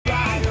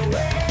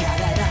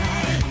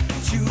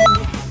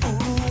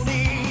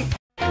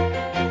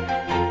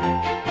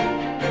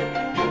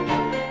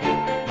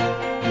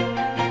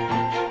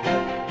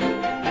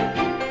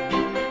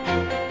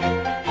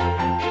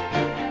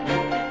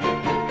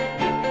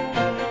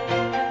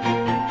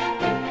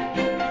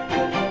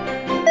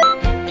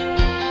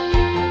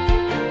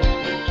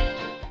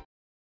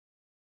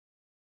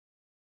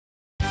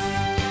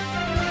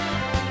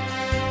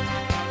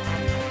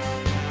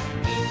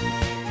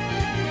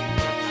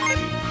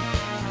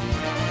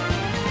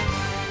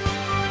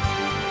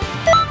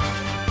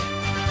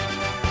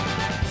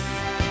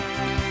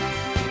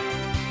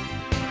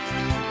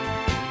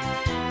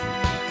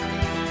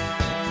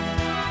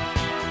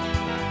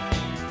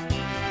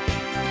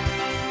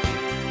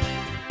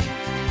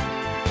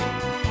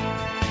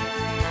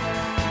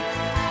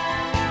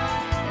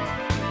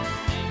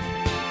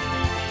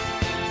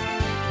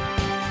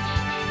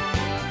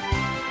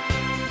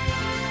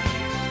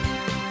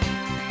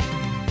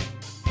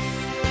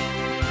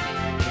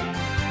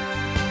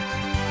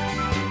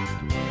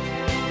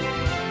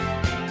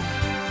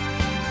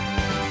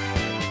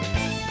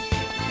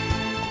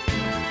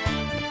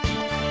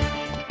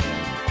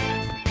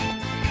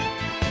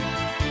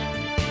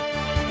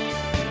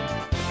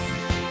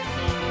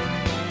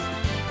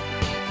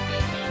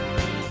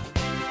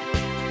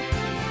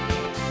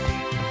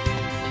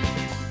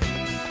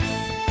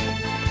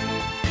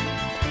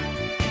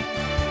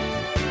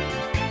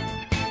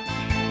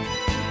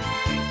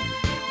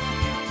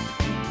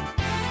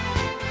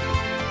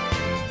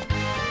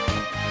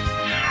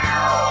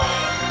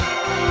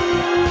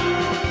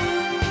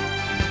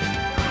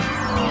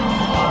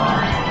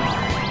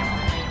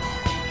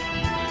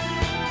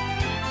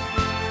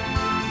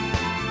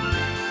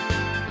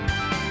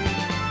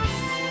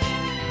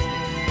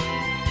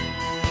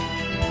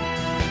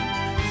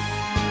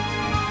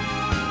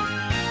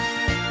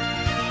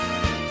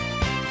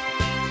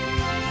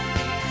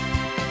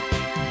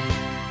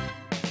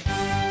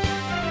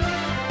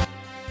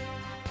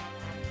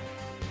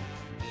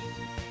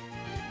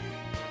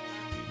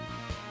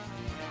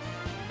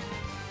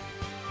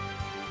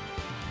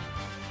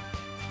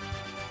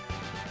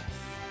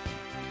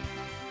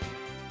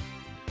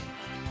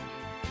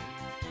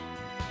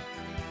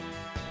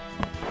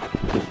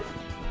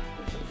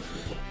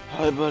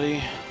Hi,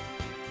 buddy.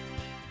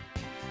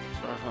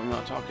 Sorry if I'm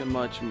not talking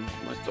much,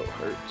 my throat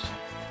hurts.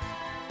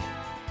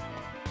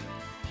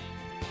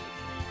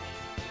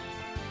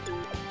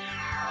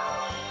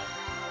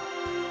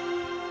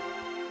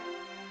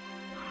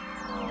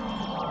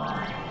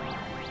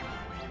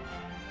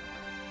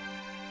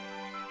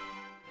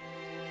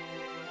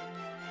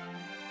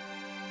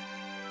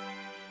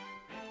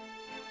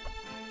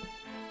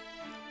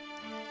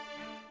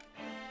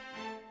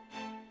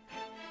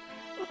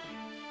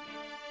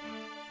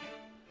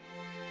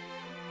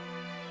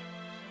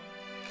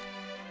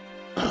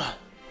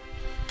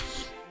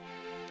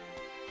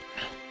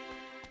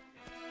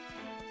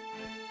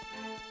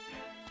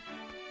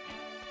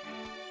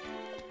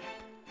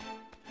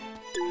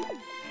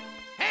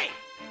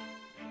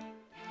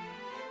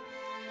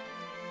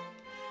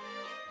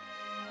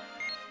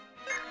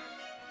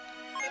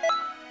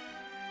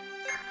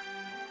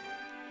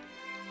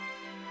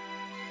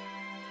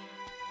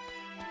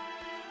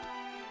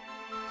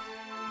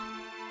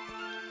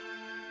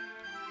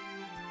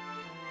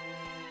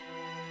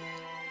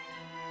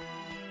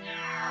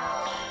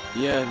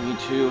 Yeah, me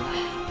too.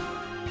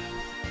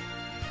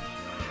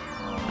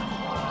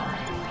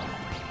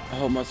 I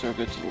hope my throat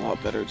gets a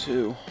lot better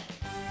too.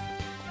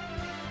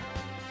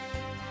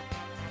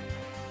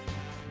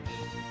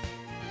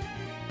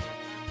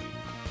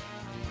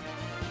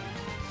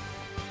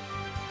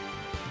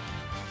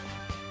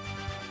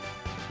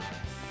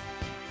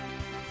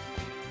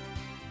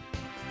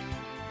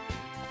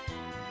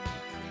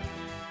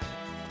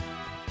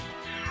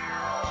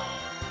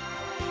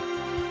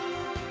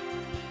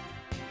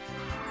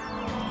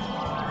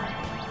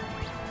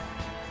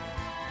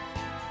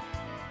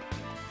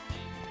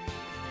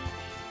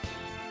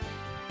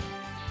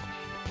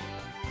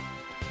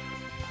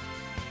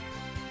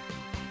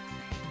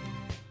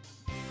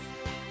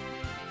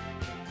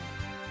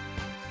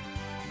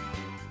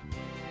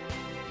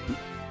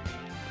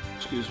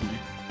 Excuse me.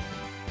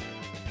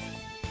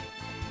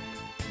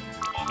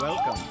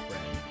 Welcome,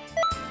 friend.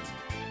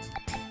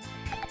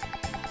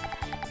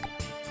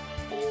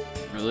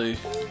 Really?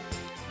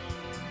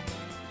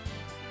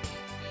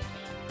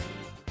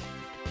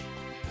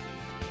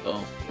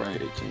 Oh, right,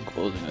 it's in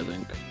closing, I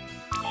think.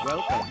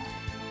 Welcome.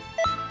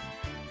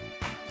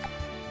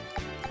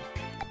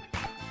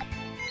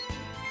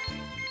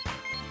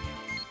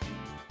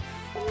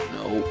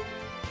 No.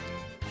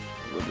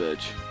 Son of a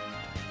bitch.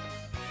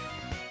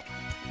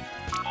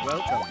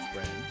 Welcome,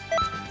 friend.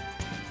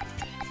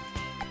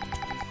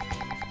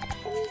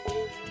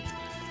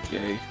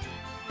 Yay.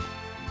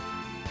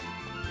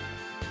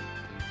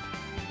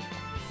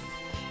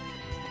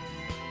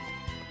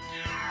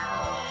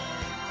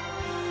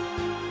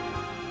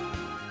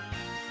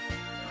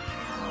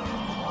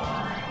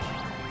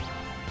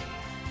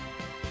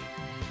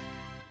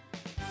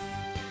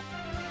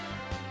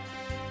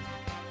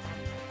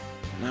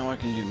 Now I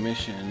can do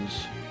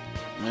missions.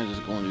 I might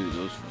just go and do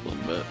those for a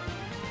little bit.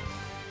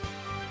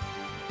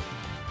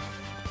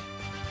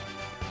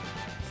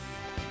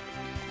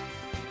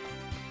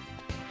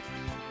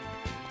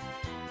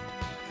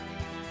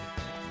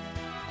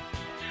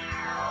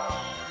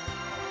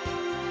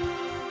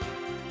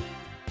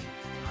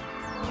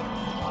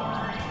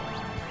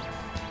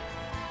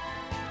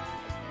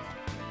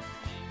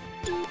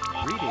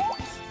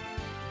 Greetings.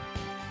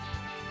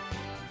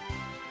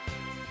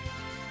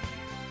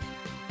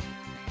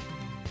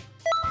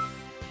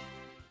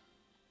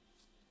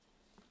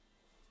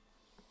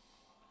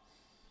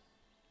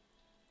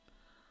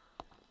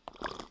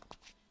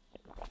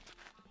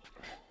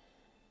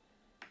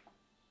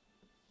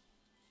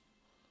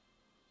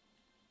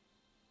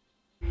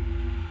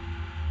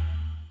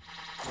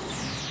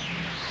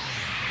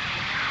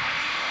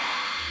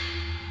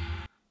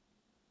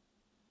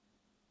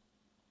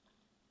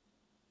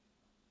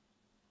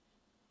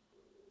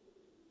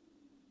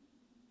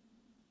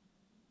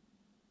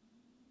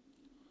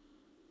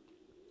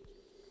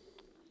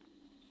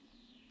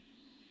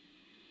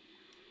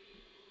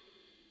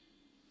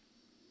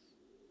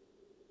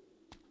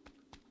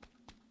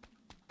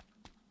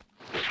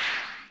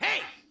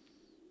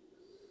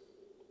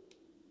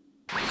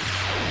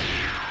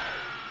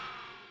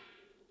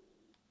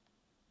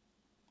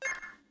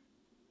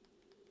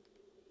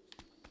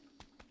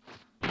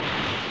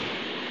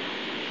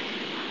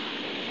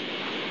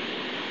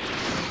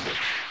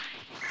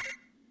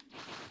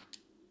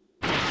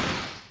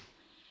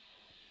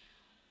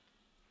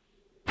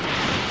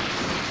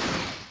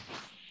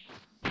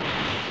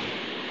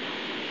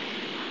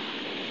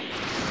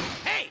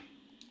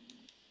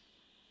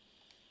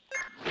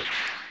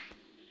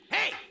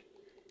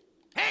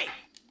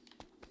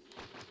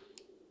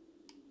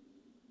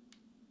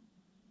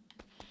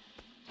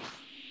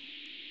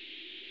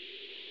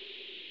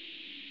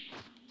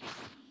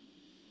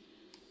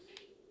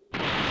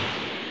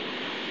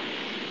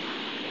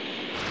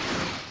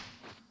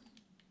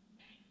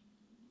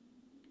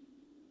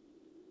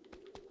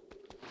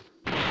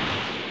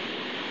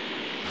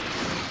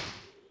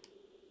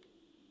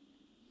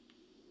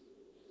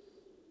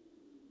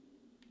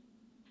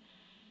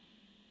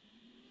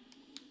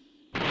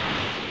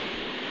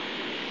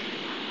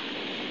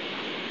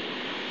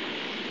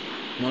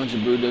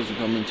 Majin Buu doesn't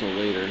come until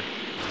later.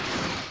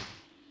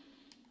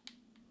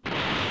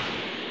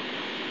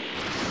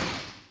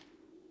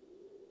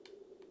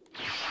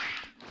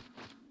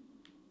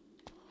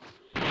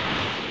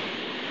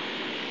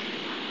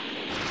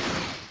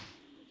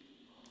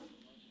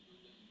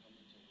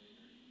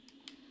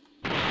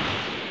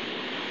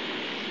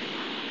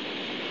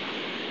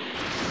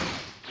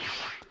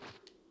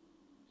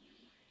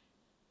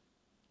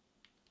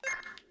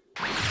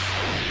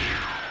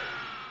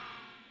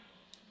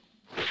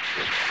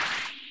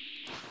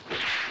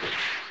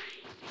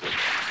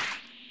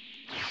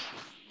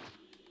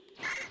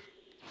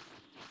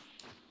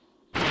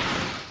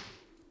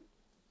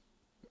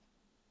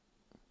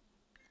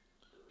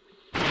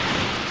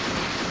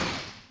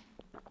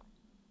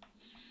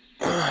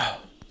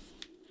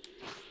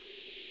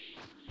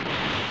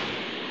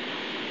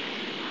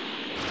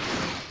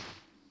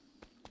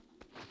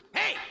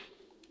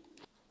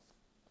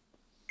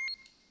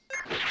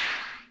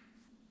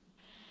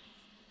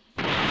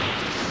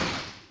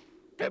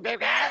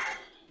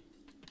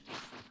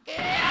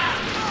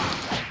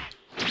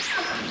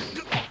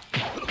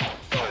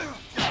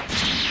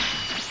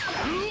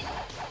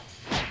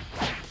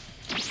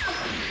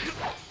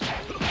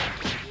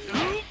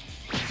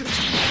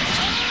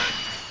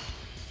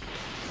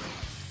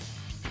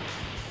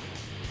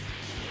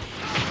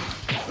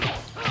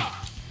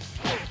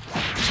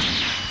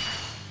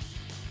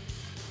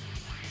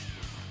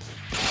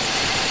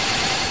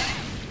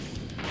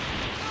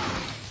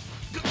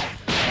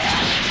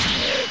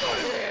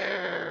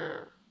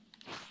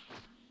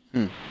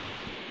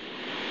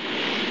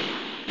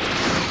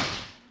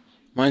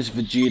 Mine's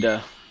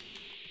Vegeta.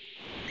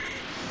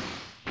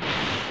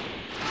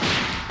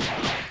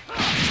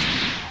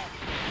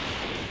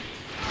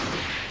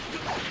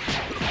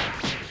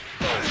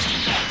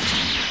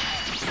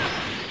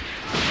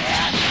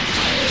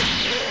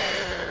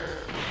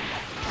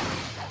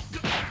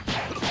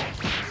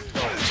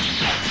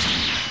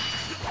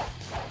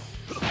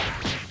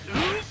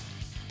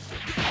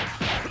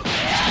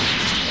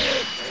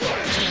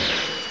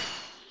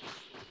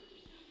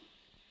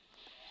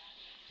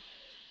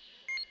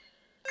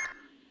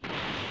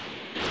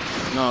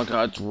 Oh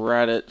god, it's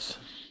Raditz.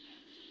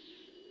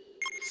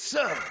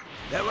 Sir,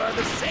 there were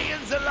the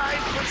Saiyans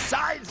alive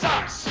besides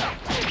us!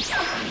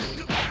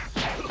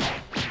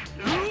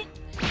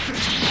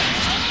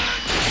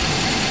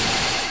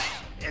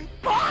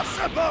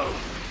 Impossible!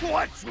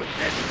 What's with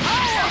this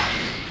power?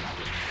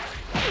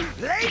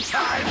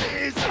 Playtime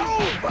is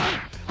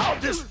over! I'll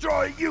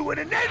destroy you in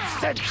an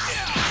instant!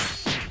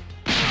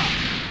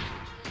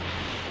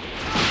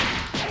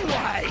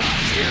 Why,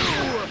 you!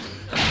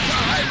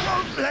 I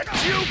won't let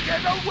you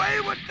get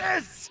away with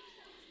this!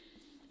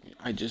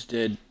 I just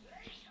did.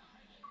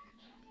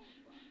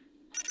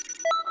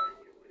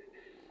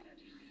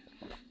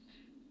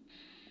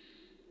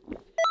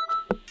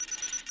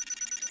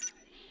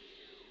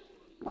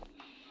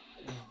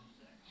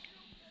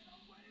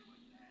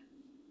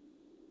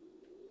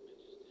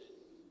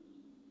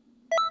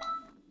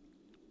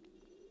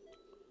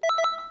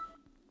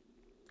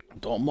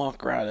 Don't mock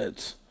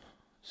Raditz.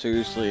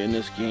 Seriously, in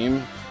this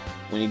game,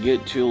 when you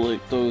get to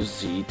like those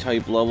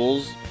Z-type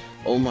levels,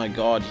 oh my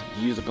god,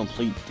 he's a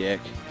complete dick.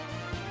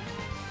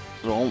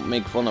 So don't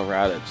make fun of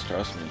Raditz,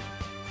 trust me.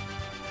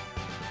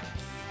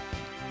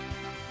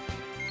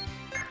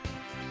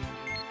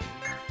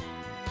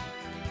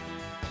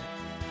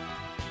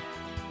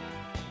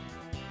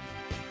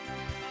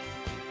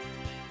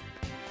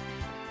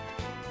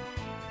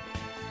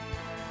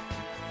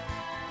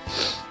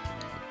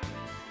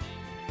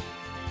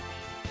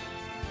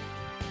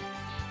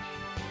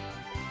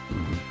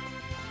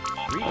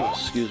 Oh,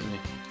 excuse me.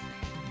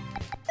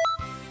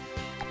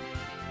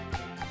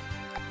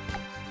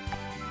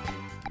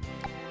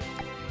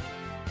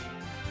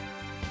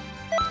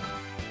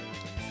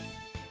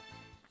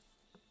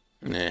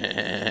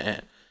 Nah,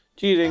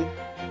 cheating.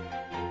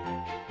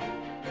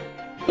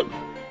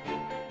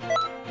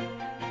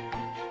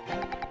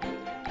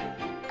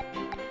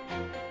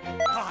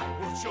 I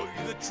will show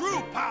you the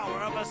true power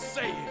of a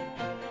Saiyan!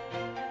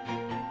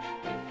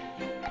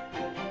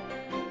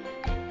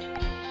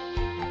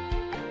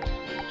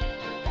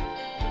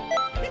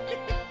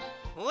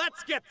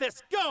 Let's get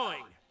this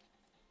going!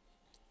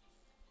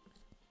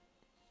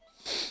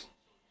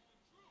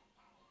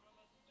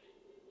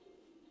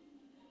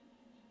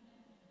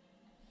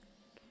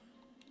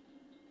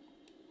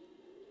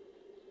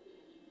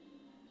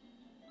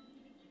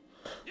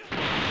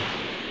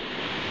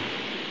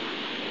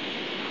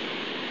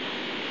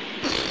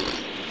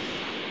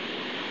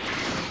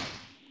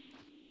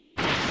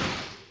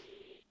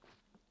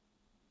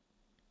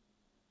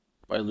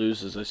 If I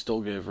lose this, I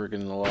still get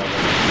freaking a lot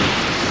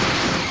of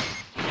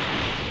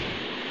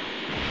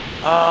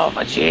Oh,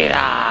 Vegeta!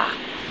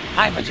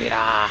 Hi,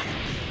 Vegeta!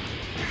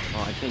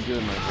 Oh, I can't do it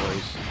in my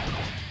voice.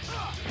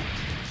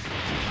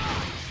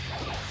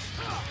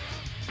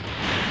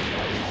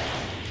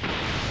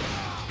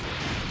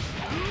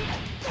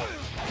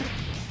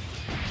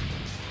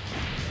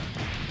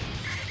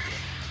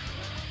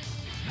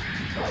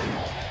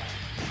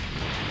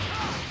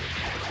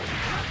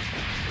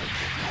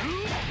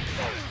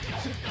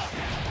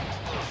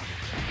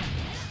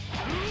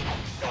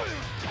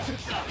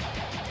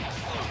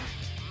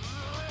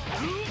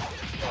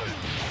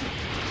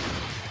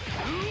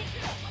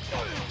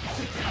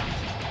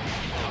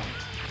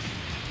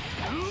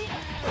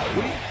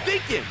 What are you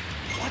thinking?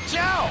 Watch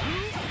out!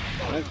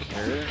 I don't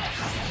care.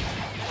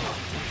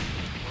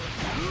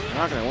 I'm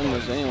not gonna win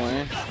this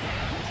anyway.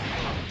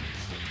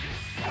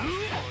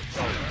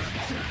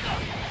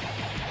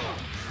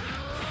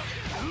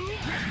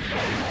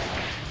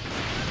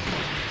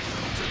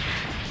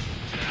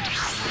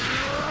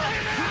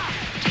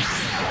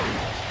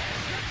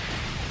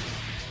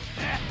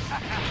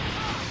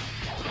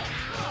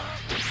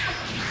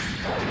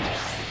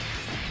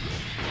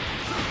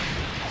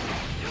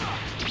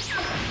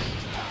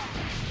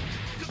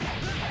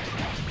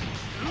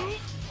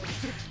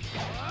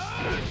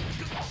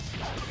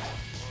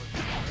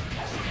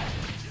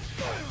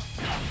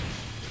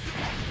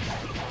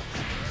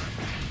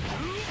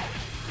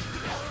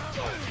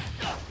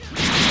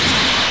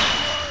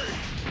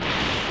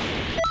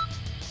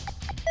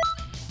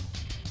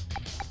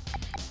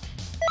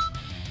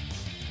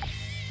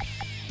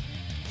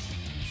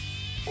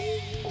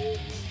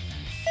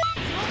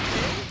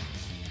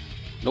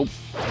 Nope.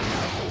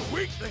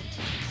 Weakling!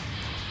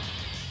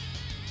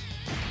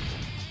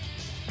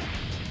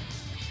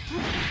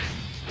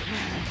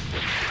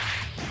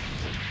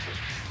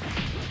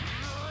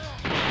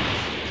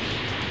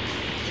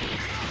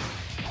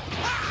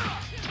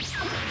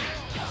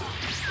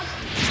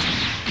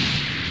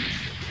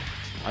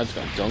 I just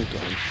got dunked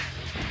on.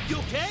 You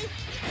okay?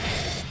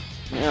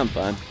 Yeah, I'm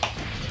fine.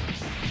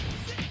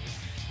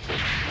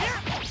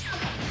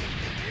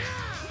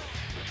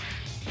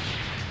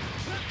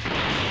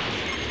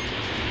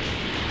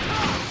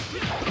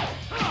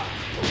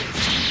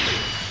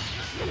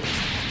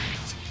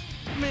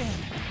 Man,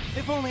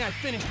 if only I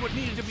finished what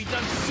needed to be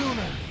done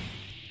sooner.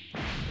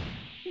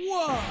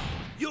 Whoa!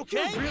 You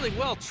okay? You're really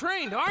well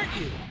trained, aren't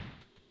you?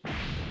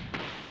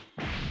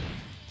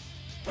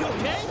 You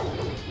okay?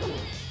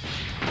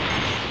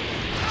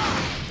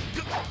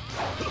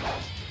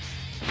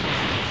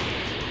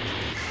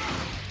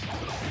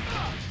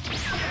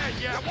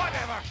 Yeah,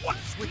 whatever.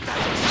 What's with that?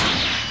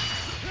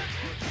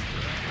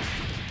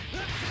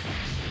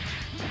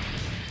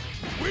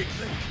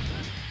 Weakling!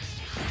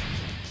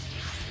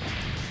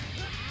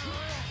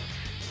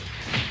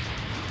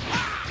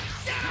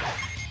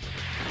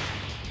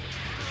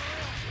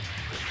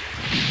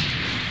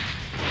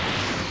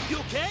 You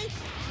okay?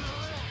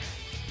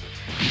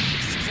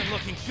 This isn't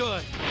looking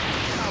good.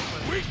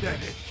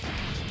 Weakling!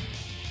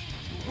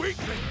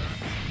 Weakling!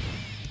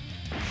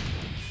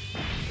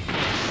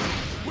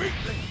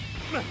 Weakling!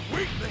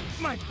 Weakling!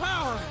 My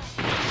power!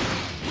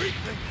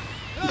 Weakling!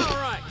 All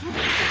right.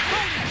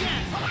 Fight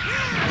again!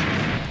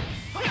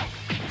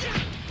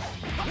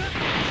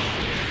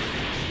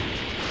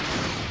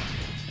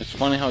 It's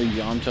funny how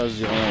Yamcha's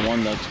the only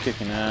one that's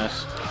kicking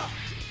ass.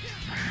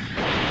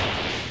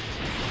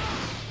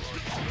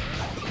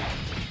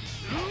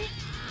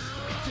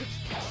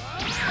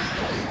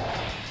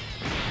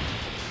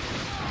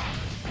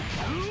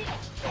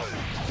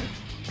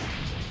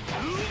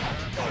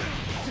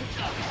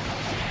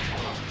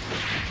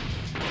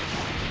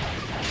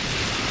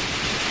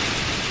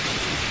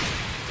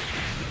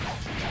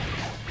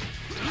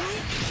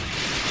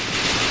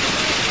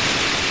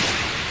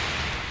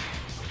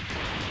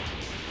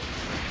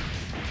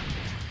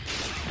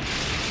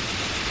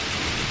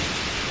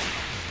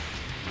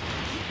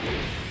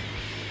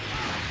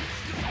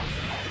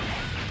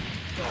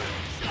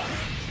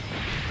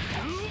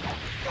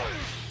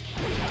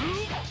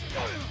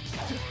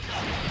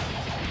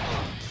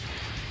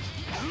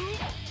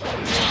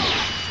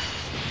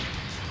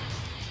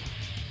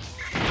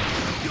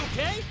 You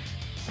okay?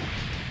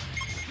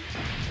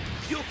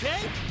 You okay?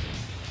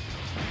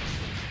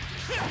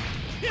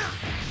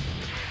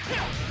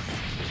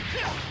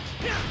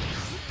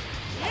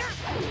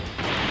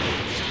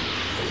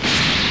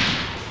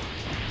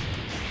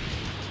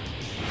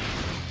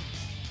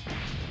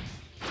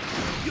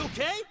 You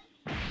okay?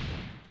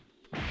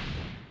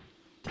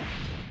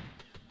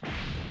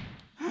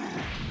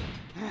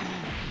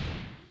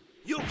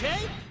 You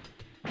okay?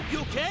 You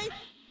okay?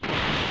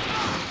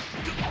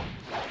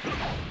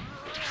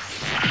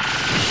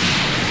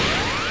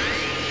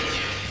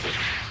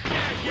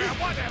 Yeah,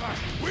 whatever.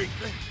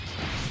 Weakling.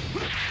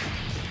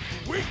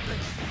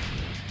 Weakling.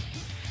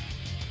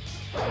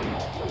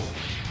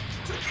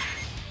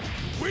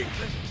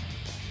 Weakling.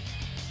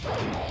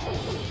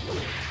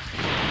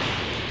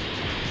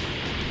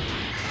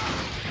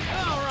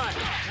 All right.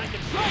 I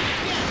can fight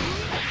again!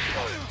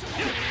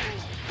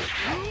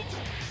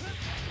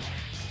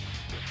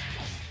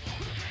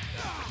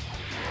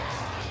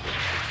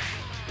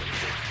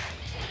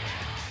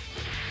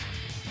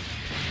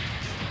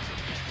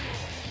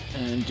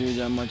 And do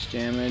that much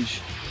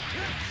damage.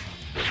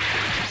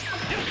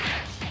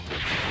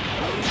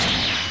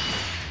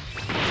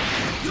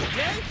 You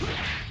okay?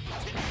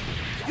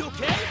 You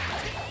okay?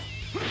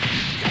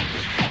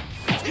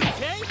 You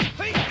okay?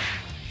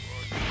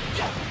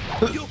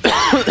 You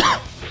okay?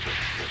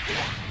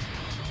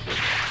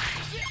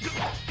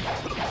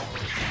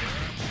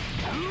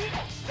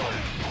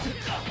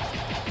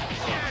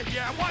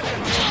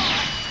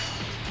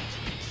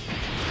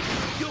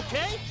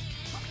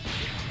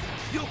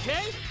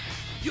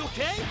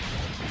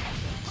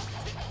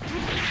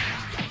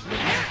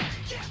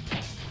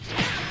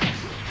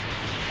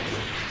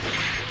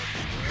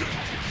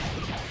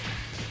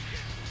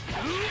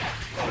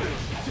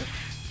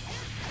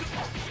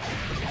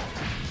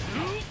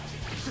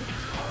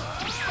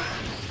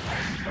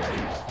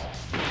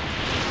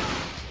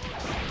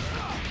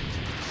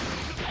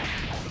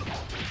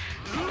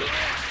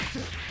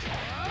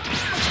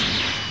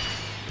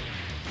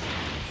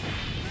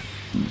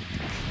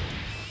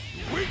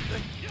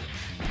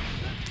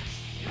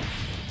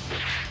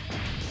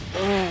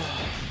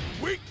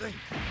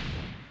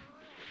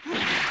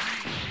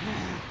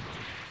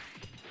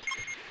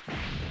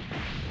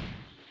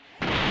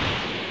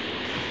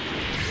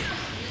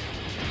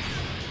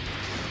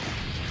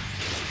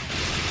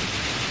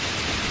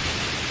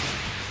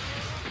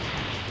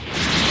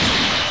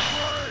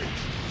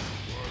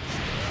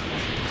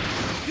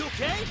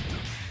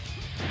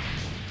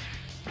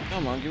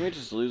 Come on, can we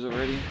just lose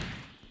already?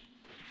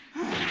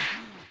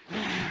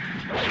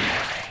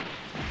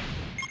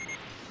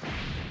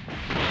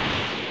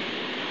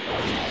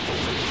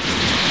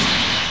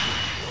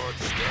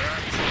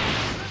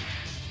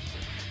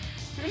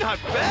 You're not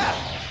bad.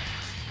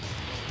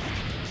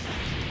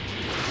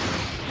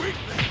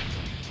 Weakling.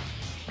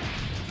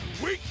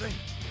 Weakling.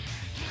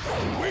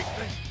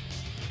 Weakling.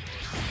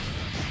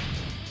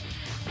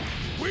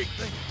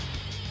 Weakling.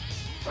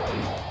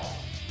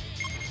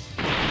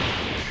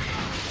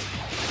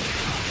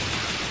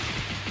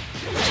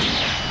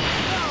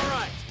 All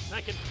right,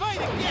 I can fight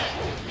again.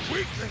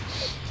 Weakling.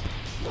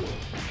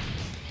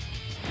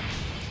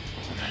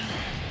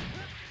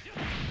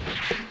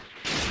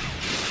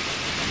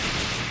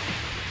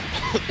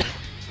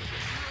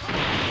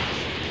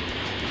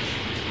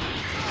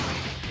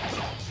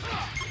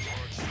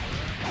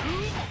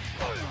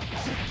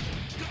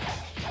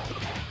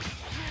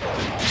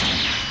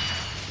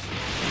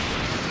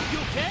 You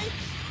okay?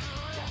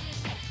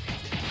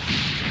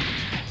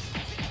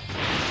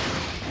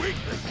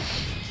 Weakling.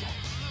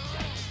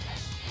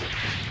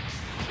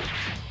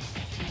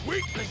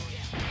 Weakling.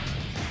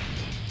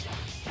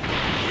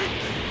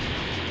 Weakling.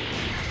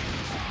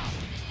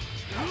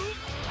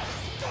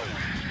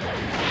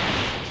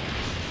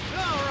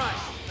 All right,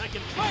 I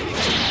can fight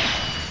again.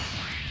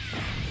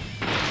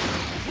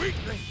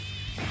 Weakling.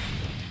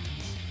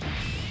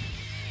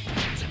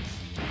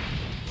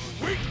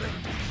 Weakling.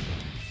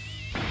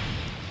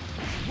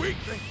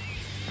 Weakling.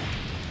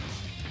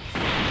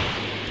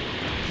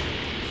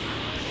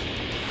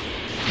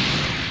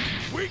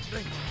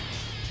 Weakling.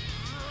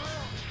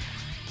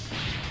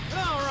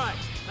 All right,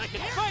 I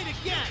can fight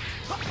again.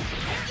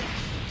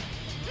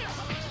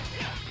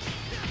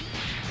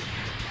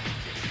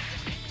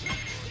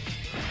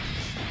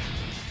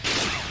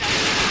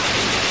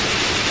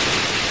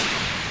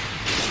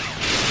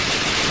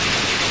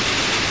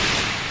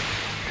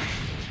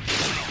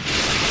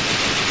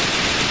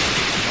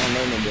 I'm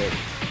learning it.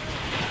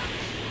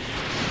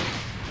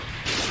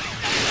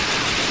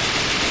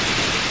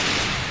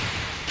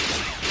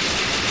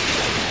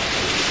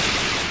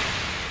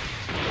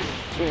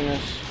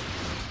 Sweetness.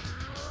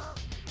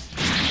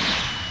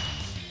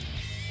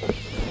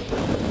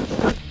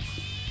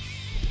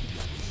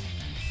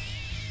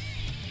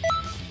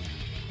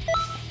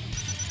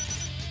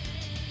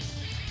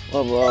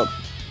 Level up.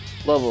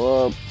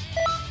 Level up.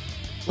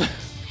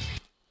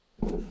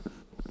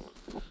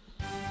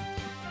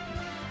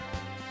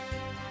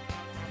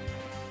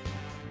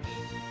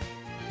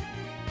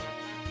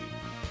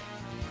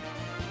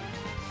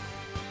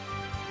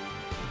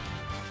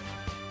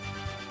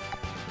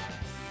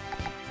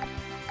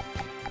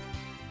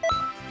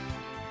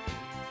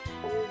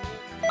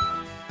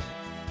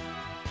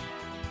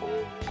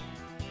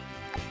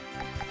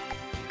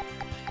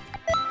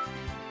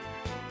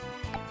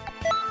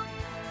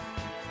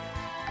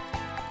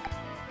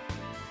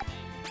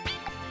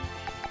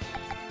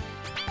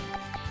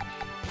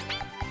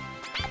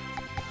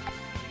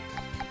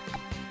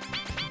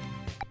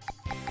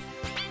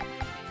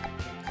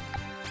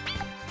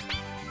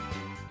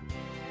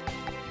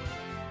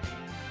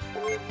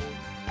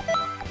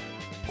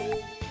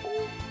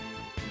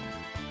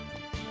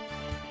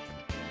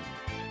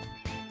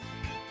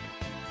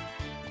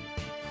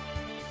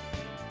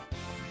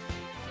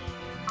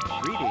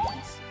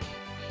 Greetings.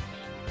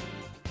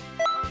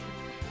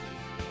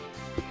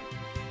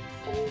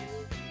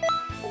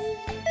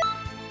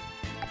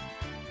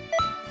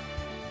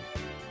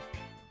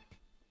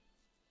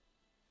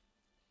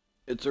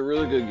 It's a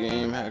really good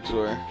game,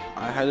 Haxor.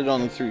 I had it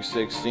on the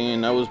 360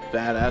 and I was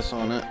badass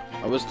on it.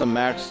 I was the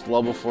max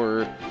level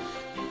for,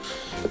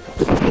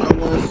 I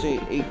want to say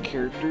 8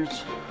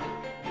 characters.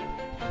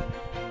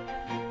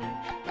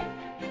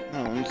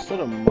 No, instead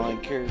of my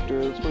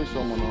character, let's play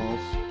someone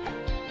else.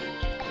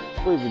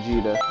 Let's play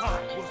Vegeta.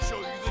 I will show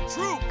you the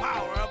true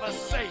power of a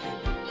Saiyan.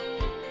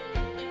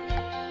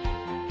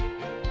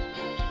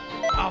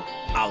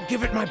 I'll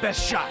give it my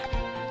best shot.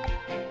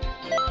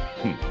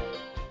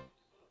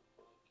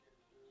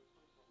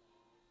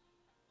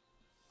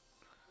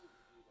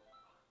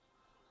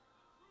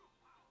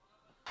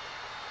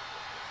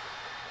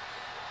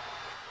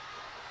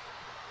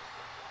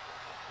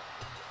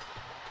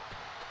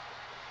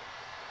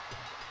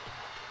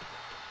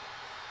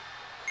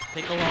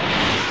 Piccolo,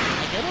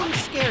 I get a little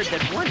scared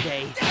that one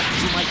day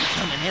you might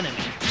become an enemy.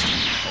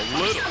 A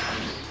little.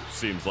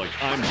 Seems like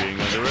I'm being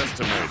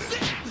underestimated.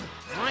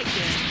 All right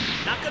then,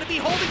 not gonna be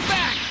holding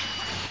back.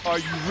 Are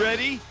you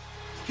ready?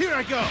 Here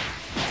I go.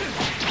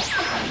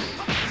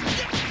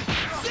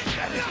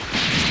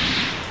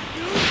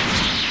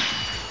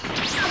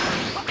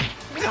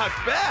 Not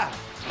bad.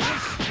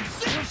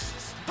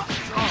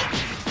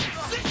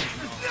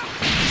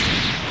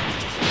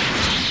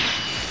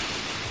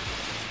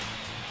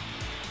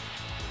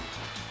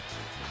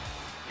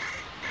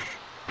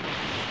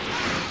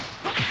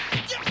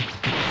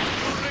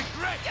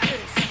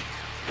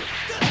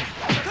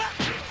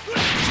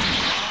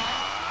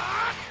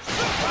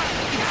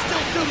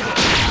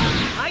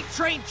 I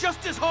train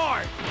just as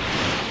hard.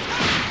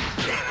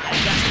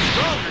 I've got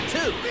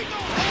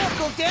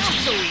go down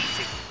so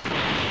easy.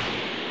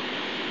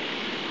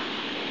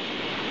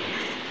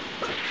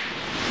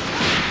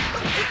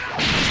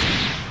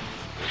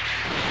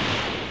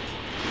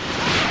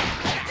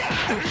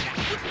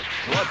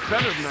 A lot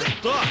better than I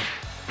thought.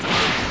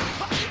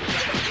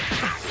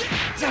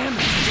 Damn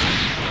it!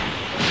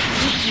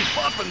 You keep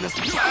up in this.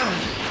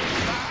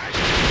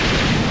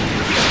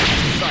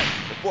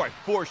 Before I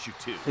force you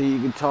to. So you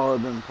can tell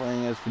I've been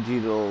playing as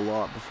Vegeta a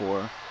lot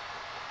before.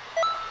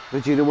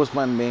 Vegeta was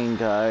my main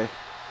guy.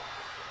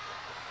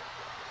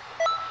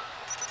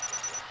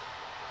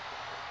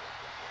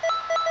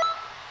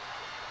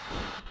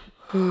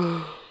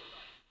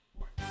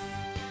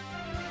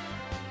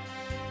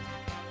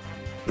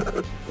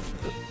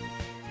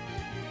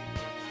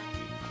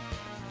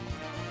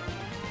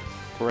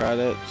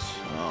 Credits.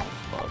 Oh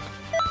fuck.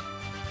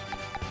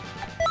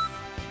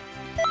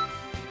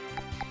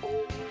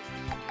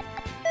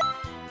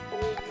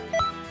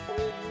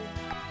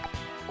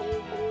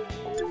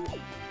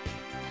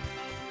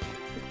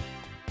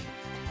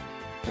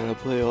 Gotta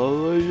play all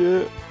the way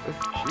yet?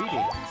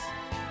 Greetings.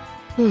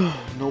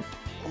 Nope.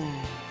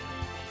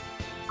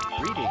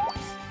 Greetings.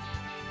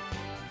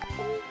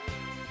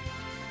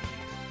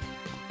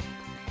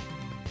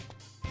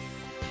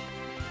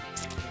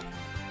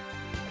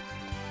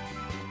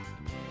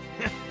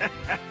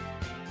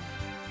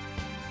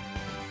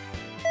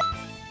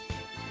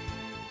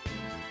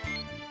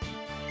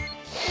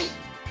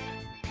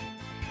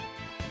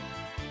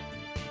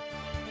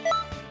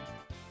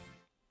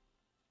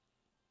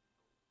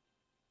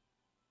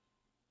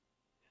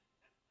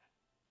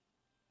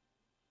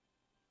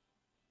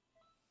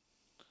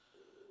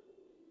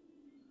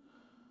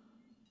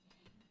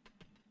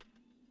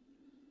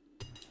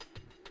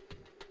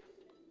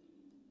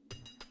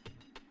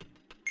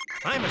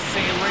 I'm a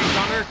Saiyan raised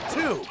on Earth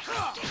too.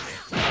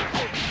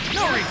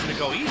 No reason to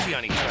go easy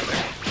on each other.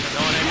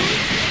 Know what I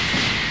mean?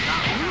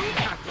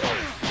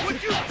 Would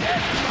you dare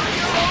try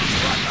your own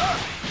brother?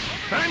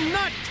 I'm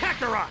not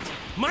Kakarot.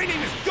 My name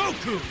is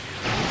Goku.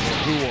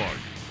 Who are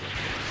you?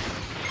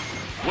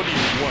 What do you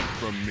want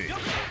from me?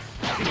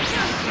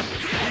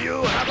 You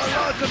have a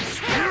lot of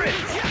spirit.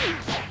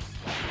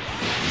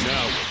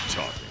 Now we're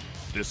talking.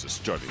 This is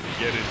starting to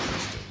get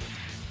interesting.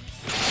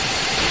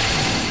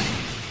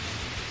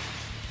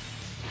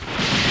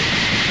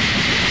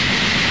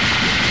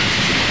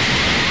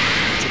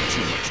 Took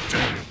too much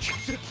damage.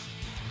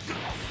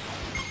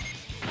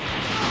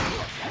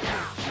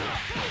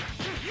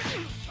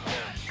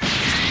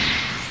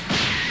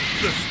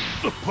 This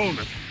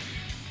opponent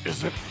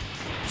isn't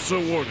so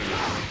ordinary.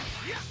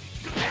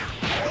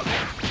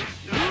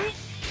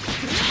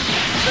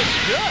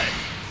 Good.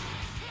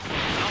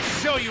 I'll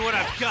show you what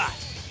I've got.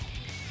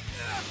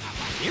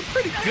 You're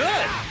pretty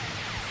good.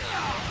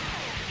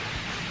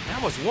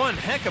 That was one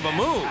heck of a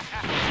move.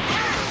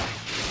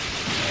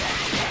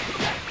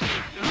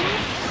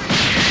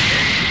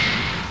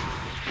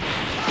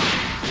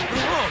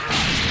 Whoa.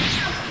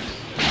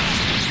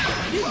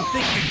 I didn't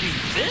think you'd be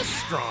this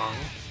strong.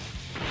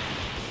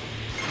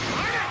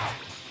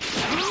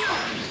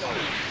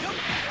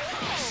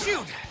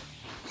 Shoot!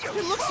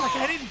 It looks like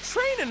I didn't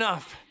train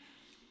enough.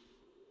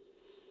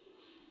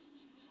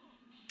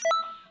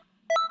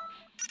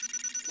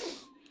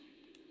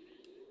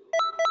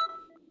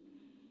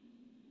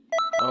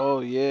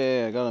 Oh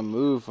yeah, I got a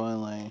move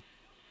finally.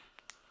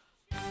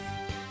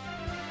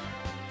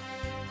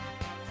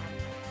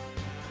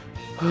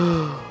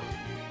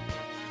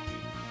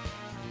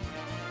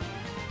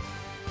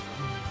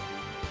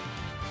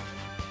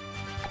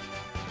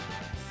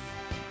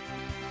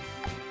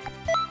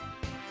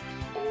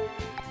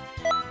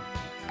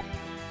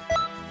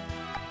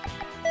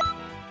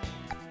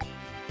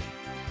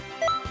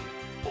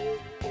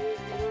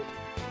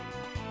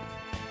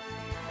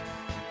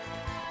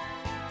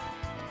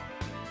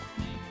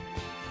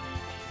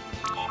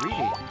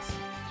 Greetings.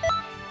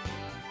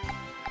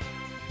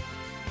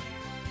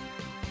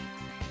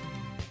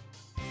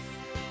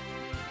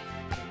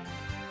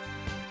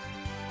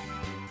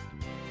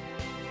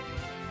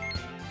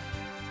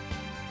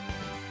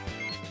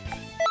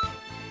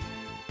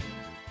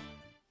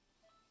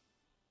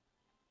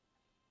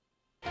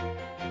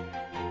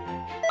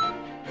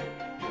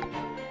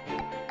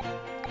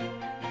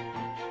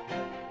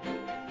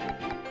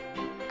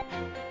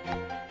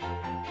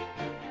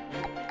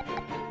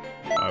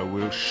 I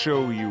will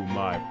show you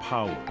my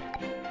power.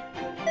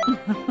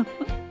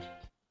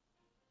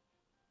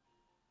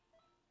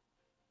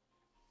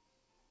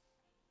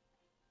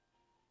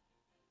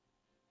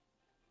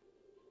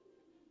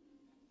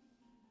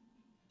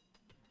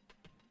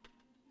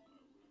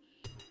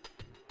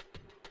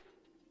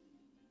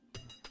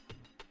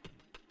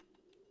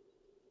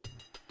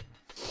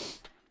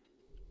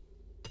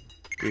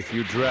 If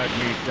you drag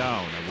me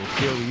down, I will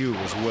kill you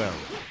as well.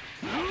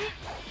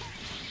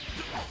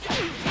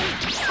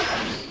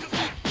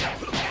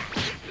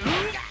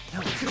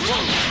 That was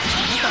close.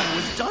 I thought it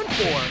was done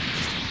for.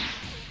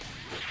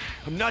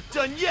 I'm not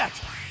done yet.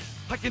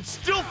 I can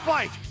still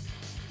fight.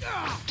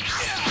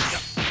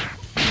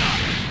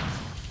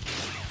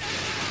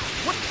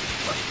 What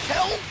the hell?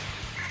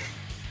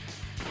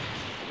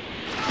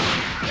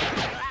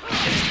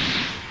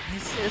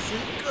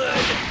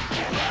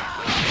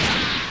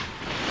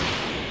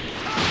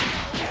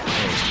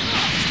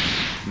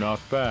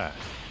 bad.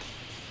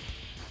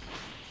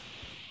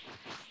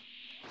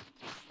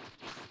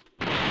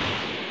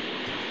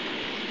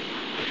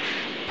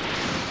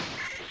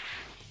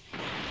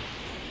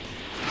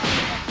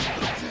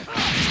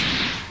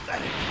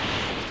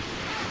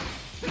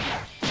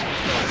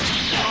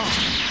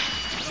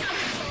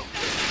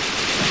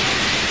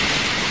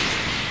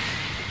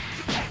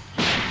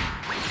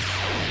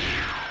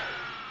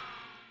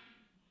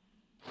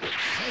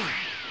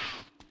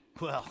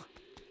 Well,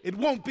 it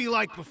won't be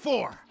like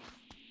before.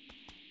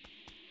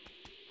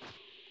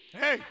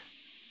 Hey!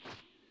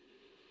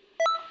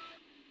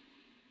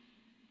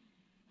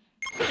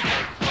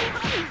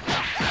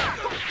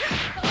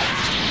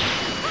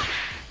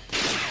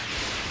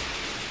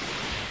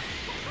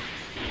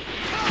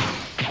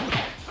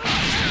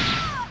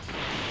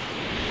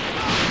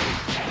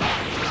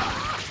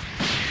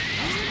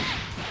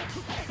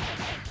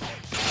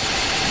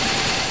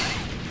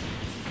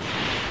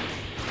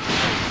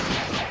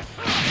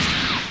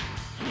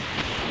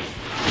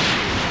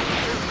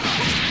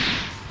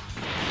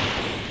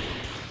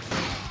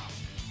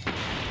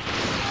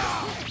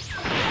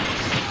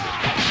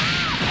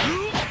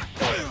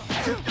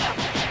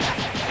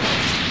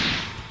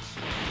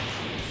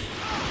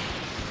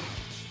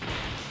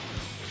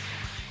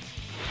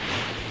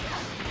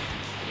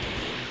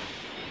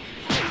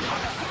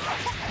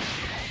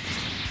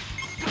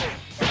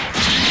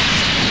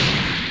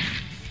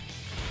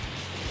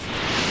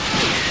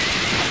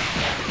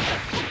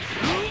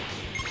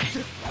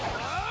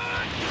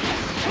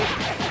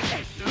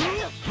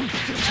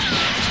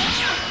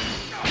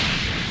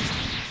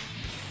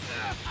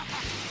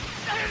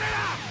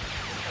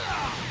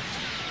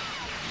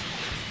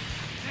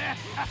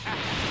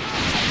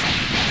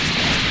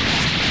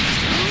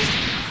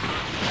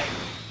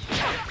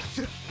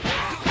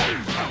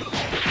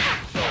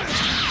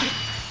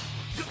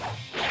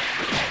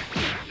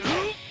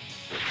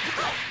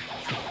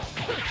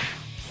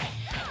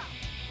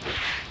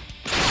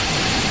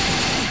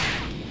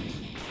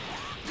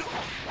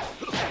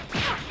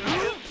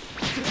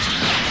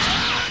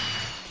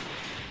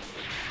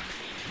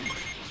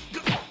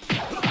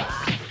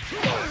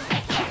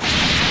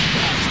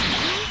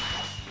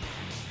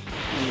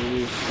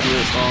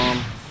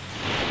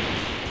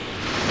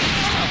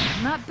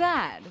 Not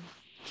bad.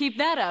 Keep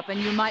that up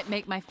and you might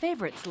make my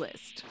favorites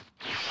list.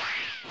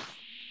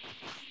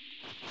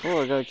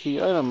 Oh, I got a key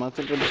item. I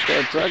think I just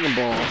got a Dragon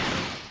Ball.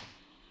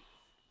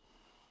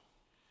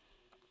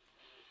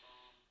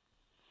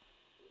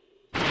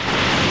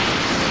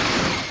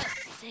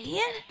 Say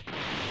it?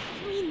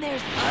 You mean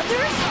there's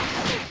others?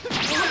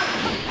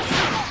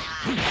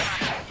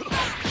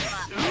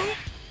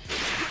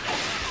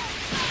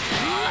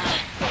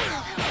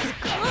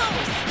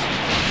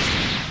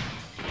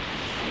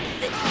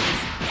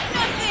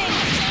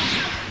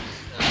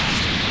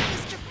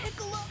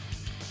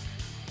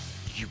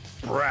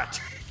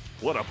 Brat!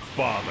 What a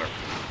bother!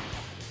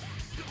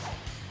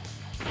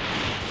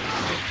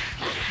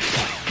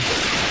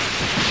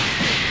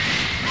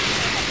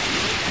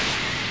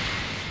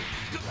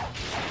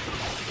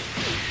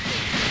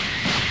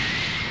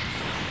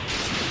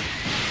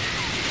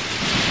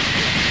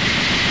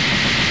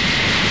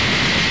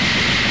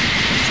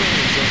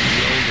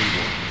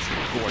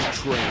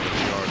 Train in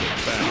the art of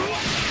battle.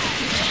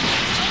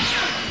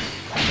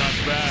 Not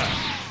bad,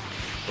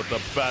 but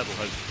the battle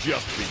has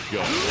just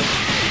begun.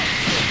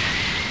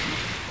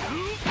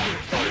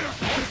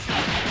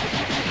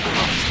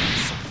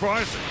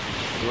 Surprising.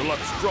 You're a lot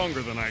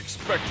stronger than I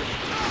expected.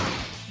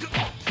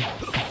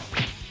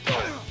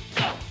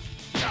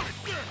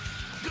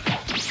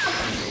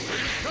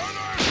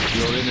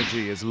 Your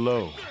energy is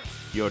low.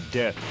 Your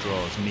death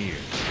draws near.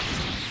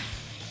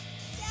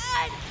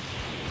 Dad!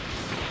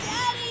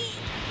 Daddy!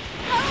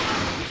 Help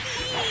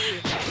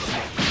me!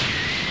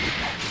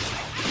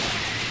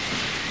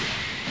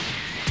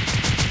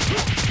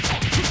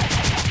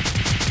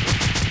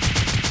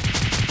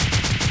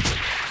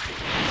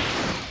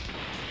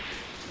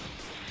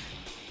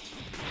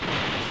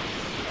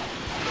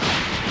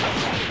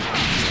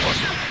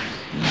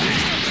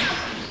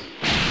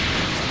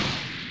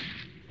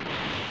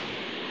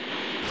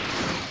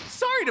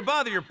 Sorry to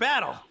bother your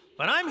battle,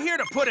 but I'm here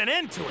to put an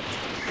end to it.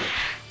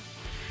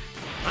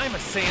 I'm a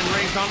Saiyan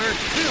raised on Earth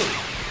too.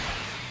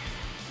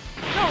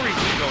 No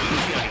reason to go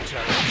easy on each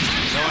other.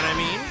 Know what I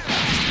mean?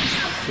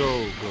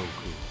 So,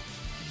 Goku,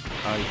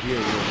 I hear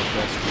you're the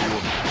best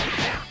woman,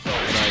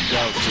 but I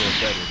doubt you're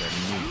better than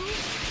me.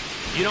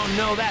 You don't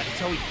know that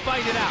until we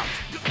fight it out.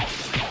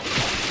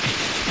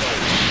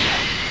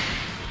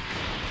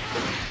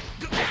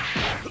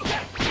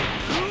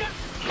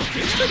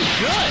 It's pretty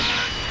good.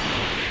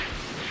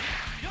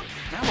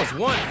 That was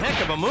one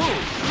heck of a move.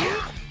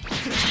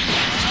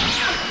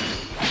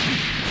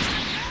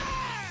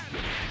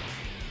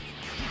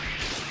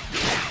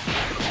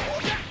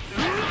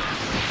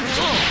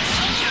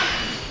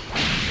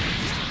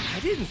 I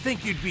didn't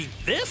think you'd be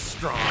this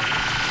strong.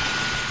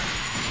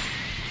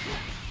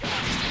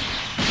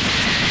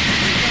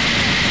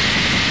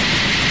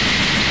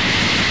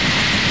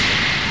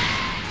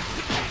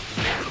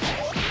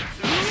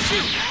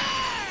 Shoot!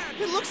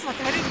 looks like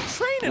I didn't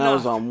train And I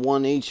was enough. on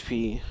 1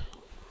 HP.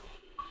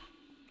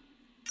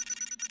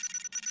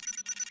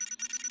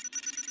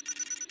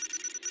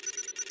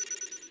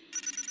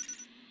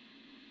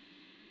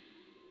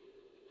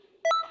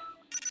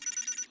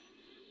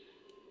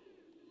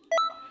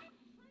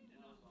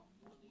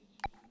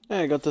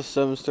 Hey, I got the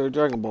 7-star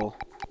Dragon Ball.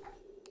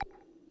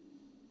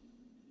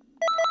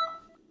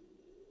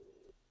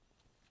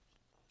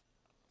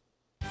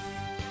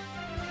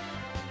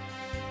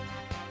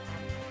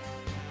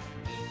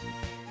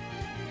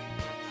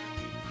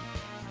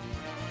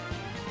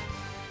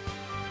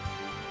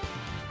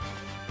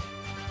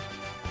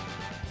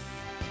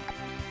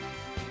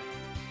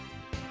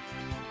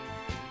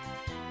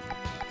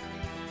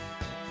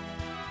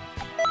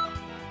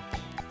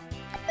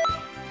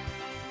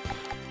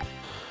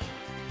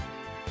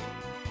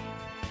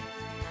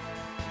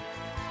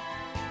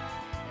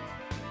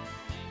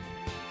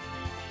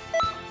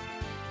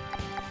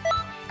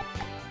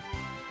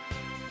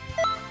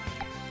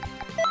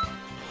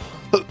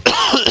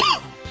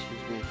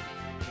 Excuse me.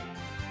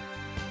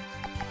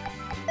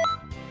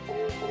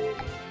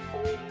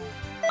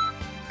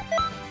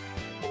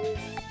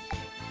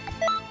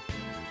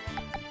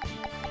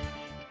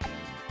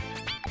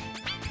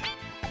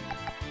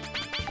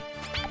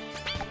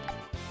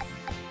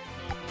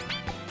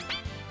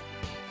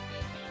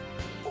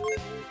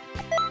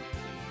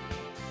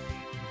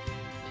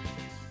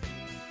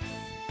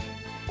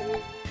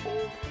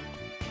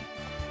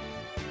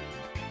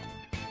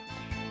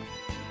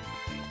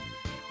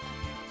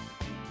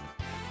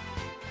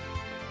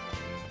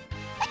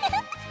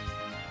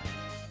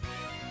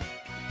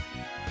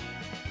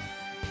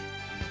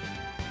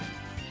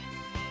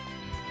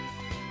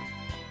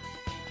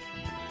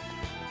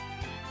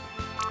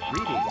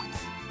 Greetings.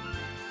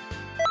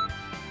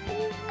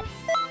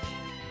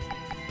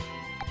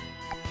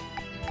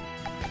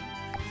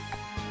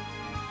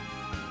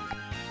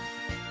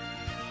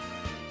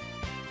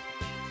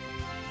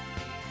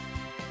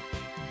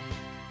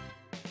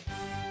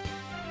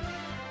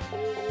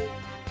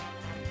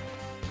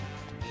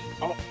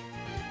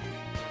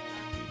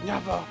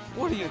 Nappa,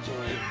 what are you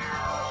doing?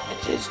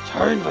 It's his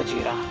turn,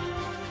 Vegeta.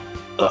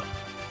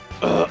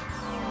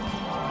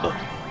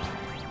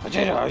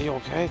 Vegeta, are you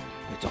okay?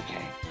 It's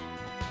okay.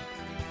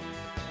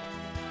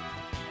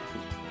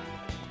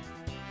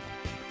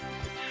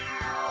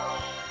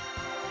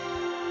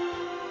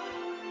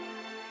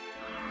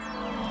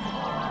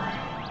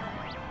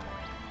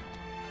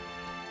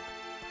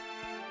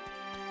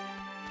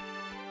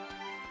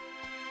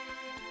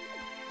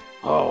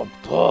 Oh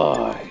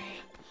boy.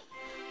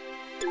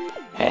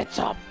 It's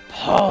a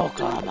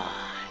Pokemon.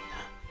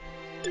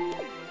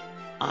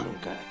 I'm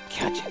gonna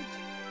catch it.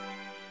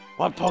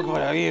 What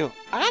Pokemon are you?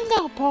 I'm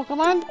no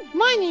Pokemon.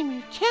 My name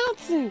is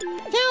Chaozu.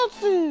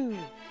 Chaozu.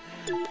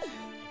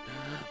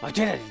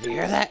 Vegeta, did you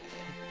hear that?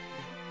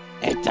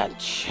 It's a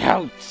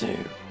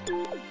Chaozu.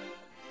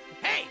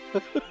 Hey!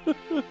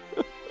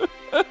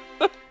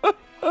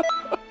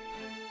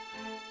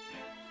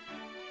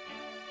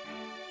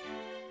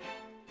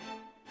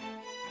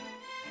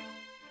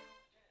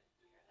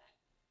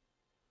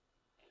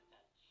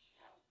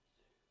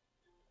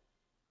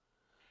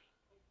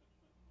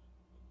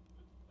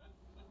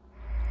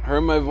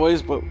 Heard my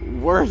voice, but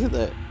worse of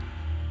it.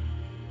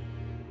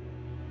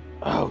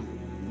 Oh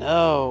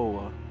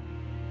no.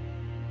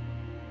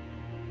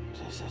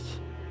 What is it?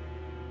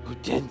 Who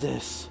did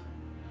this?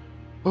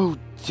 Who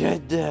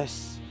did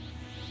this?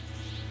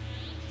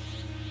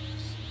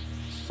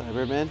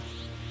 Cyberman?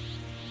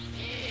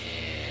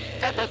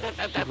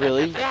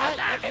 Really?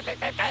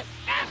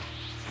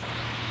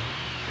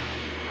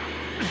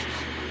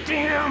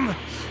 Damn!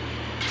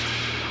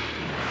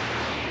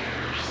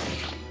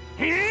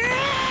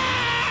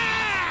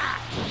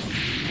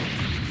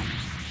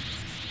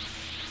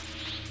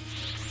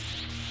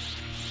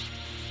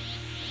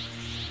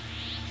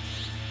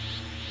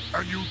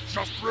 And you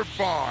just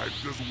revived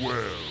as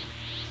well.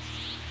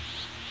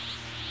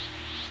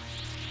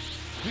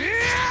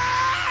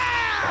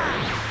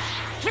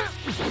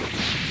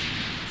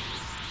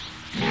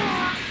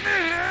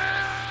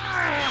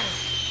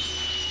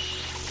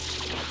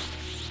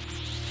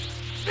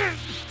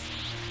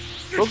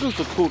 Goku's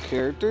a cool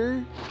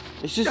character.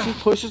 It's just he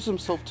pushes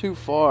himself too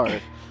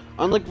far.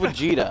 Unlike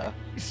Vegeta.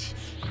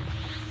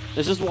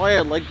 This is why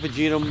I like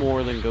Vegeta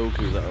more than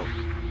Goku, though.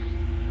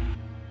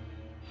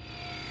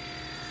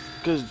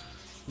 Because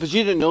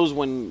Vegeta knows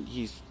when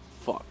he's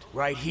fucked.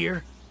 Right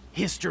here,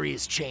 history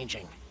is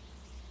changing.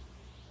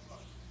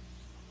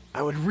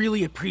 I would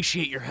really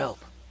appreciate your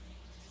help.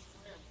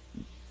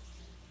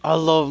 I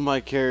love my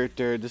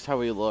character. This is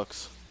how he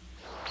looks.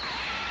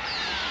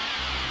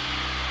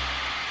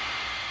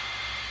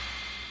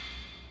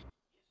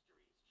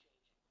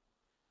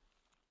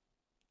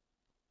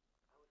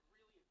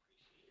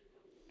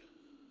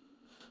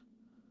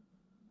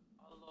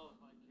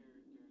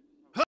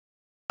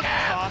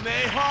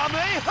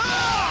 Kamehameha!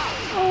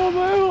 Oh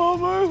my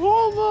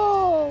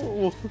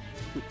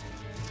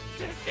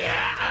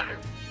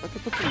I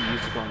could put some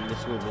music on.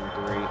 This would have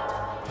been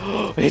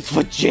great. It's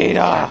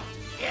Vegeta!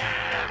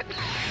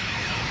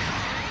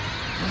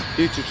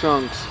 Future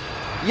Trunks.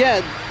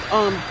 Yeah,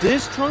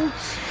 this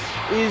Trunks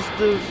is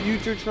the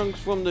future Trunks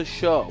from the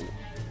show.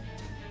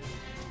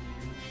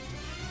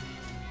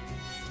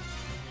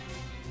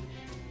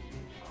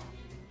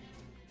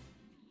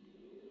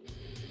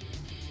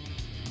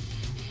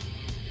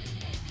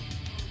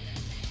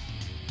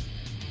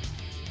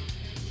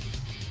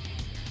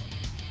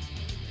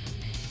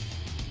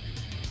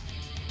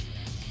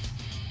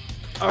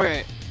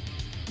 Alright,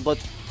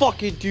 let's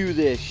fucking do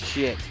this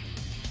shit.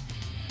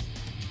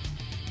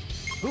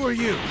 Who are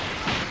you? Are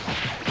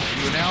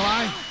you an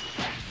ally?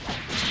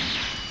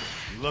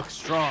 You look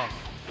strong,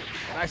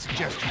 but I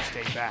suggest you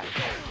stay back.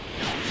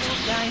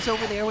 Those guys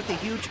over there with the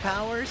huge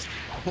powers?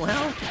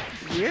 Well,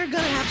 we're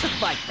gonna have to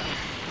fight them.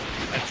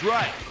 That's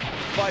right.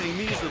 Fighting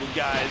these little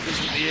guys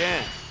isn't the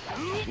end.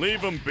 Leave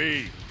them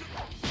be.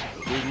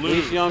 We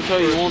lose. Least, I'm sure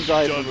you won't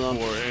die done from them.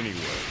 for anyway.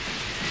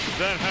 If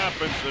that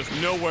happens, there's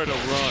nowhere to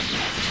run.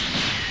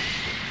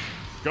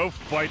 Go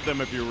fight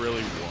them if you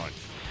really want.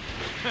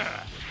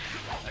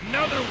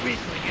 Another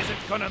weakling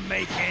isn't gonna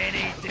make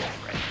any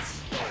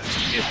difference.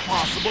 If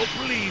possible,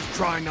 please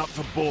try not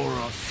to bore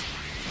us.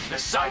 The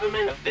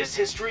Cybermen of this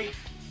history,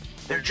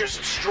 they're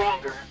just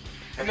stronger,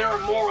 and there are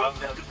more of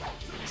them.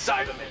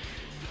 Cybermen.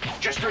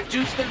 Just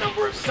reduce the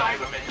number of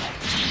Cybermen.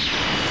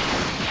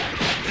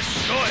 This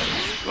soil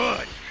is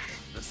good.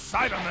 The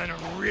Cybermen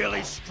are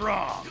really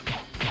strong.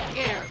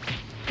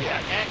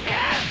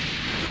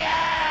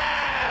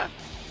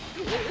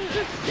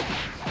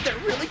 They're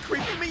really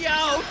creeping me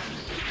out!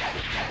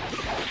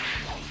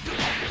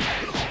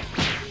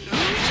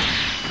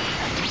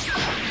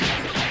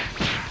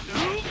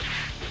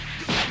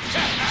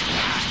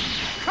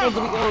 Well, to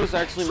be honest,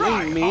 actually,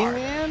 my main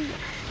man?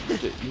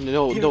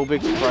 No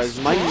big surprise.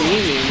 My main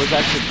man was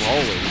actually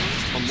Broly,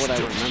 from what I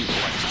remember.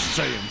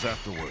 Saiyans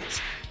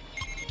afterwards.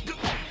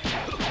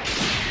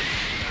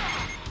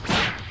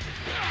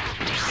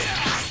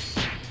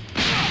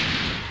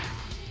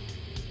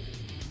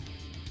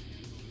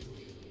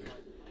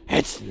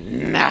 It's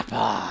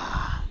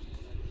Nappa!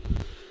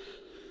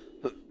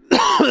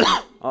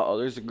 Uh-oh,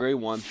 there's a gray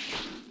one.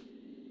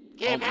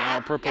 Oh, now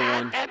a purple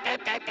one.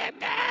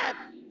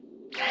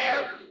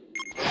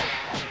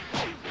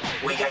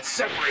 We got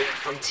separated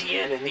from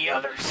Tien and the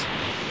others.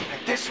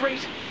 At this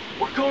rate,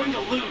 we're going to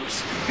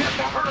lose. We have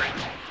to hurry.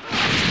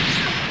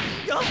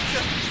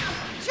 Yamcha!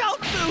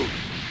 Chaozu!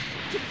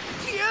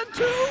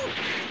 Tien-2!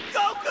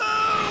 Goku!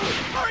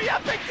 Hurry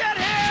up and get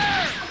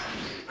here!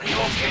 Are you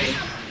okay?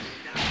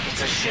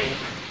 It's a shame,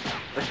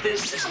 but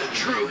this is the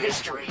true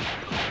history.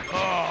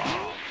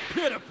 Oh,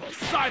 pitiful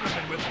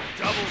Cybermen with a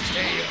double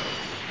KO.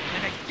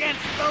 And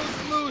against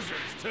those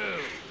losers, too.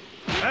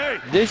 Hey!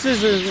 This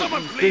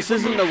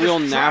isn't the real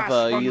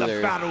Nappa either.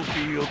 The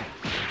battlefield.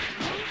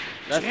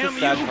 That's the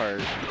sad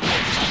part.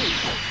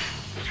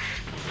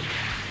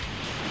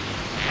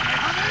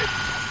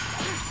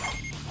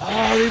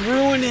 Oh, they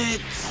ruined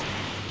it!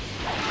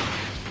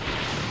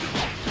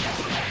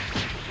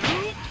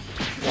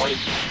 Wait,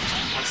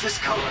 what's this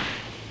color?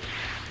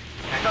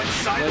 I thought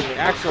Cybermen were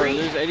Actually, if green.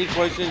 there's any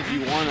questions you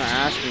want to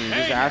ask me,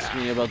 just ask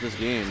me about this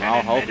game.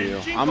 I'll help you.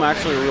 I'm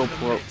actually a real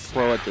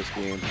pro at this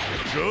game,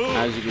 Good.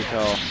 as you can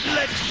tell.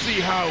 Let's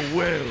see how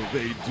well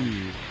they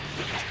do.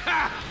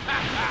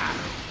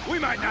 We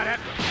might not have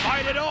to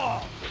fight at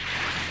all.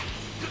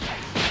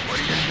 What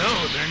do you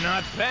know? They're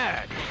not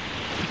bad.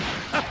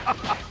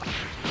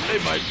 They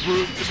might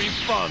prove to be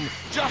fun,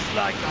 just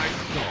like I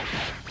thought.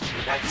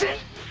 That's it.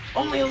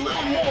 Only a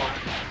little more.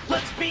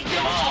 Let's beat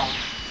them all.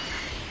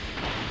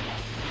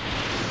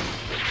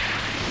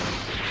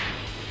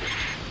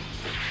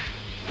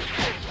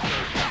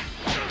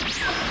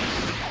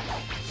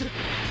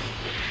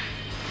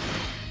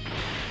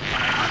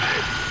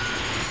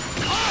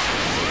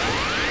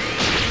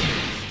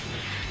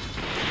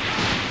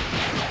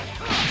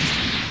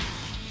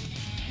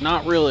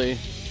 Not really.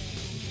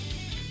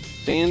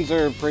 Fans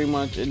are pretty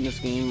much in this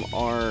game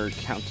are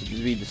counted to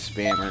be the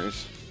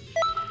spammers.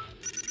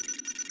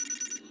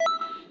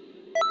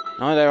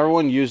 Not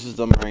everyone uses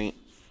them right.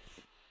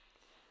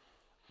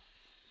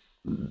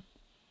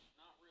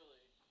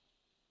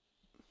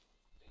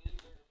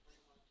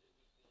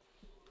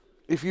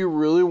 If you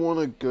really want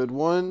a good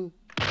one,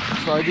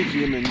 try the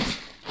humans.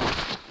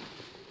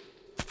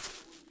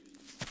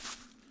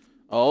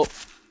 Oh.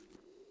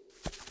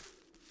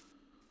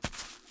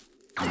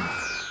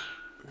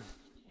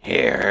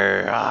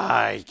 Here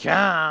I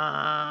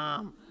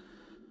come.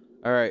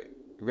 Alright,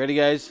 ready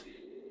guys?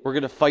 We're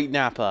gonna fight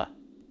Nappa.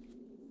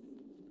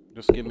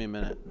 Just give me a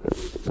minute.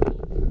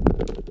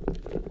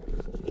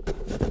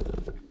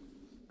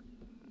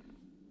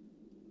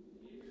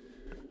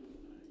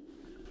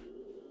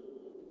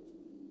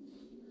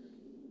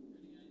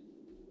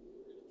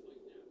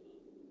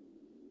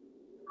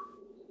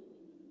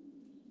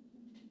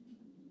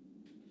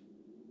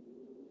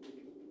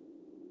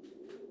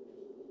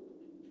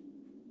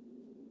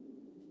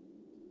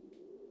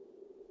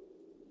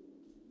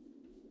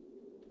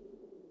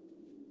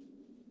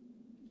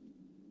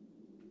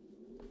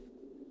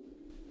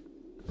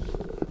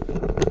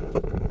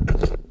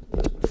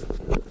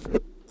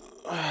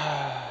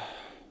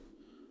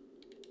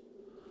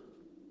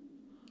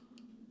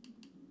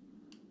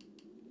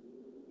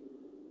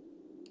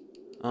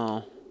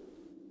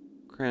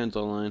 friends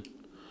online.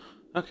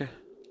 Okay.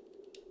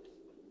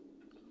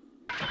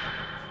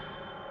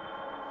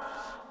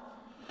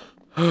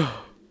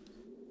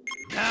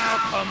 Now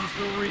comes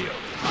the real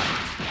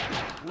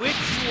fight.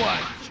 Which one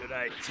should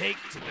I take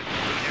to the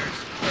cleaners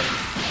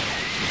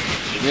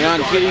first? You're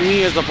not kidding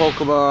me as a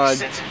Pokemon.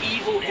 Sense of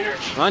evil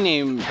energy. My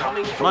name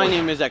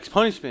Coming is X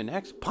Punishment.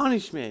 X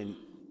Punishment.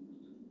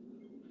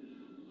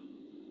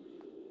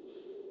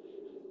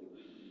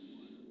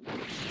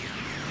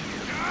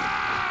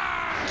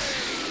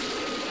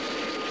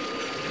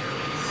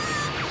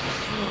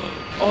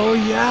 Oh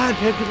yeah,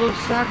 Piccolo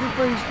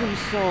sacrificed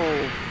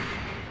himself.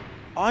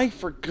 I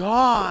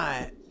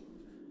forgot.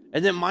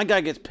 And then my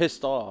guy gets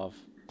pissed off.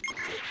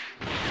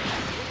 We'll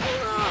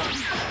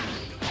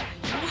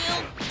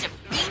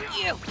defeat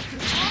you.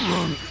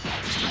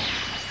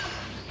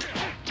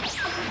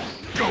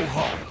 Go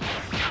home.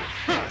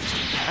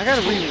 I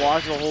gotta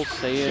rewatch the whole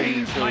Saiyan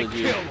Change my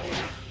trilogy. kill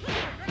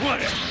order.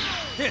 Whatever.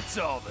 It's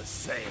all the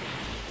same.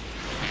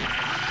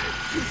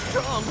 Too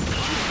strong.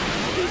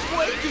 He's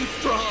way too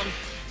strong.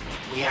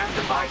 We have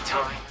to buy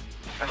time.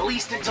 At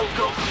least until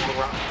Goku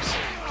arrives.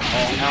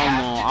 Oh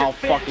hell no, I'll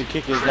fucking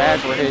kick his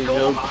ass for his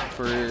joke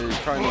for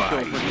trying to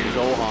kill freaking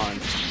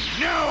Gohan.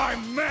 Now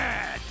I'm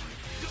mad.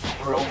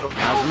 We're overpowered.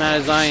 As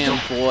mad as I am,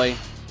 boy.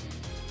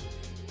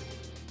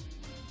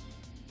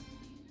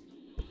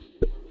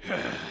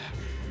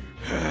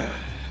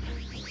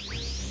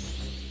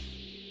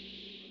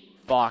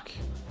 Fuck.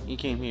 He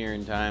came here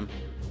in time.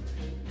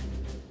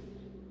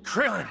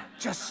 Krillin,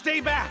 just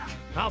stay back.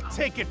 I'll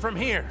take it from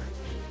here.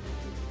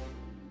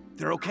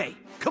 They're okay.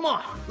 Come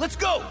on, let's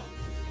go.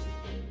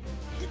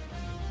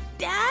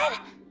 Dad?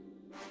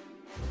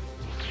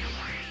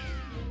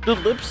 The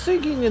lip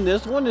syncing in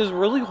this one is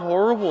really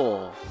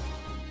horrible.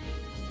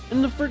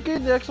 In the freaking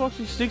Xbox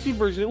 360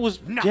 version, it was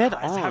dead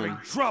Nappa is having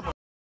on. trouble.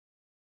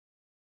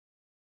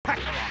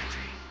 Kakarot.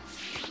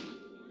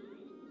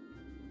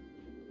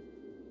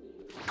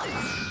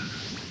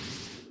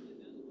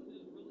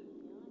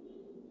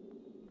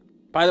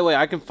 By the way,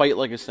 I can fight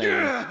like a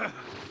Saiyan.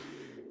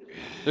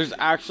 There's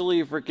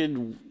actually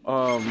freaking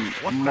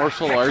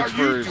martial heck arts are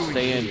you for doing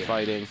Saiyan here?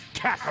 fighting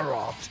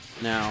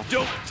Kakarot. now.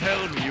 Don't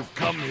tell me you've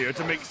come here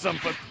to make some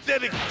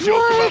pathetic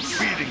joke about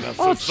beating us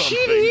Oh, or something.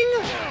 cheating!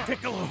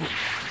 Piccolo,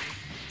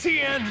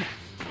 Tien,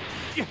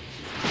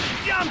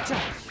 Yamcha,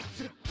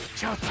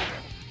 Chaozu.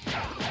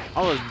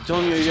 I was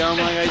dumbing you down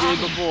like I did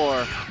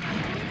before.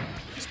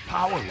 His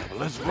power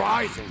level is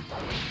rising.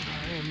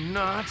 I am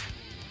not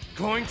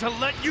going to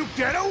let you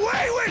Get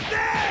away with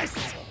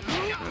this!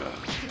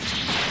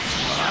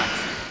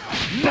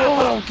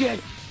 Oh, get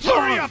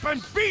Hurry dunked! up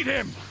and beat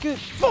him! Get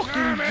fucking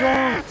Damn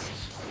it! dunked!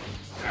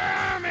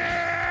 Damn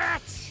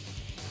it!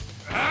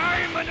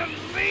 I'm an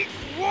elite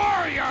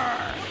warrior!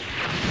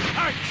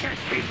 I can't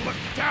be looked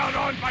down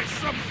on by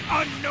some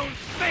unknown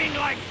thing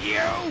like you!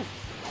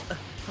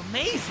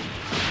 Amazing.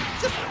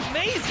 Just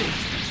amazing.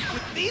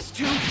 With these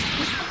two,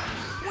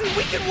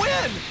 we can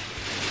win.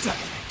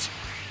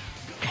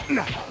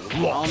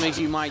 I'll make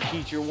you my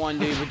teacher one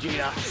day,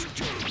 Vegeta.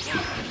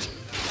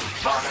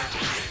 Father.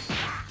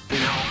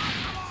 No,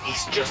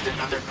 he's just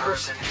another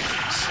person,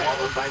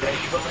 swallowed by that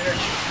evil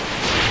energy.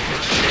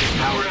 Vegeta's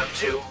powered up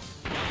too.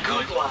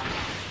 Good luck.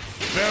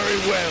 Very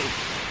well.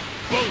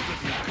 Both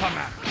of you come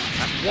at me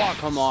and walk.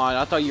 Come on,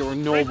 I thought you were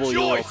noble, you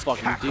little Rejoice,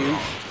 fucking Kakarot. dude.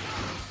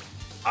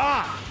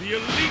 The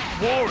elite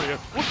warrior,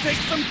 will take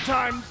some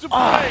time to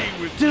play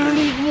with you.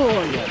 Elite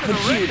warrior,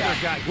 regular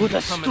guy will can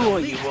become an destroy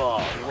elite. you all.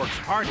 He works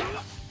hard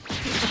enough.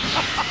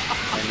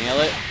 I nail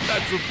it?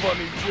 That's a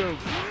funny joke.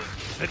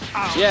 That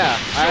I'll Yeah, I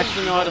show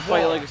actually you know how the to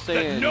fight war like a that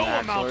Saiyan, no Axler.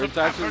 amount of It's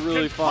actually effort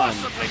really can fun.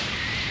 possibly-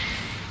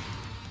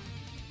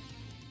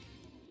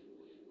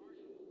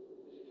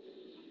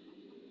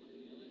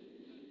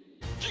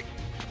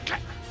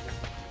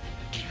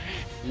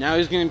 Now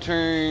he's gonna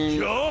turn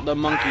You'll the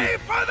monkey. pay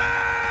for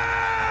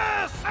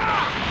this!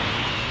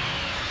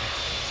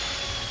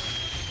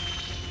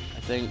 I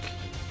think.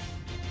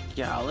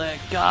 Gallic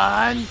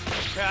gun.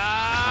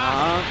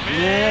 Come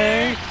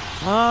Me.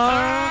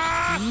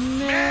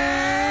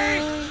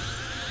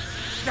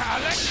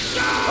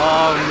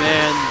 Oh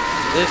man,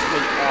 this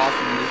was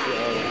awesome. This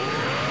show.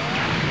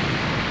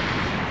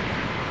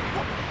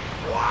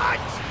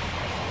 What?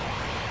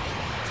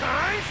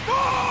 Times 4!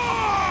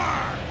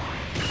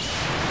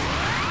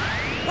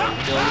 No.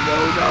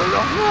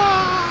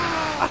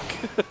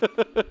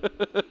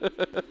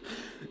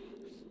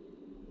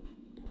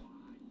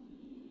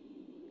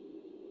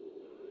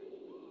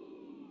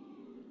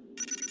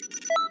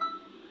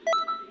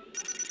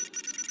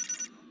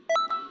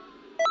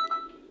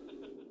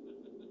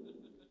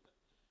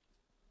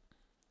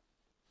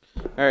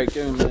 All right,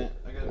 give me a minute.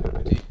 I gotta make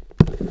my tea.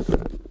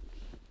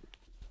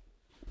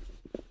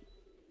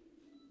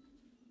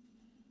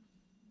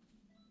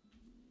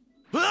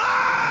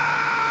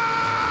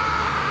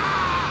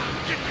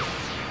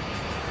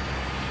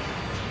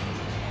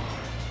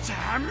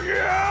 Damn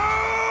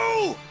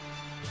you!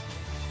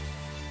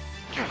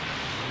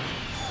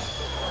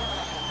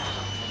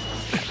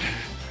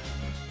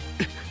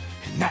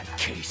 In that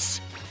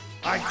case,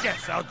 I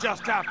guess I'll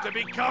just have to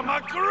become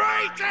a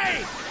great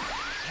ape!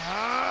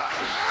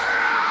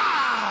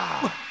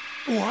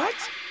 What?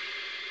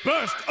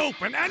 Burst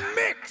open and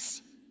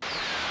mix!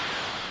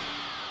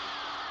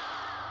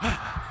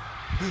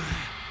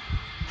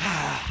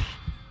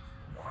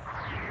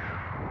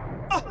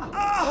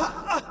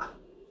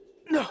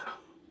 No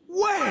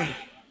way!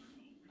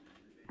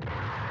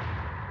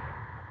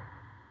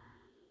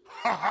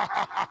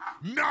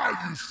 Now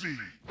you see,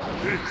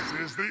 this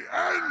is the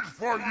end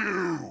for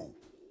you!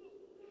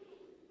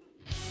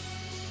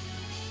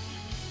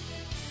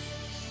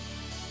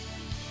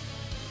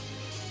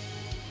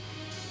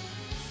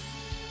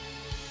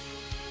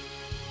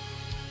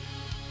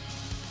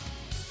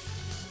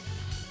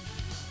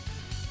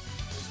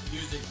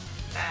 Music.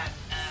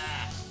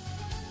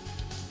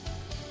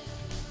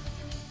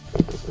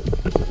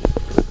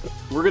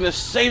 We're gonna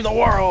save the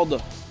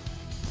world!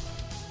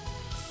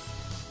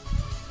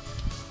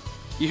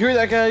 You hear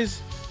that,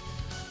 guys?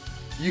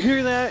 You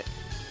hear that?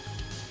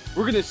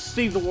 We're gonna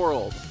save the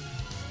world.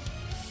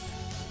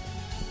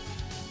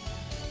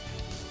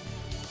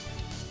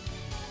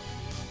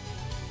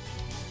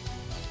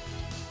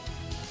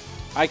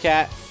 Hi,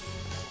 Cat.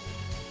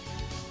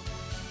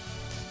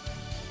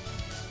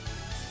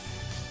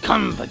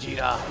 Come,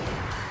 Vegeta.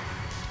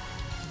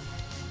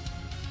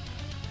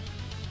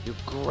 You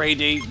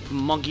grade A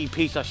monkey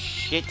piece of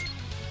shit.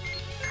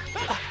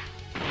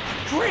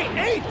 Great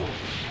ape!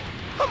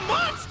 A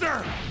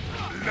monster!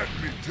 Let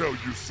me tell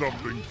you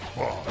something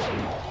fun.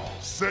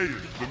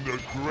 Saiyans in their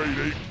great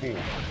ape form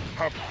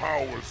have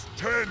powers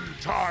 10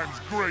 times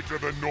greater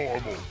than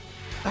normal.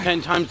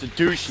 10 times the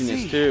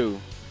douchiness,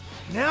 too.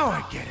 Now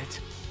I get it.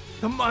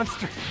 The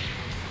monster.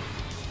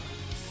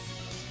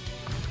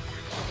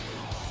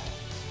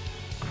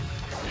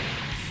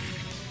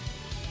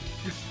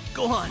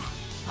 Go on.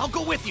 I'll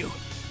go with you.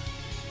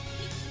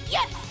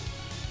 Yes!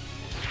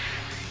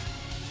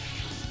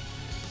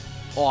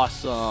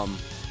 Awesome.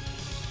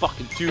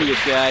 Fucking do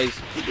this, guys.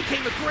 He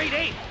became a great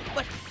ape,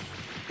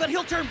 but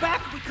he'll turn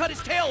back if we cut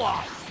his tail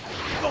off.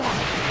 Go on.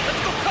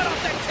 Let's go cut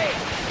off that tail.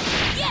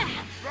 Yeah!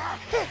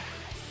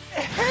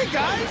 Hey,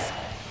 guys!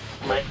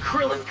 Let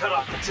Krillin cut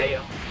off the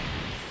tail.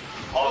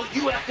 All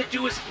you have to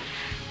do is...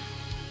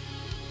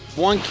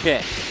 One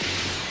kick.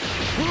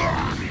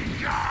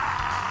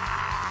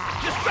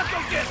 Just cut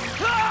those discs.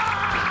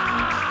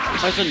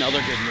 That's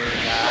another good move,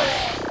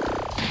 guys.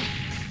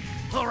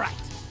 All right.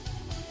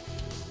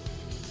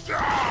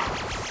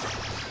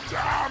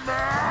 Damn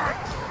it!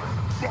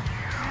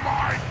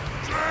 My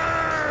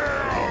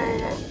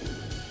tail!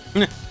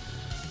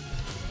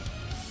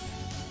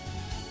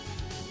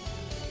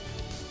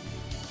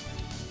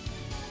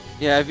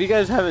 Yeah, if you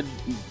guys haven't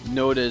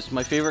noticed,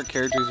 my favorite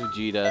character is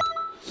Vegeta.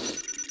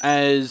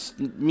 As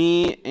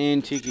me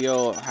and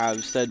Tikio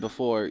have said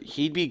before,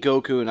 he'd be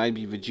Goku and I'd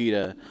be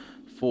Vegeta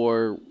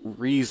for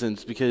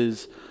reasons,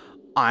 because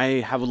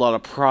I have a lot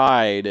of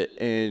pride,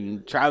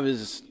 and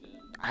Travis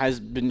has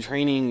been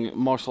training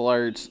martial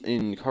arts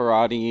in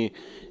karate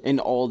and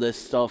all this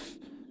stuff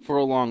for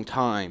a long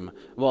time,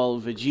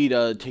 while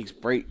Vegeta takes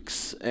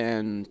breaks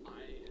and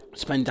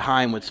spend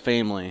time with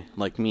family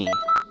like me.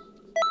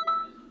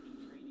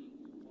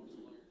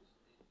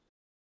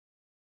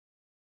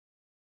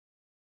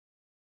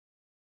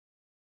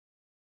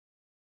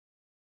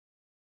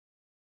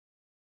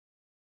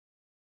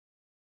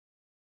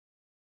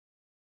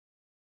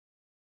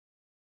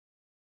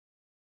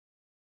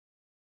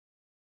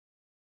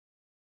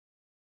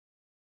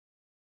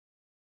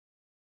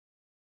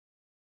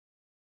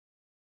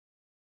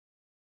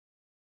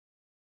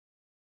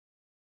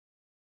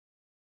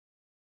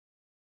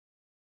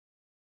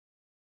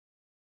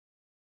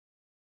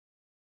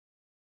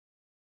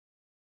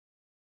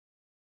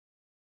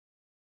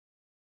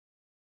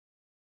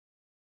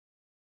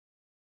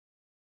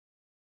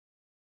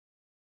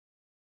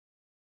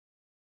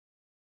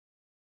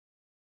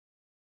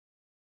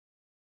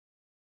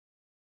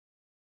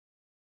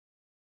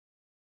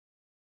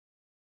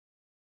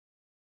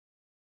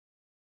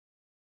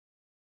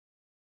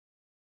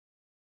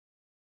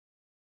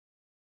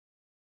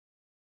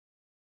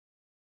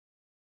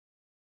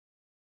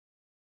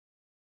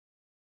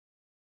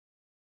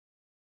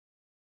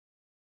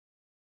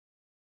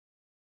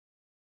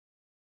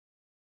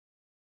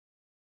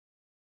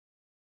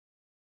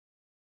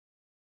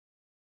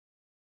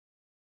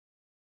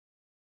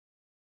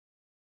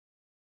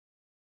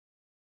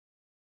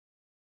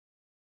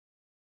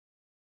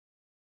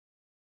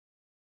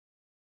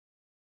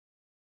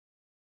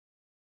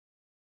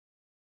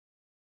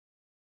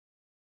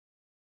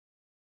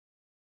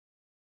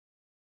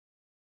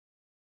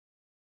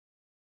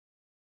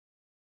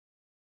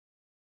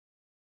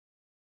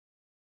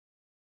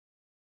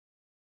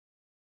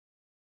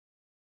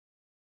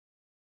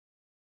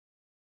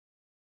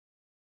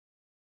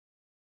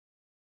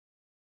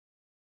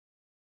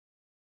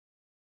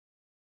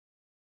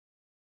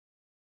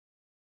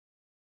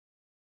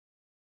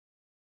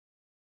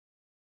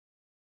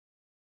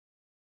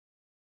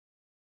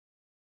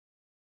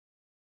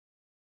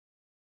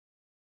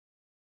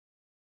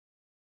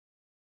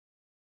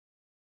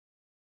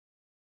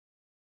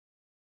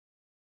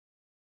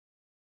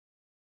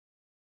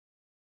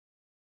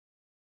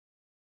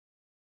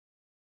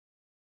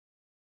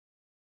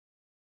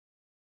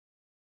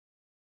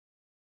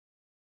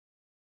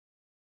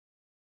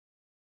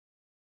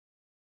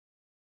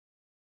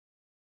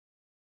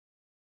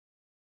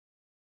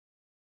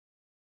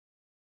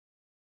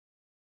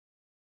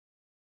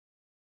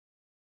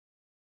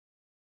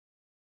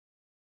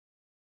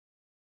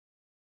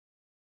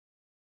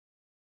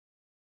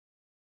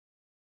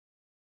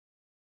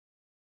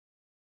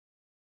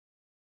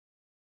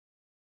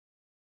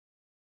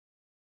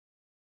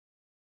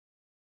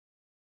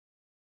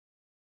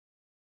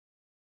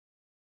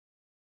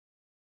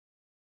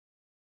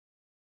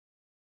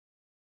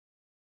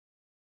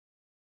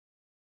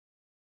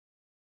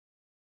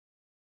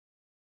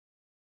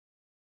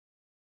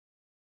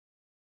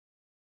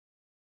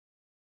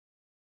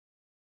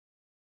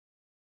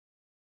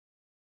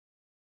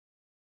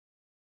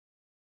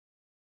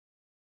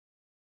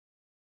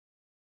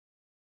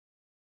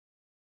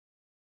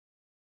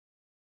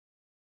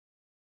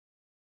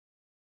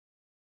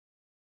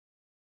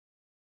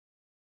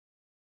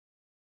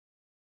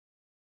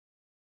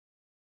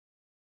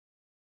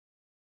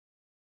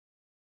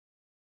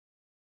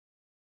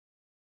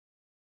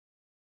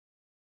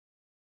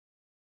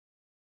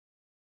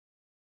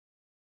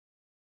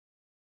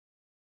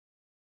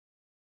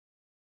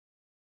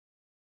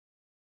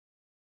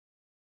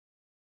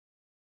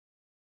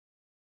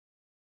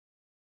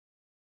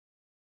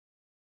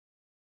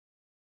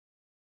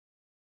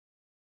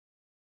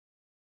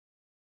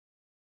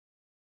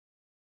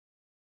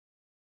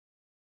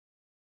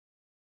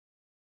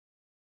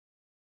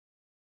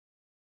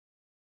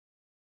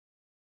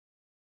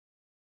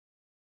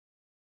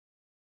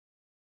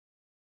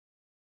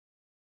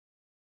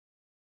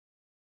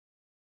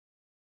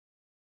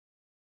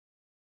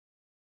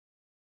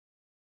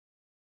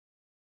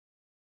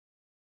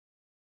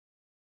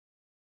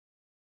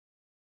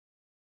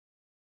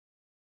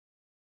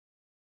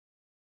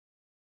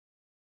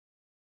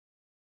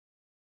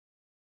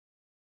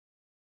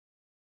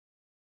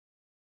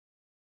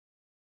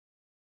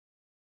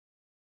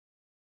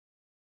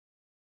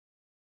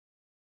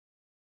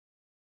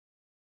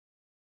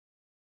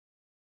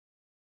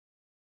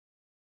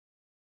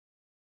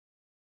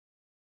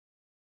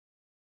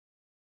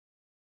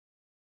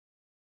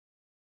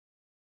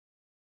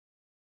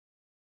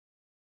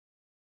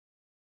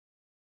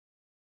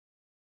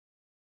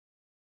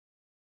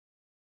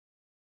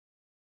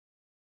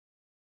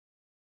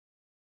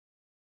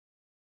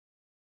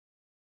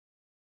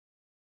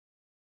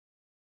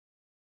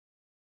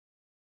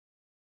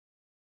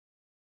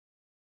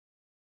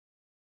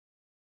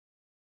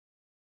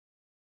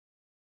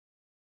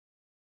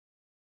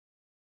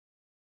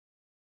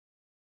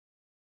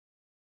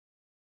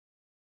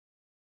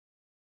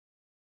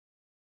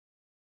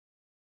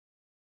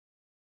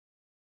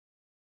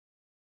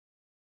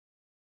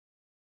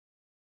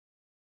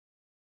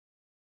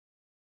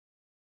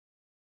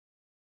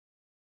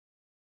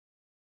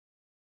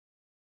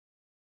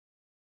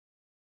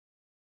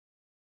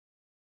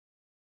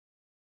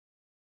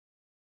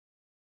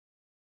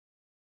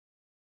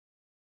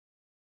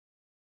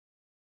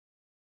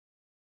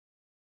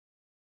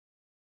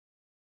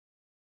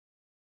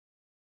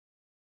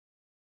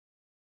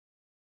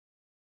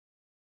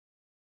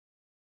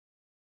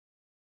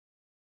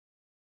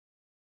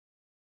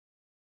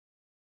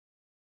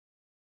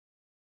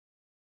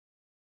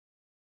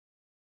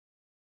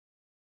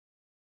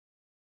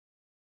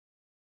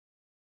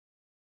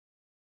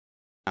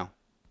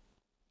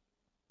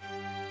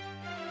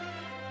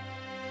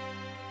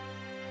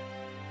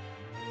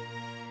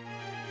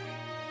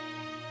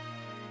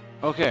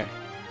 Okay.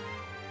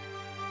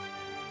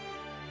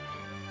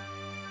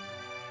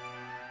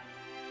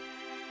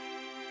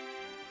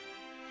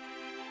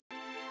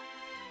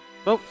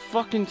 About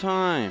fucking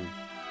time.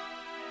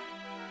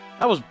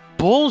 That was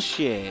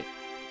bullshit.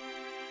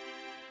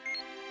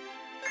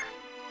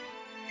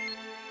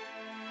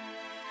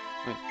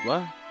 Wait,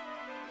 what?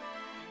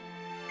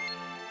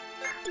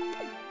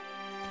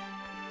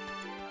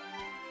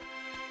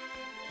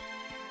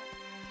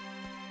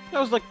 That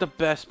was like the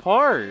best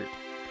part.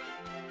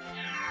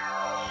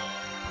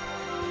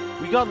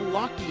 We got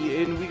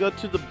lucky and we got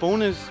to the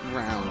bonus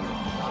round.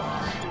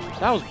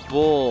 That was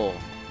bull.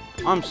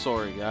 I'm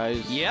sorry,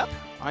 guys. Yep.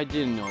 I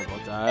didn't know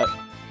about that.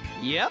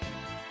 Yep.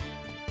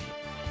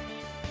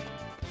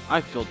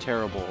 I feel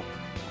terrible.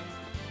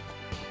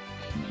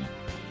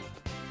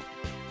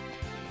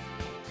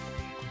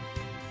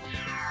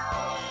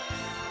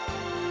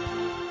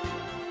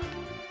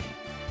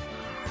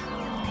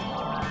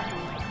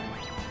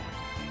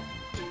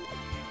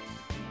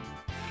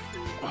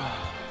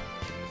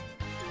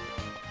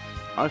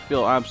 I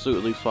feel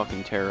absolutely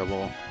fucking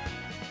terrible.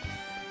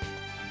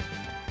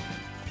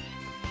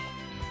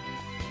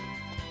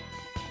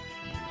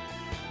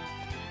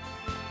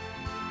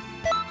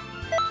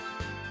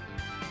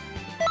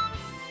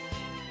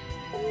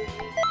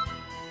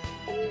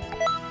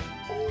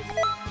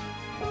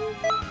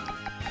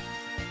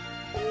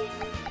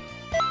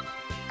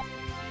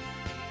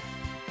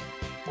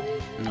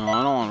 No,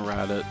 I don't want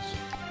Raditz.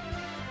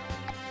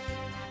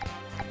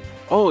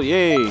 Oh,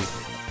 yay!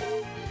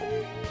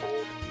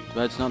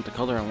 That's not the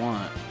color I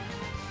want.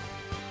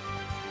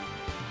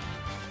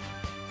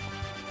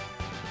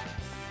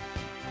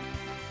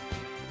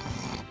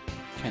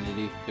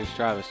 Kennedy, there's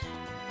Travis.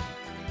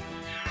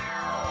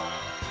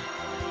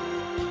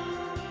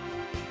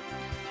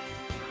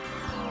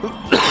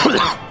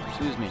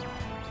 Excuse me.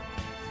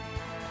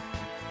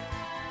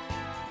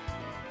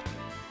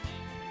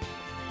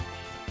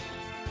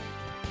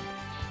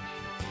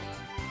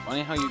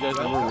 Funny how you guys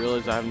never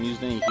realized I haven't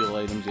used any heal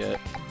items yet.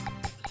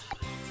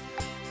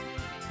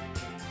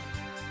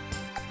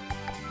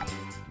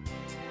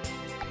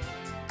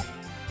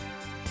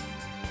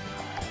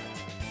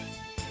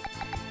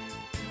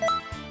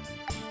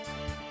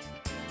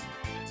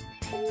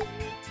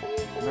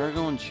 Better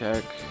go and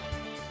check.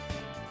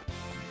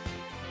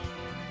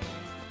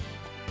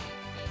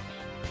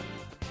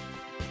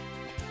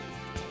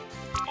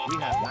 We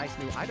have nice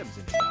new items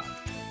in stock.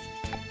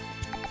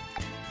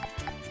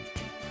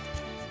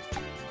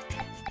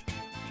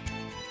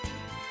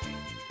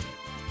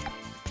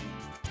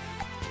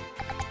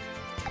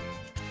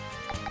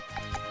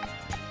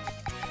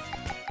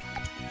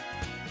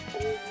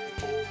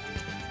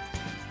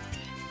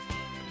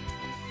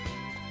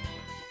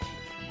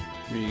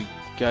 Are you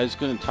guys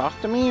gonna talk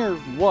to me or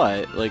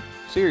what? Like,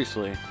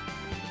 seriously.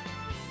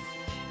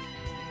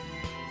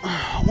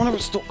 I wonder if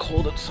it's still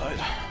cold outside.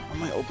 I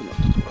might open up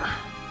the door.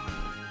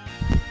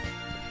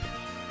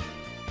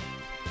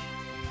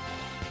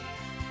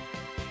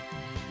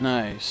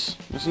 Nice.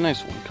 There's a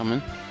nice one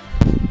coming.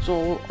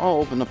 So I'll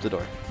open up the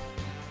door.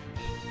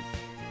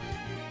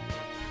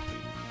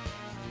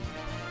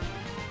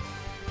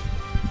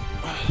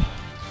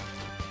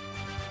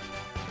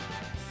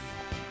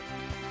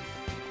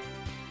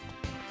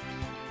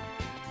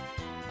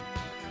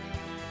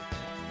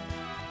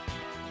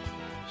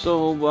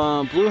 So,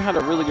 Blue had a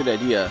really good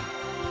idea,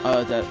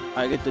 that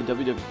I get the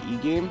WWE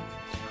game,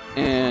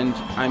 and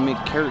I make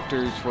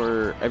characters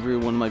for every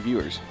one of my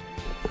viewers.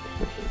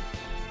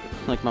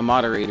 Like my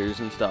moderators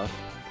and stuff.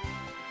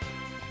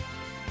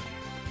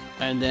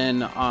 And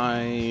then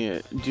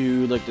I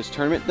do, like, this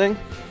tournament thing,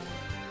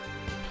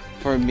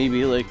 for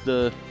maybe, like,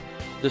 the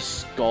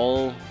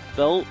skull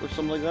belt or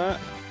something like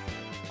that.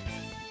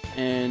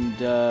 And,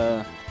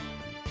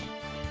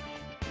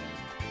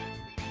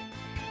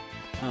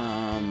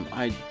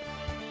 I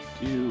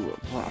do,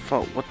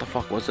 what the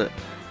fuck was it?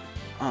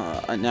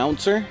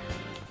 Announcer?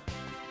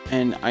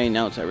 And I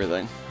announce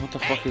everything. What the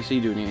fuck is he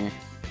doing here?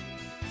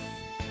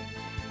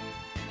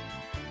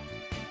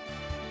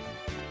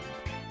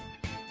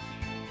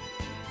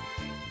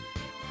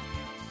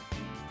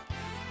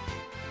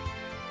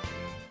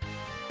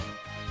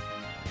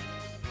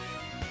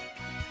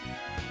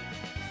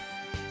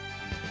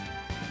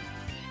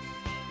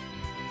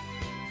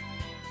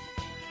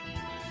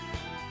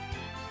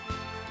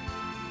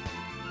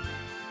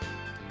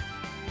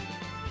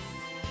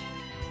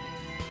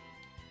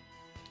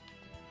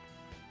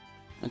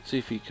 Let's see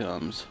if he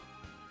comes.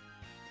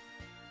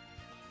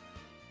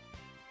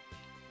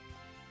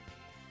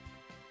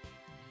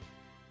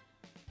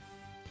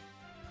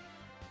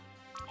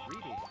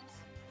 Greetings.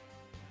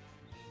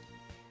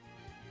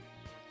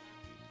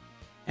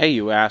 Hey,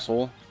 you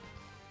asshole.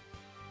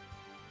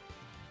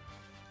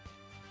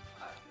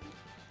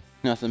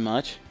 Nothing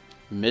much.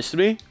 Missed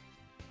me?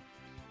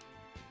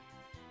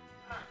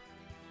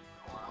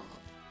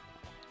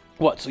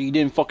 What, so you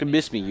didn't fucking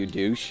miss me, you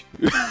douche?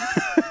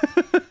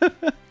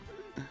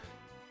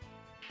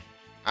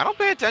 I don't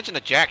pay attention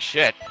to jack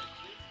shit.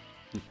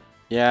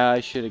 Yeah, I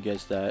should have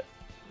guessed that.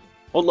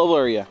 What level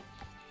are you?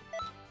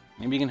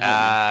 Maybe you can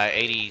help me.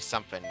 80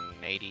 something.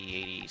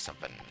 80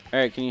 something.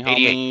 Alright, can you help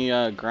 88.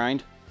 me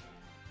grind?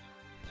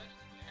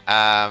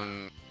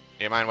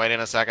 Do you mind waiting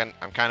a second?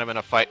 I'm kind of in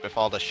a fight with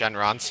all the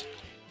Shenrons.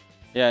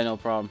 Yeah, no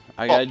problem.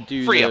 I Well, gotta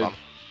do 3 the... of them.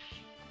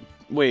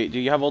 Wait, do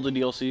you have all the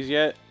DLCs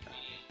yet?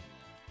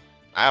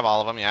 I have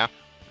all of them, yeah.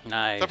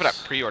 Nice. Except for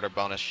that pre-order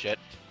bonus shit.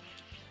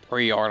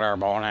 Pre-order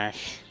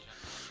bonus.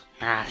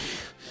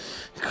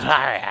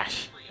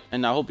 Clash.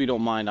 And I hope you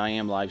don't mind, I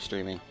am live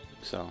streaming,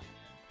 so...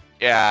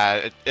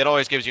 Yeah, it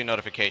always gives you a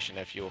notification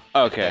if you if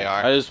Okay, they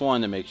are. I just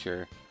wanted to make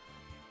sure.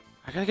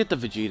 I gotta get the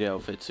Vegeta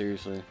outfit,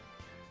 seriously.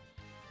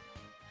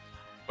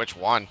 Which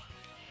one?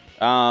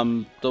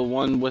 The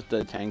one with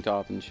the tank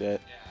top and shit.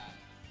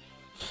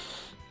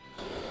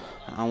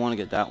 I want to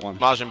get that one.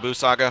 Majin Buu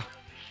Saga?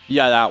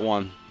 Yeah, that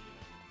one.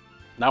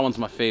 That one's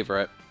my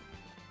favorite.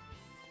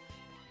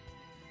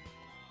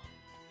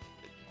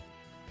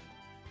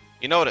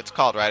 You know what it's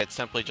called, right? It's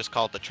simply just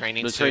called the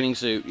training The suit. training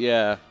suit,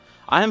 yeah.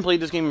 I haven't played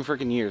this game in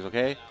freaking years,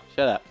 okay?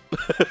 Shut up.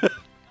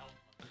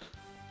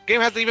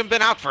 Game hasn't even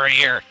been out for a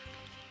year.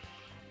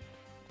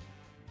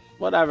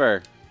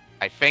 Whatever.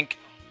 I think.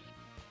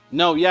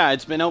 No, yeah,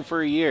 it's been out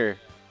for a year.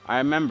 I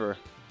remember.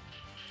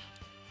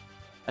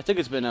 I think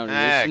it's been out a year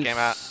Yeah, since... it came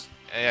out.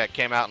 Yeah, it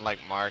came out in like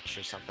March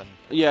or something.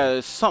 Yeah,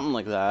 something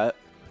like that.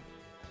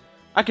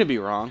 I could be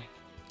wrong.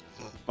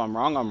 If I'm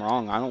wrong, I'm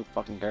wrong. I don't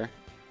fucking care.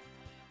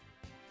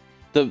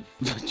 The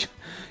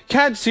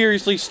Cat,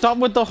 seriously, stop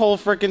with the whole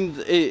freaking.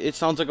 It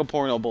sounds like a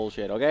porno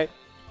bullshit, okay?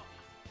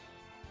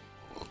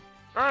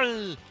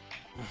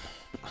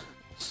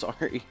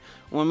 Sorry,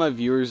 one of my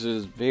viewers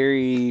is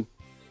very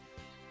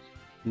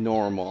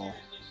normal.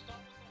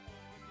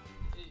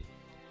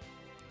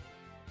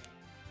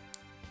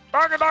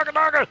 Dogga,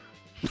 dogga,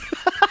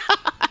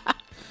 dogga!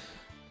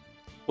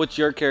 What's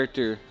your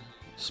character?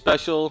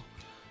 Special?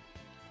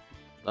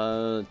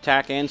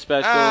 Attack and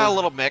special? A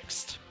little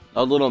mixed.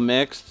 A little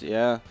mixed,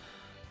 yeah.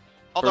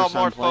 Although First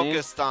more time playing?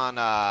 focused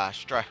on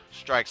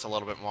strikes a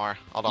little bit more.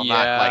 Although Yeah.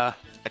 not like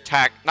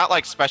attack, not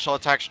like special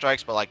attack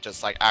strikes, but like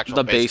just like actual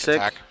The basic?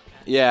 attack.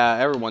 Yeah,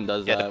 everyone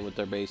does Yeah, that with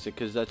their basic,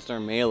 because that's their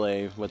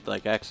melee with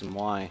like X and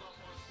Y.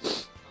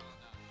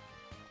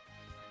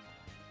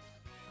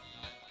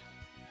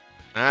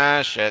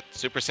 Ah, shit.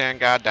 Super Saiyan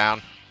God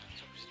down.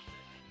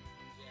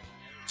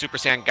 Super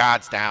Saiyan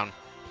God's down.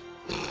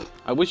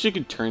 I wish you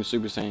could turn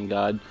Super Saiyan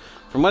God.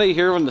 From what I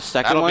hear on the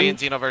second That'll one... be in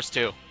Xenoverse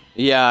 2.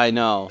 Yeah, I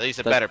know. At least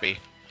it better be.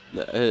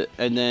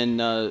 And then,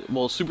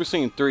 well, Super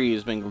Saiyan 3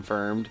 has been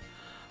confirmed.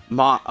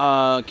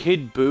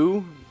 Kid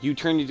Buu, you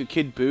turn into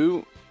Kid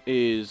Buu,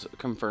 is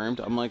confirmed.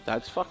 I'm like,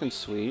 that's fucking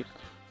sweet.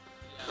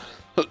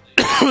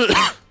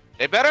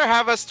 They better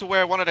have us to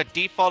where one of the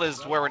default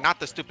is where we're not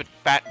the stupid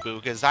fat Boo,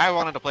 because I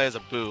wanted to play as a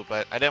Boo,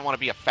 but I didn't want to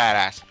be a fat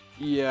ass.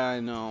 Yeah, I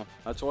know.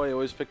 That's why I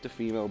always pick the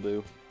female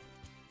Boo.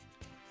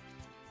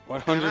 Yeah,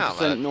 100%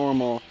 but-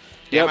 normal.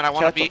 Damn Yep, it, I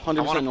want to Cat's be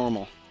 100%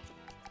 normal.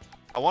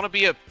 I want to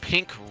be a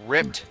pink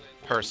ripped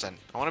person.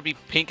 I want to be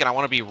pink and I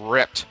want to be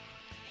ripped.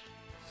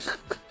 Sounds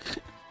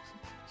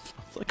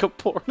like a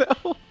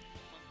porno.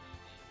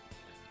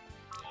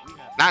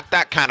 Not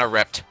that kind of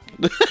ripped.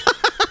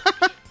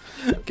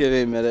 Can I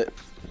admit it?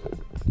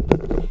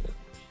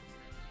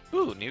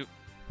 Ooh, new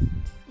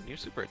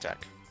super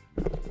attack.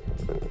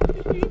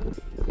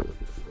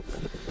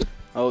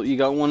 Oh, you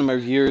got one of my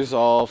viewers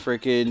all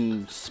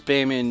freaking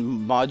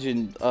spamming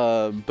Majin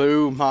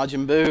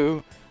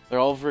Buu. They're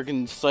all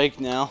freaking psyched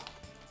now.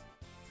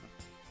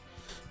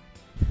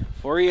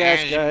 Before you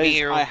ask,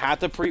 guys, I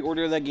had to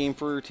pre-order that game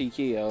for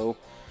TKO.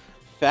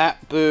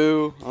 Fat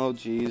Boo. Oh,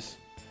 jeez.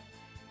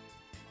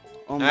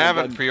 Oh I my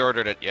haven't god.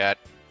 pre-ordered it yet.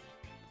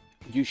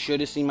 You should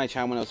have seen my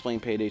chat when I was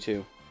playing Payday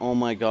 2. Oh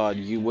my god,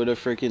 you would have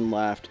freaking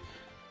laughed.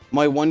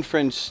 My one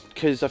friend,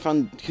 because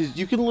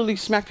you can literally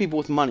smack people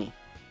with money.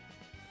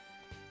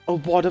 A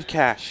wad of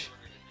cash.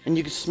 And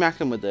you can smack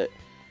them with it.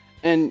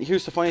 And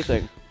here's the funny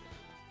thing.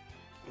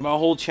 My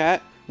whole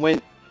chat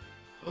went,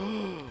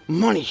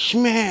 money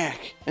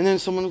smack! And then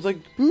someone was like,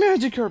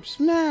 Magikarp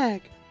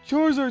smack!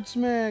 Charizard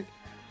smack!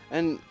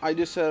 And I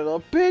just said,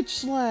 a bitch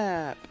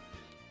slap!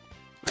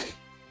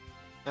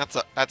 That's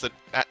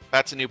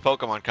a new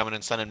Pokemon coming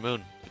in Sun and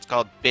Moon. It's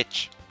called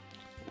Bitch.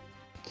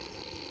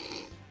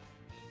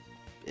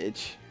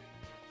 Bitch.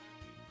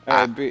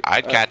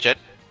 I'd catch it.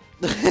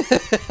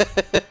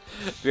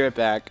 Be right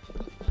back.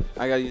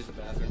 I gotta use the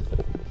bathroom.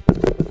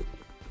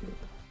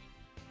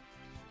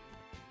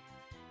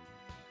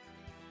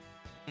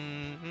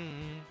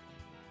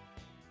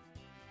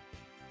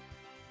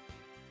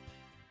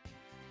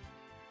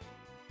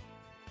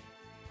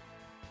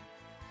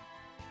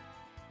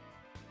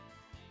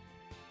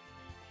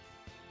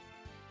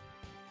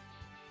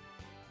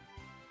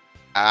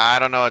 I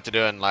don't know what to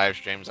do in live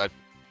streams. I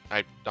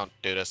don't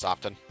do this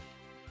often.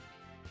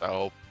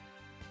 So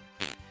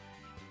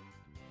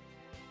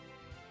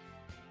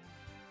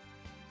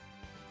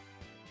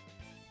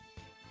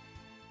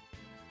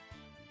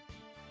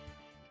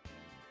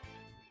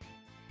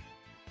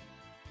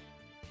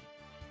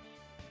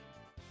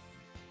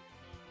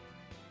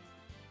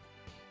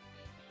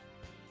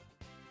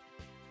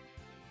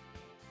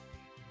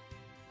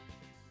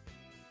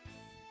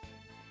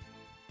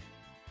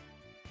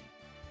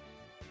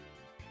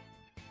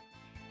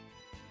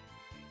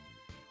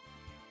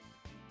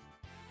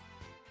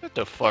Shut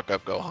the fuck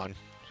up, Gohan.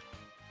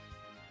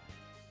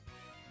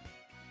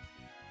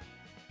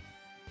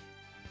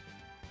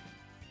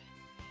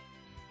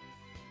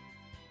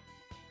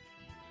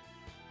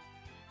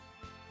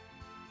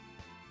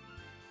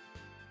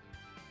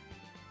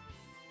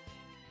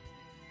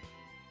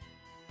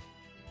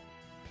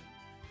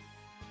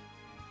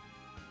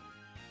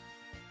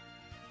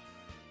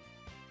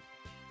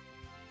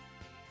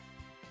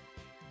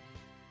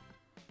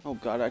 Oh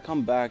god, I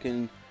come back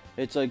and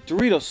it's like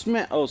Dorito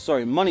Smack. Oh,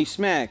 sorry, Money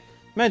Smack,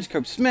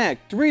 Magikarp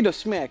Smack, Dorito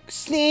Smack,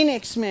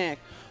 Sonic Smack,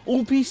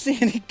 OP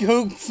Sonic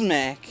Gold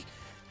Smack,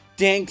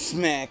 Dank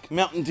Smack,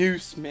 Mountain Dew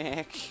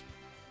Smack.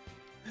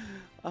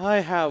 I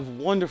have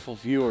wonderful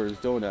viewers,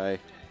 don't I?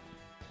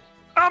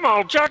 I'm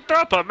all jacked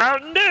up on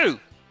Mountain Dew.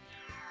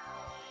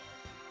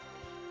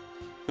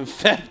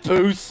 Fat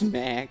Boo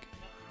Smack.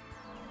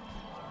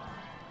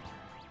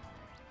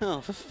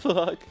 Oh, for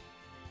fuck.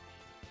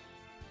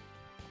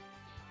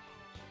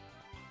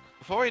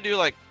 Before we do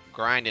like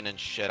grinding and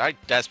shit, I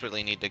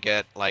desperately need to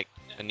get like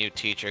a new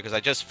teacher because I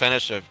just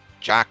finished with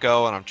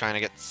Jacko and I'm trying to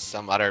get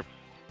some other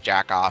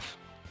jack off.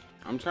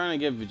 I'm trying to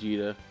get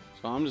Vegeta,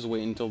 so I'm just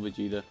waiting until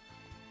Vegeta.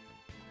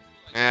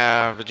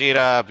 Yeah,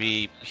 Vegeta,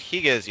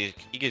 he gives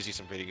you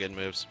some pretty good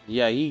moves.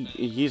 Yeah,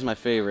 he's my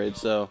favorite,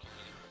 so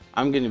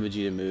I'm getting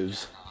Vegeta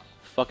moves.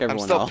 Fuck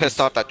everyone else. I'm still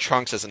pissed off that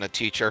Trunks isn't a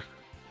teacher.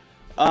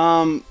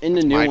 In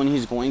the new one,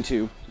 he's going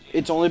to.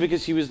 It's only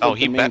because he was like,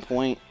 the main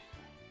point.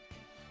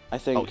 I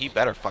think. Oh, he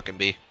better fucking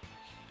be.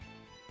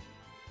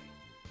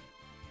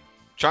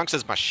 Trunks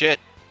is my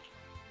shit.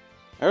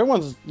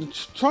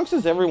 Trunks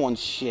is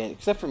everyone's shit,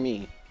 except for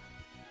me.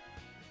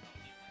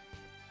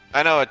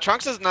 I know,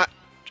 Trunks is not...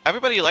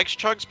 Everybody likes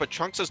Trunks, but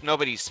Trunks is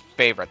nobody's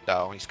favorite,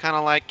 though. He's kind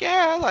of like,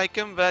 yeah, I like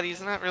him, but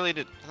he's not really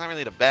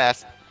the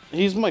best.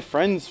 He's my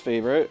friend's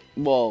favorite.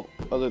 Well,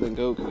 other than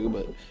Goku,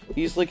 but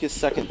he's like his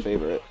second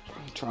favorite.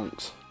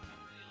 Trunks.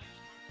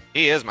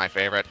 He is my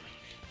favorite.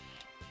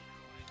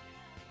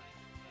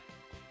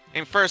 I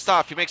mean, first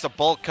off, he makes a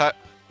bowl cut.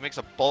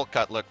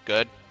 Look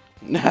good.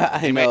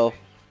 I know.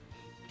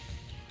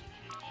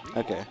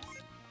 Okay.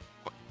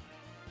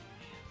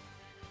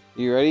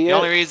 You ready yet? The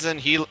only reason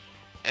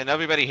and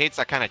everybody hates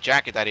that kind of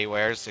jacket that he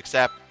wears,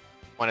 except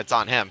when it's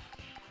on him.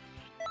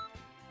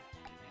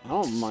 I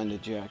don't mind the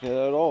jacket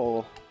at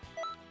all.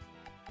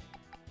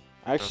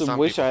 I actually some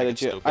wish I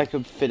people had I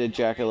could fit a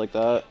jacket like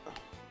that.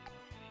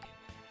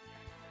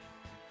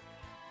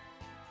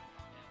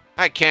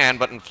 I can,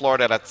 but in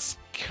Florida, that's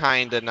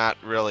kinda not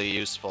really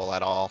useful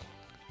at all.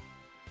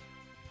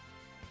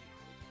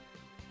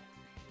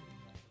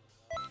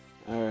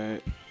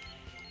 Alright.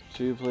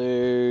 2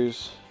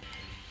 players.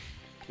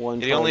 1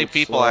 The only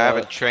people I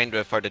haven't trained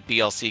with are the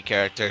DLC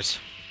characters.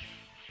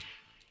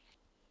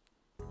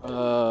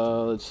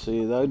 Let's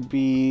see. That would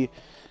be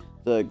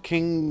the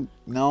King...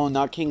 No,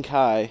 not King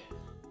Kai.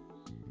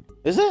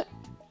 Is it?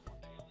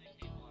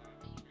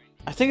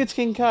 I think it's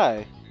King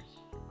Kai.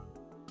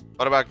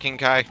 What about King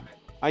Kai?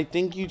 I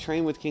think you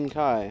train with King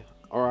Kai.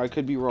 Or I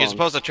could be wrong. You're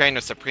supposed to train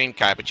with Supreme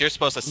Kai, but you're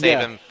supposed to save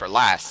him for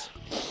last.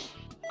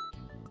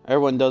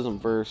 Everyone does them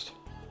first.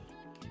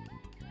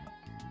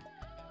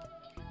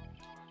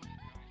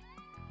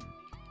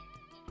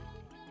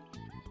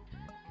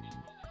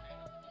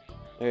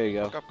 There you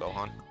go. Fuck up,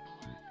 Gohan.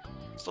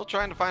 Still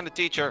trying to find a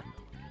teacher.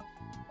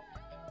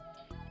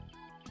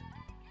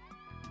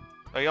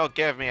 So you'll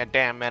give me a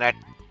damn minute.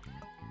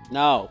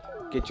 No.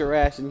 Get your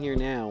ass in here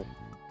now.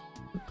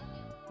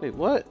 Wait,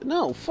 what?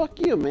 No, fuck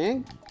you,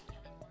 man.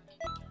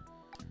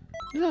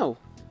 No.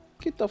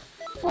 Get the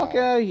fuck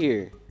out of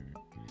here.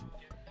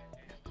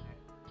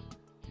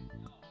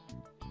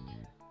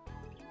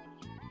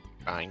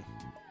 Fine.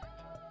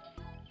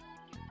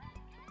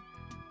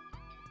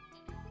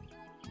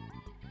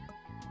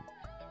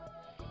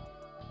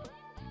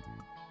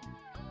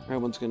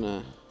 Everyone's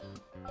gonna...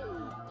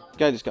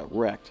 Guy just got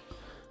wrecked.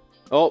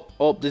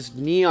 Oh, this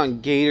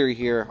Neon Gator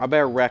here. I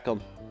better wreck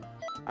him.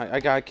 I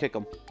gotta kick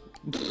him.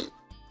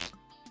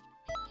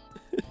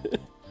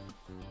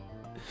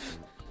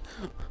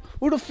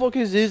 Who the fuck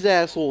is this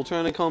asshole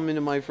trying to come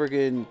into my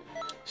freaking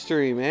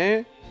stream,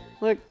 eh?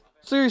 Like,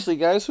 seriously,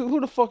 guys, who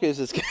the fuck is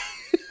this guy?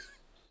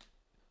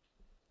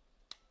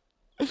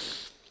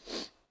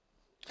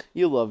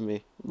 You love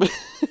me.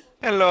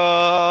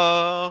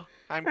 Hello!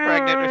 I'm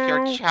pregnant with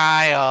your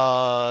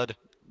child.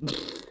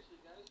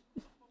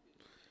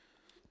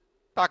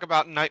 Talk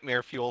about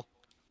nightmare fuel.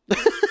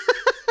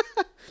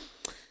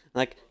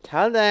 Like,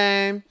 tell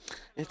them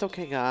it's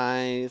okay,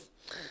 guys.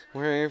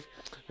 We're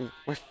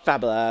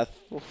fabulous.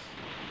 What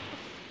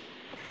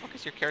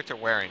is your character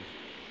wearing?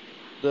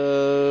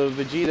 The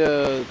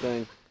Vegeta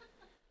thing.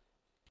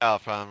 Oh,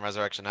 from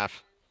Resurrection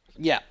F.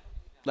 Yeah,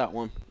 that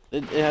one.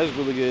 It has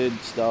really good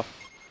stuff.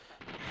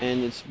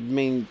 And it's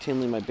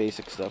mainly my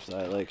basic stuff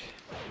that I like.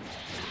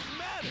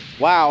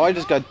 Wow, I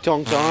just got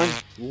dunked on.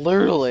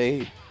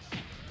 Literally.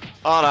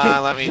 Hold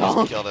on, let me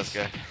just kill this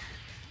guy.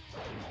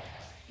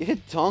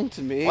 It dunked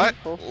me. What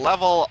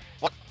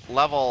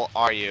level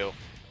are you?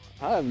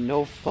 I have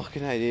no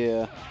fucking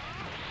idea.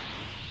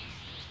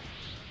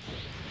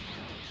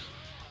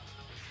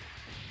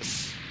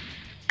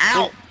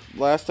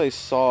 last I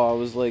saw, I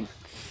was like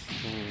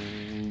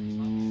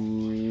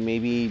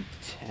maybe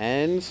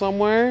 10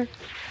 somewhere.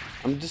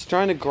 I'm just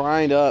trying to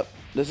grind up.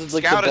 This is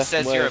like Scouta the best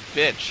says way. you're a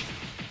bitch.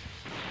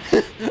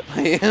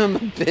 I am a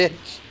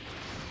bitch.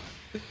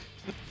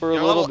 For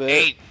You're a little level bit.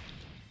 8.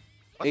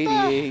 What the-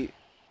 88.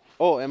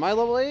 Oh, am I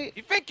level 8?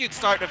 You think you'd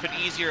start with an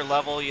easier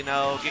level, you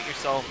know, get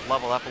yourself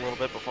level up a little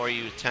bit before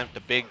you attempt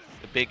the big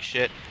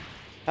shit.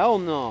 Hell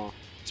no.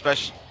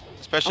 Especially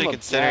I'm a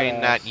considering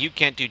badass. that you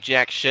can't do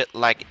jack shit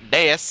like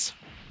Deus.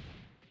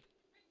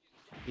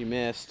 You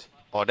missed.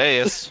 Or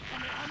Deus.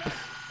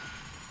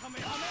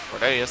 Or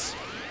Deus.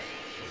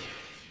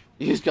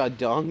 You just got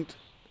dunked.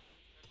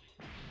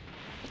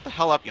 What the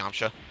hell up,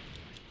 Yamcha?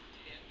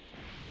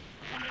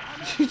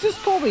 You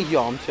just called me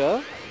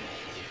Yamcha.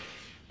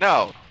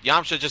 No,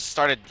 Yamcha just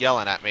started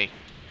yelling at me.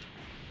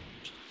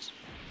 Do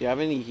you have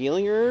any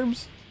healing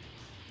herbs?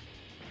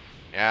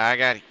 Yeah, I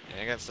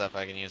got stuff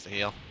I can use to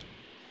heal.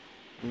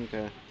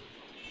 Okay.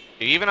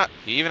 Do you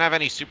even have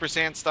any Super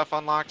Saiyan stuff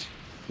unlocked?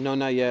 No,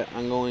 not yet.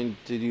 I'm going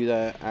to do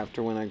that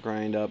after when I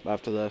grind up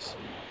after this.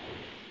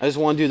 I just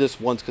want to do this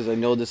once because I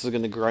know this is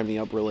going to grind me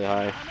up really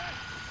high.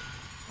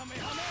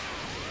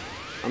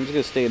 I'm just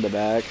going to stay in the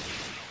back.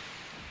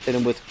 Hit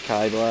him with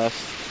Kai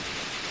Blast.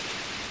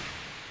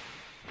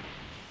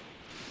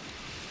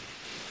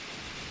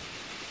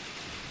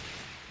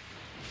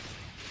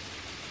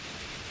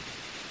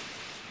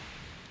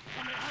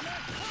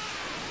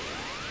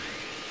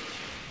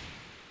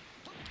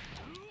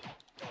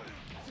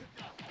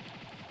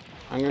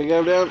 I'm gonna get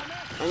him down.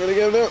 I'm gonna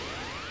get him down.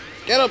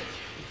 Get him!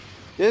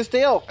 Get his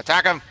tail!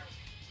 Attack him!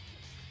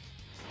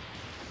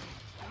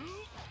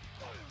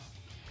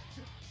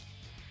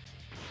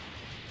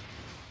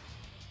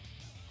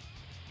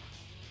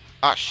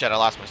 Oh shit, I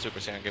lost my Super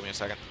Saiyan. Give me a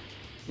second.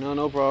 No,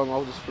 no problem.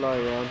 I'll just fly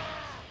around.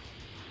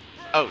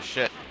 Oh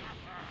shit.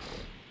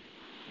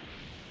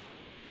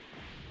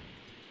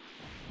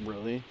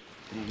 Really?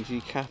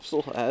 DG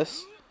Capsule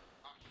S?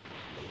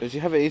 Did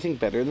you have anything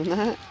better than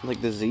that?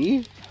 Like the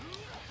Z?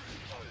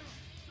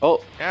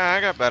 Oh, Yeah,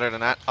 I got better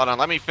than that. Hold on,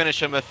 let me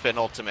finish him with an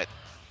ultimate.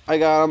 I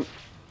got him.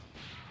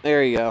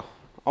 There you go.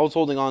 I was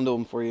holding on to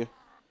him for you.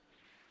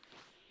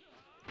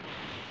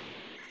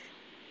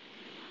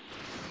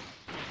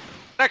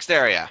 Next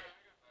area.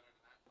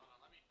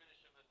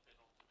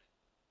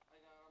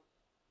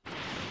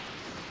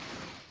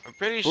 I'm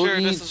pretty sure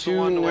Boogie this is the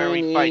one where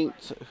we fight.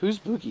 298. Who's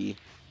Boogie?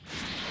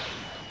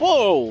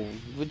 Whoa!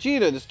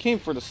 Vegeta just came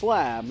for the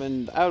slab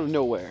and out of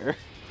nowhere.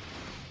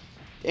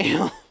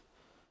 Damn.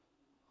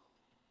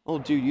 Oh,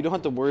 dude, you don't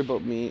have to worry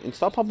about me. And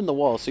stop hopping the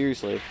wall,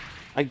 seriously.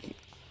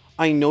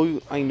 I know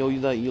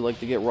that you like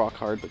to get rock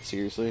hard, but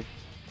seriously.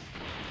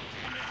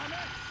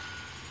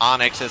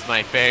 Onyx is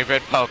my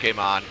favorite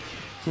Pokemon.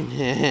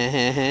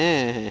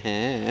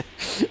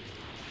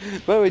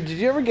 By the way, did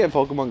you ever get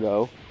Pokemon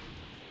Go?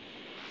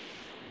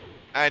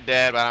 I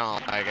did, but I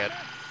don't like it.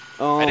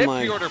 Oh I did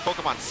my! pre-order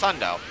Pokemon Sun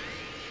though.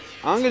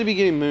 I'm gonna be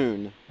getting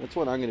Moon. That's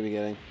what I'm gonna be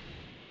getting.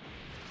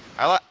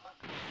 I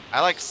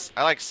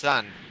like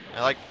Sun.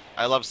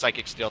 I love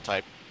Psychic Steel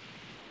type.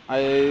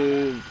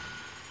 I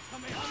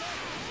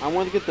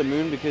want to get the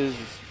Moon because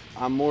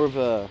I'm more of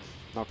a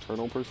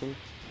nocturnal person.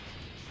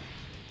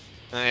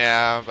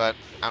 Yeah, but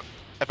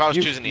if I was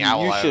choosing the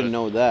owl, you I should would,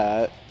 know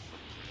that.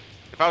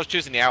 if I was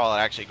choosing the owl,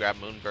 I'd actually grab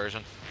Moon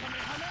version.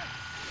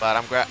 But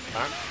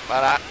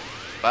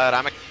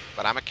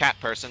I'm a cat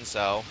person,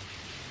 so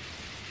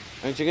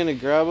Aren't you gonna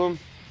grab him?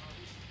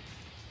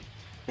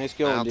 Nice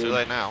going, well, dude. too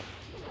late now.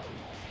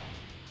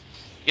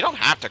 You don't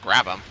have to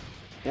grab them.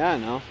 Yeah, I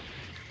know.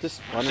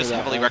 Just fun It's just that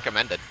heavily way.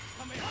 recommended.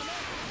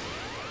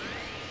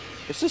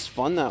 It's just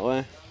fun that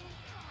way.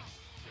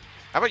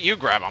 How about you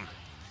grab them?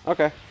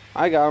 Okay,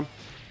 I got him.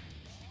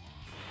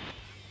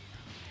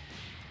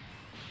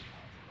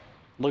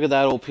 Look at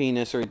that old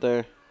penis right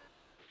there.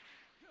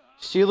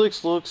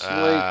 Steelix looks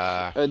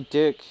like a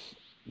dick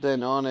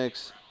than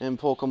Onyx in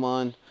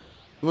Pokemon.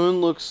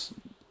 Moon looks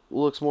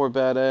more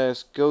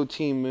badass. Go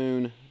Team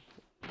Moon.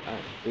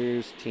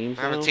 There's teams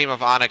I have now? a team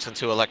of Onyx and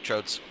 2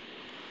 Electrodes.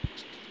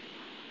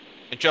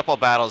 In triple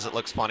battles, it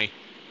looks funny.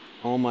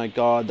 Oh my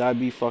god, that'd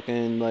be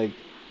fucking like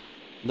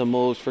the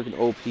most freaking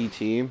OP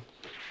team.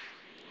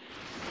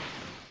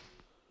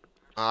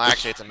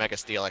 Actually, it's a Mega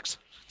Steelix.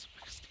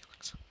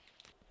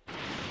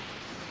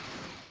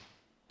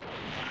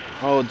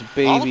 Oh, the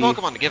baby. All the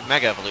Pokemon to give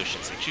Mega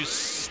Evolutions, they choose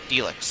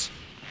Steelix.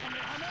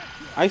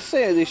 I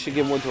say they should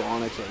give one to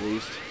Onyx at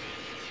least.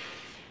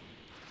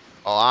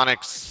 Well,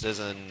 Onyx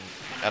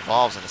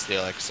evolves in a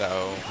Steelix,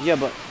 so... Yeah,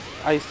 but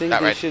I think That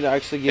they right. should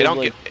actually They give don't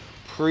like get-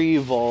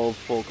 pre-evolved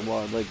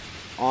Pokemon, like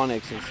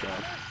Onyx and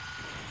stuff.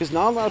 Because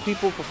not a lot of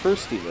people prefer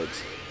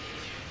Steelix.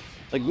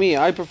 Like me,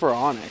 I prefer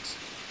Onyx.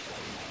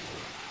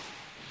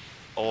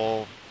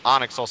 Oh,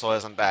 Onyx also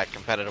isn't that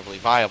competitively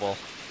viable.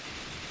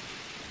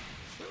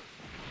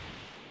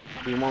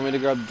 Do you want me to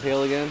grab the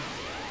tail again?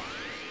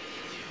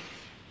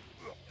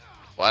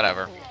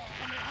 Whatever.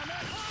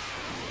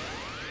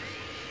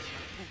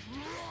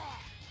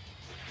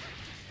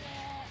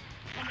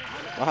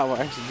 Wow, I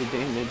actually did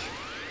damage.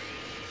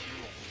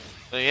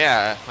 So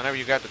yeah, whenever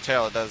you grab the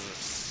tail, it does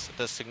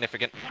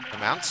significant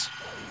amounts.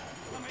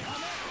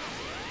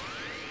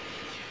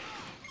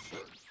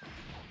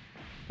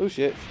 Oh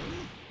shit.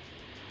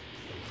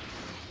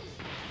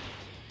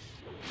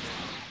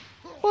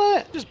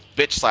 What? Just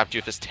bitch slapped you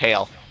with his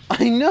tail.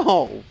 I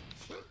know.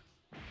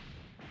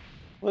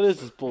 What is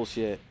this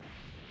bullshit?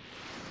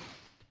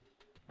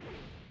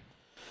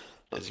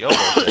 Is your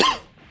bullshit.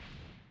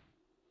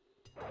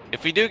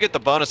 If we do get the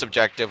bonus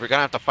objective, we're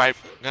gonna have to fight.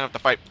 We're gonna have to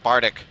fight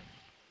Bardic.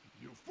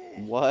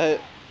 What?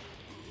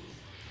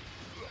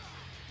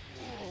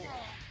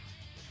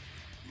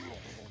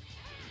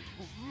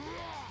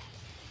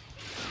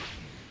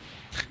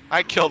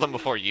 I killed him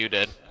before you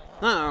did.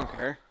 I don't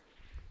care.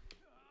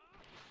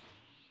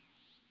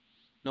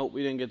 Nope,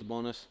 we didn't get the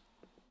bonus.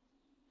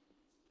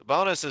 The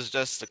bonus is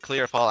just to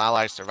clear if all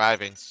allies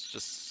surviving. It's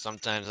just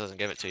sometimes doesn't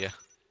give it to you.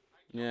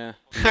 Yeah.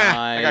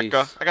 I Nice.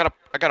 got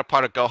a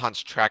part of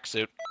Gohan's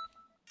tracksuit.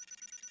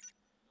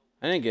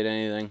 I didn't get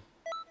anything.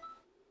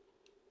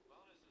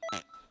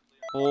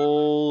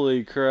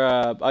 Holy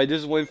crap. I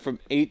just went from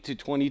 8 to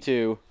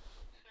 22.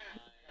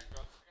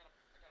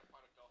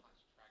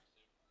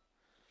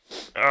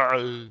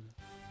 Alright,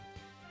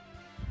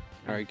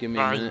 give me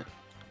a minute.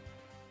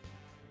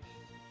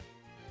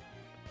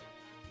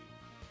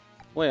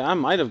 Wait, I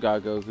might have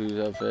got Goku's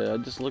outfit. I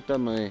just looked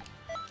at my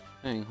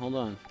thing. Hold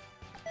on.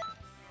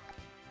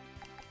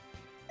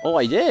 Oh,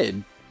 I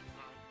did!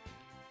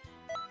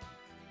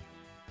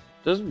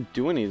 Doesn't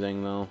do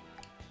anything, though.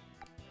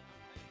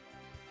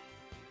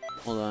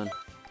 Hold on.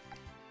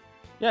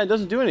 Yeah, it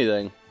doesn't do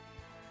anything.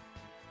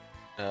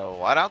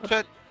 What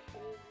outfit?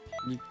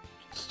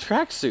 It's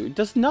tracksuit. It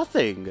does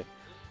nothing.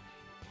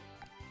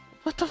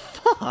 What the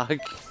fuck?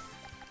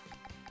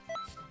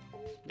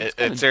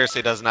 It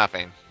seriously does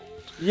nothing.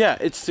 Yeah,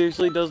 it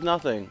seriously does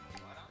nothing.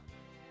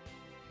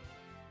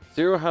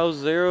 0 health,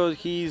 0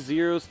 key,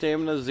 0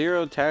 stamina,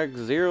 0 attack,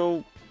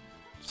 0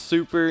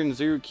 super, and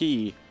 0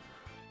 key.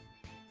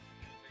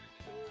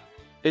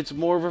 It's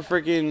more of a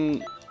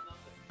freaking... I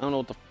don't know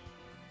what the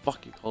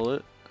fuck you call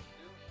it.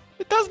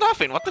 It does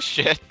nothing. What the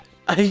shit?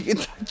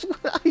 That's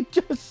what I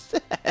just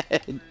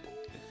said.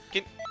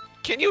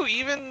 Can you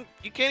even?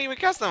 You can't even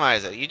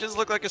customize it. You just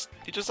look like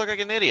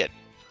an idiot.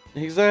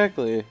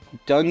 Exactly.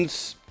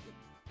 Dunspear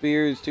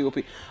is too OP.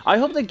 I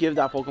hope they give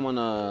that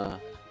Pokemon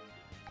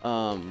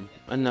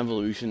an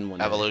evolution one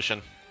day.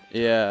 Evolution.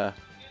 Yeah.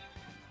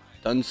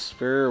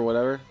 Dunspear or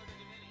whatever.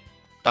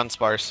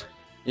 Dunsparce.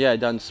 Yeah,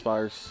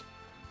 Dunsparce.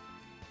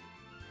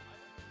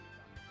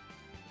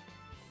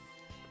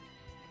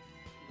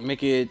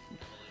 Make it...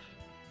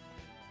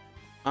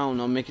 I don't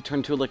know, make it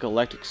turn to like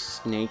electric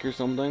snake or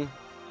something.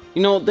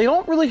 You know, they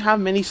don't really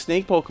have many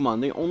snake Pokemon.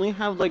 They only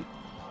have like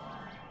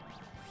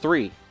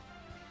 3.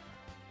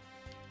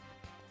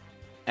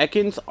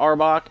 Ekans,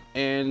 Arbok,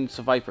 and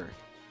Seviper.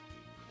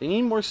 They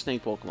need more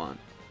snake Pokemon.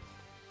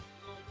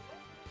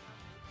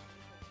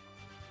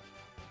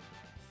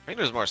 I think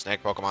there's more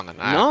snake Pokemon than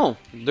that. No,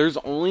 there's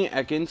only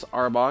Ekans,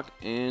 Arbok,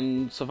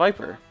 and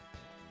Seviper.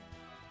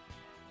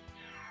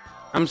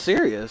 I'm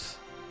serious.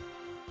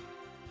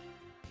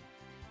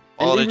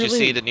 Oh, did you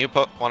see the new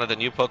one of the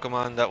new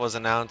Pokemon that was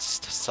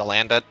announced?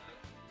 Salandit?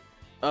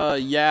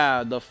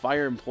 Yeah, the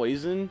fire and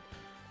poison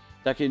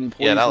that can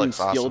poison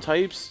steel awesome.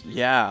 types.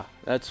 Yeah,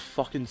 that's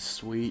fucking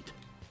sweet.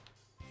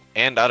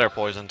 And other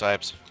poison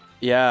types.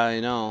 Yeah, I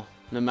know.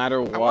 No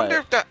matter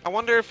what. I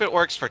wonder if it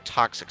works for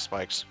toxic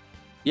spikes.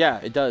 Yeah,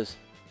 it does.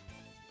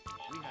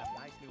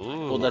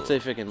 Ooh. Well, that's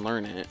if it can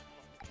learn it.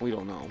 We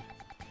don't know.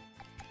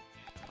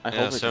 I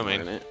hope it can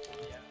learn it.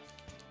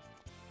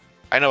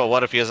 I know, but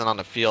what if he isn't on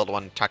the field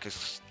when toxic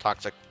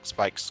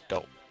spikes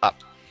go up?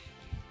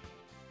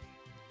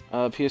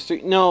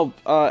 PS3? No,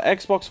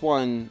 Xbox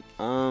One,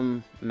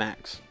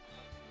 Max.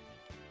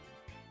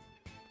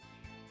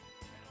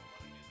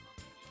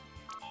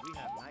 We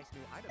have nice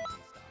new items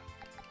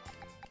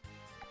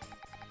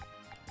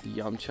in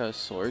stock. Yamcha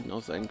sword? No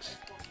thanks.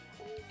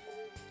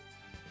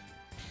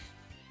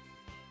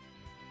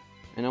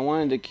 And I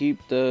wanted to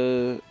keep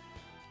the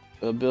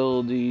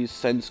ability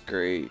Sense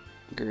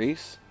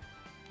Grace.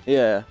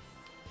 Yeah.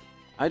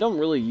 I don't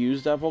really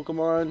use that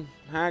Pokemon,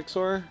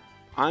 Haxor.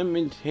 I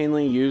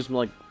mainly use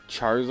like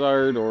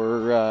Charizard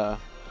or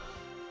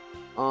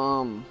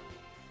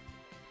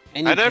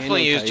any I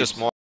definitely use types. just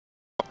more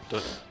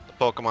the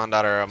Pokemon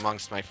that are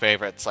amongst my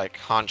favorites, like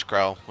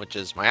Honchkrow, which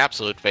is my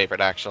absolute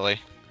favorite actually.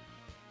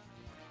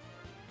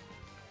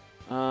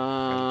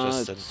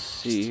 Let's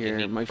see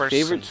here. My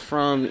favorites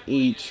from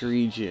each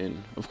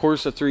region. Of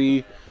course, the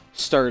 3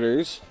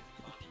 starters.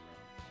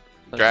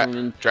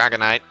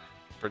 Dragonite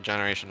for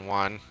Generation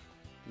 1.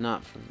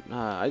 Not from.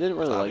 I didn't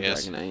really like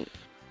Dragonite.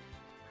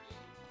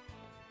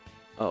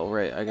 Oh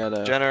right, I got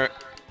a.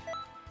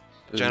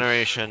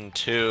 Generation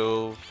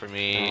 2 for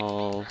me.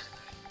 Oh.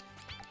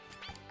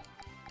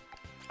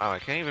 Oh, I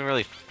can't even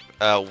really.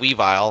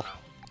 Weavile.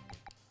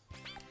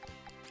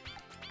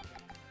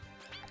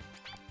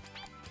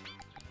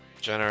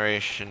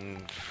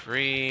 Generation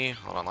 3.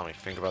 Hold on, let me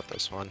think about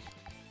this one.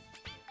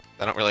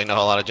 I don't really know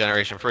a lot of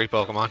Generation 3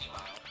 Pokemon.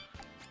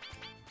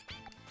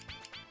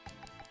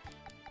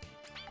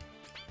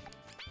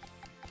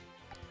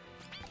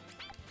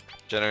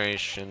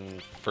 Generation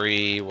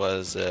 3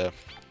 was oh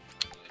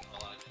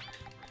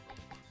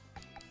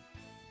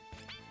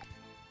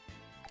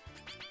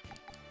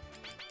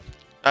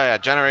yeah,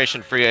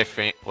 Generation 3 I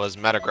think was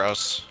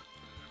Metagross.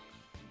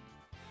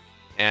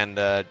 And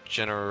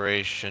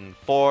Generation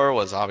 4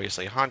 was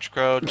obviously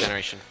Honchkrow.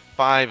 Generation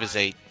 5 is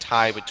a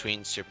tie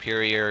between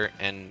Superior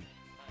and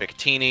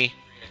Victini.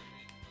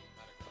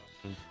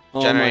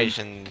 Oh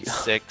Generation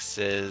 6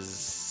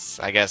 is,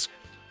 I guess,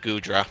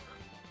 Goodra.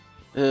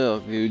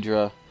 Ew,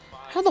 Goodra.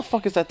 How the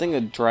fuck is that thing a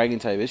dragon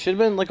type? It should have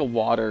been like a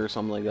water or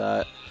something like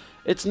that.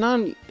 It's not,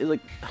 like,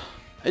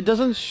 it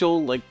doesn't show,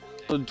 like,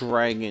 the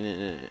dragon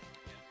in it.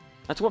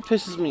 That's what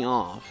pisses me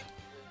off.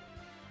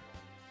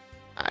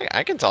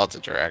 I can tell it's a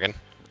dragon.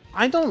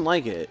 I don't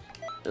like it.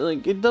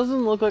 Like, it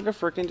doesn't look like a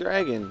freaking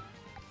dragon.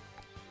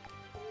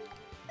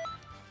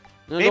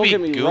 Now, Maybe don't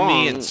get me Goomy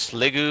wrong. and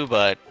Sliggoo,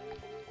 but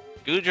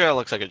Goodra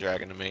looks like a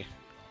dragon to me.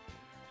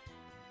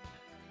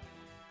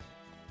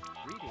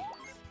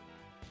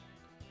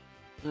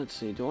 Let's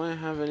see, do I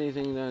have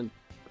anything that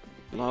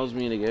allows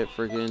me to get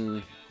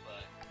freaking...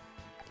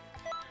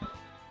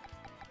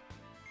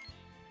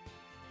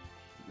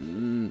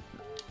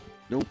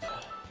 Nope.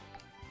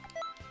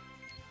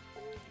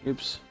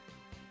 Oops.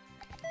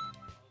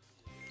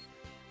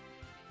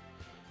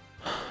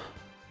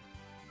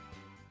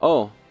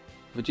 Oh,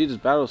 Vegeta's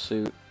battle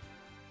suit.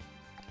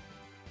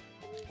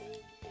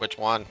 Which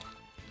one?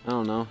 I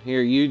don't know.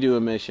 Here, you do a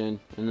mission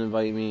and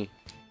invite me.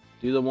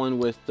 Do the one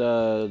with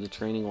the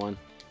training one,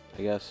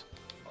 I guess.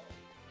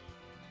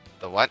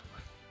 The what?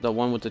 The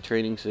one with the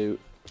training suit.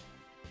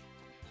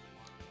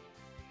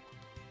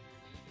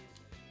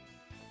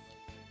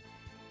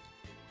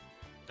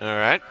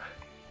 Alright.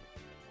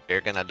 You're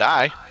gonna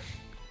die.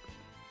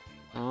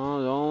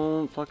 Oh,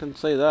 don't fucking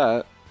say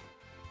that.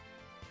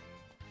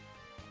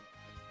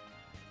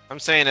 I'm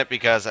saying it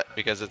because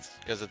it's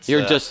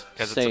You're just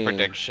because it's saying. a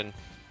prediction.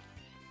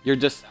 You're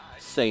just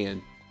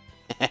saying.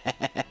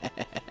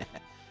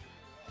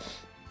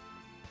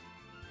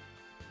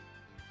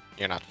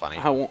 You're not funny.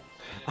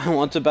 I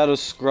want to battle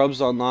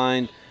scrubs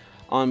online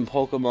on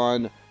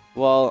Pokemon.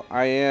 Well,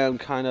 I am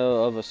kind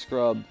of a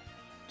scrub.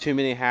 Too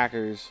many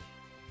hackers.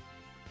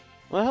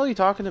 What the hell are you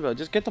talking about?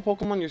 Just get the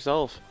Pokemon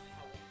yourself.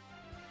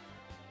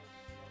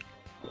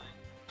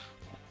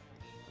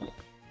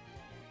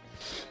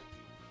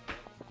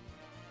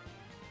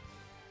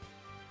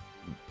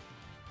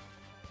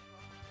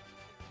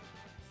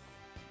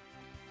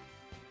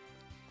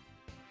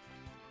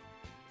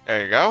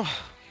 There you go.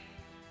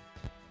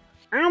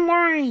 I'm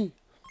worried.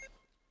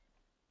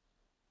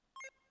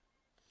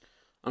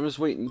 I'm just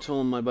waiting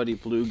until my buddy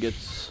Blue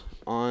gets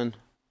on.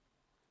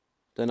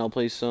 Then I'll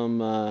play some.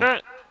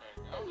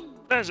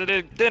 That's an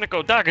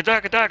identical Daka.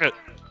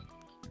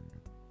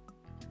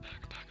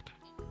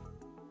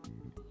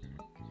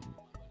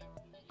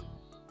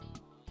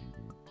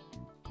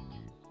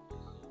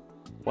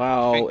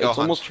 Wow, it's Gohan's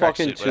almost tracksuit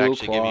fucking would 2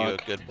 actually give you a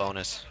o'clock. good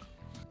bonus.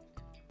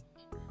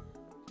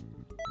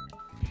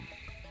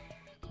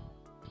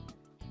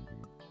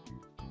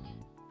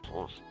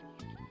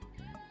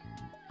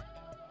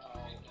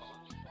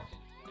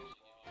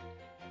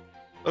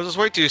 Let's just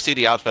wait till you see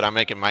the outfit I'm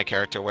making my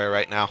character wear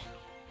right now.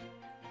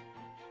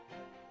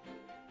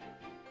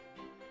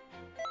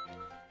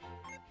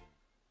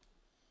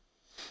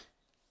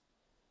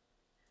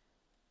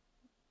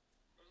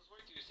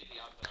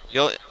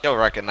 You'll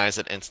recognize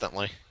it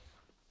instantly.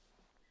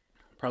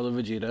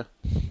 Probably Vegeta.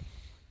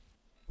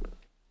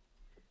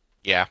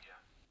 Yeah.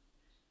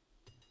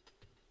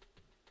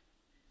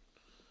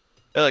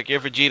 Hey, look,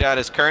 you're Vegeta at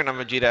his current, I'm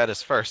Vegeta at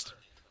his first.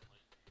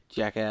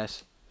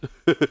 Jackass.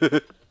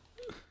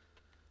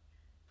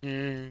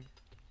 Hey,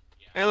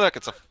 look,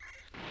 it's a.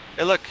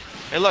 Hey,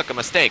 look, a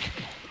mistake.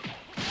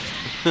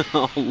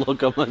 Oh,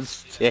 look, a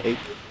mistake.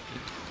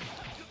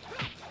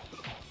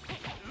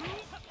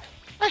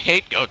 I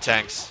hate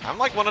Gotenks. I'm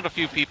like one of the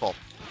few people.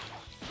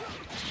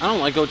 I don't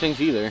like Gotenks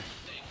either.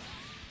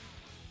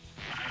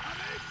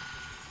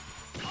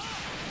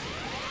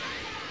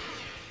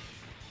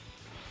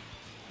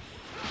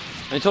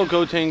 Until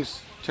Gotenks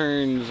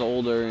turns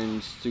older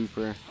and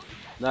super.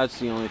 That's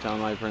the only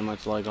time I pretty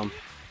much like him.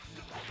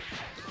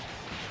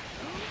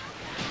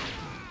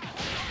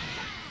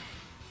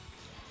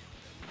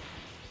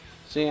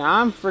 See,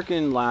 I'm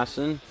freaking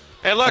Lassen.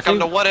 Hey, look, I'm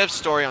the What If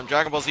story on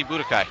Dragon Ball Z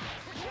Budokai.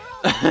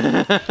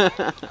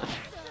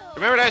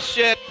 Remember that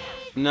shit?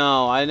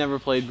 No, I never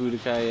played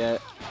Budokai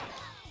yet.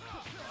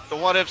 The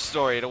What If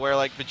story, to where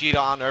like Vegeta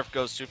on Earth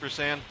goes Super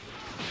Saiyan.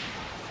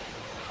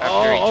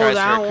 After he tries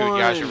that to recruit one.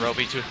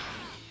 Yajirobe to.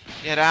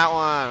 Yeah, that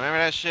one. Remember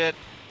that shit?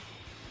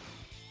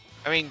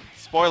 I mean,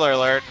 spoiler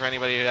alert for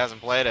anybody who hasn't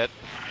played it.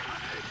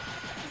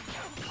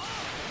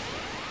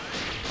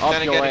 Up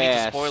Then your again, it's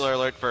a ass. spoiler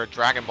alert for a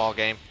Dragon Ball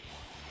game.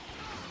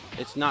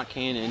 It's not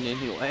canon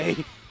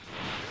anyway.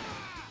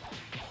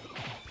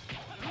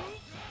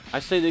 I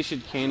say they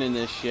should canon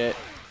this shit.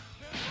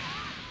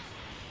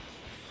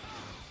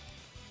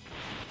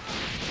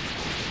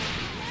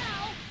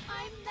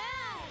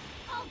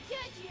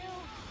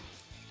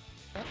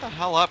 Shut the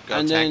hell up, Gotenks.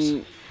 And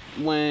then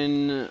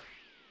when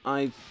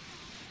I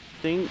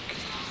think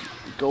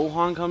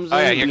Gohan comes Oh,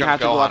 yeah, in, here we comes have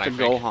to go Gohan, after I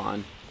think.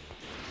 Gohan.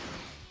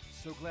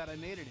 So glad I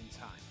made it in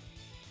time.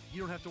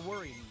 You don't have to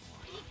worry anymore.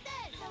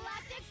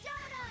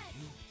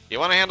 You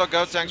want to handle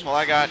Gotenks while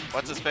I got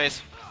what's his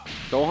face?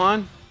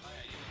 Gohan?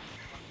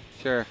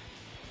 Sure.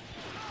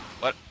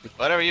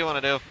 Whatever you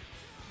want to do.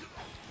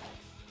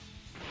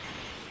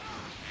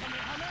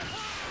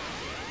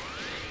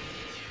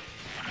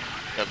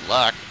 Good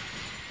luck.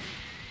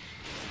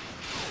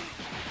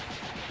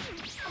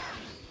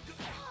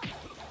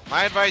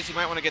 My advice, you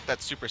might want to get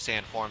that Super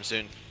Saiyan form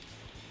soon.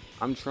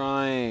 I'm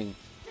trying.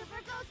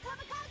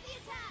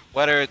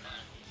 Whether,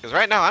 because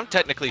right now I'm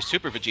technically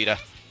Super Vegeta.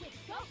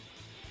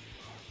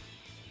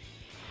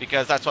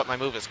 Because that's what my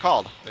move is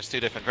called. There's 2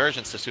 different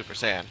versions to Super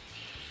Saiyan.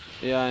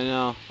 Yeah, I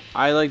know.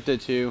 I like the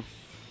 2.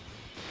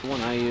 The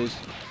one I used.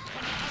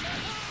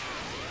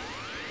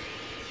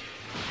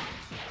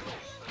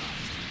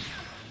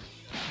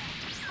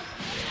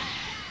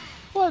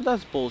 What?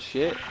 That's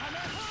bullshit.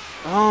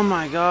 Oh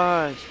my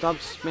god. Stop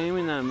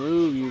spamming that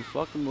move, you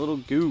fucking little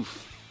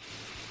goof.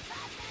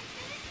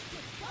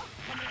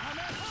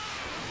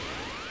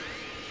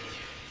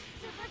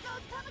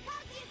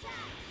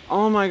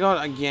 Oh my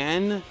god,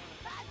 again?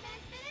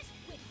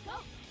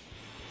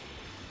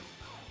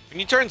 When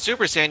you turn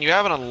Super Saiyan, you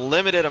have an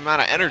unlimited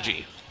amount of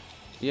energy.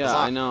 Yeah,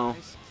 I know.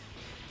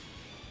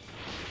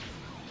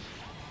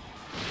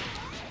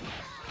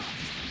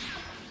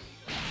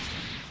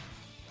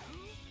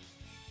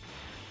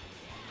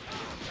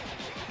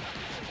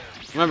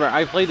 Remember,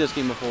 I played this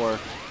game before.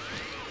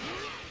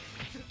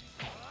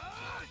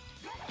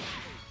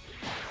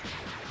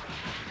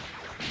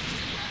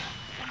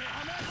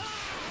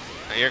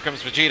 Now here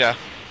comes Vegeta.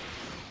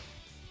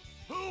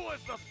 Who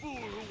is the fool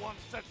who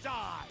wants to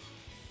die?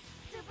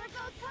 Super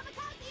Ghost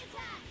Kamikaze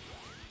attack!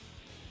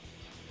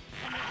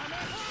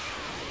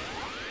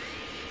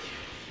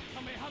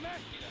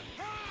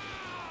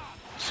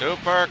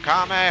 Super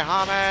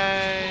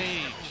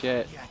Kamehame!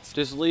 Shit.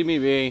 Just leave me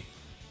be.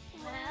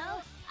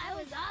 Well, I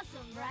was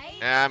awesome, right?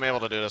 Yeah, I'm able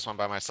to do this one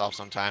by myself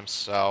sometimes,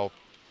 so...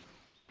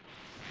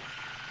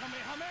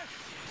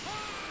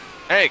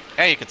 Hey,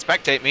 you can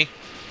spectate me.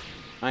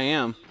 I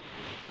am.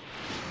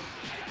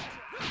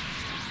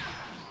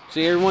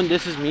 See, everyone,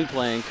 this is me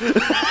playing. Shit,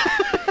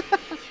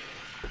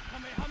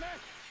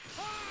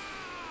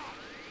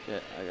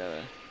 I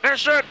gotta...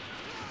 That's it!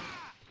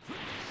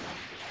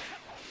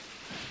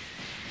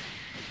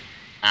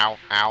 Ow,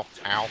 ow,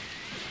 ow.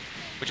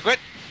 Would you quit?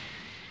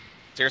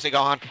 Seriously,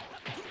 Gohan?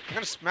 I'm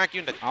gonna smack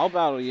you into... I'll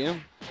battle you.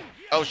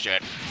 Oh,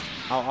 shit.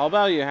 I'll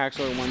battle you,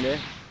 Haxor, one day.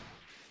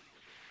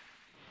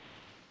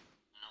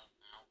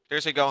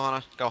 Seriously,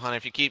 Gohan,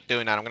 if you keep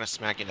doing that, I'm gonna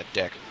smack you in the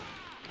dick.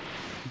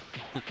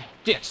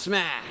 Dick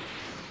smack!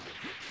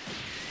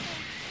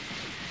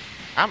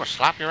 I'm gonna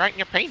slap you right in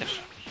your penis.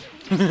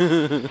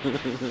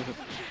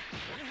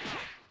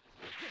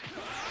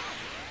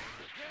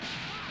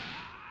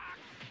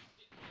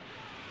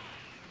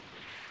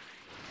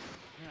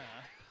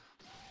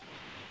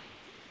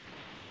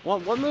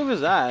 What move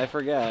is that? I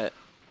forget.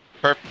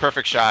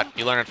 Perfect shot.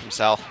 You learn it from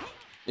Cell.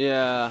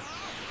 Yeah.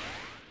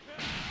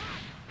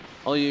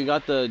 Oh, you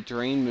got the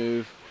drain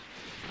move.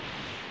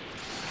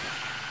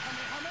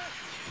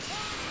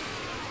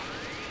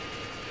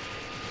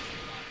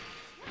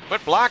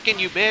 Quit blocking,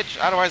 you bitch.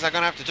 Otherwise, I'm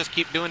gonna have to just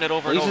keep doing it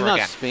over At and least over he's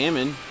not again.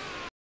 spamming.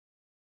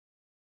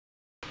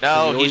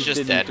 No, He he's always just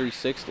did in dead.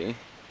 360.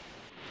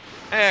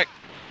 Heck.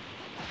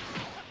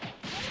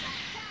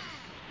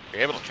 Are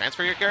you able to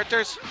transfer your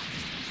characters?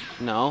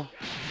 No.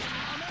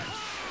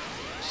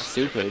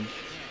 Stupid.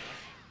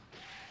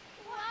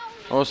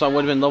 Or else I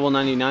would have been level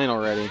 99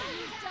 already.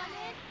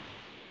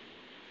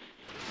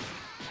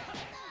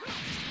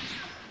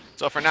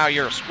 So for now,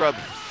 you're a scrub.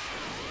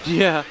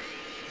 Yeah.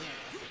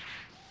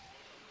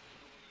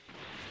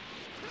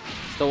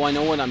 So I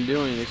know what I'm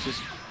doing. It's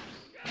just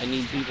I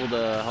need people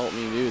to help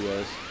me do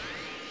this.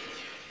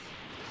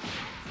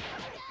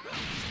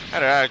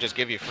 I'd rather just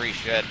give you free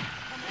shit.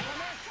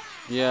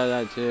 Yeah,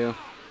 that too.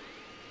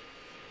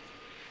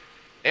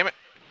 Damn it.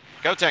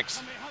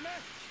 Gotenks.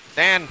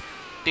 Stand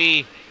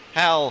the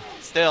hell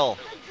still.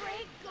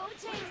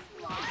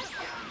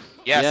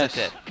 Yes,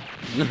 it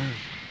did.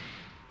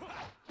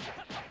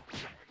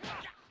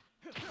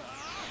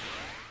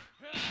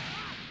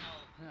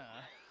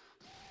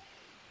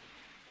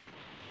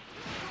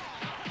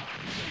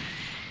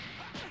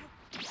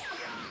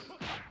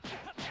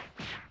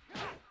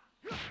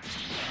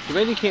 Too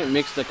bad you can't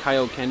mix the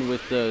Kaioken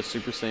with the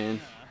Super Saiyan.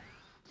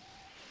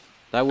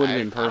 That would have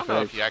been I don't know if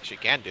perfect. you actually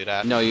can do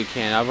that. No, you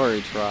can't. I've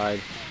already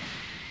tried.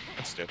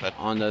 That's stupid.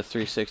 On the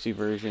 360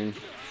 version.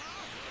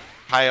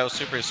 Kaio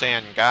Super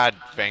Saiyan God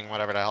thing,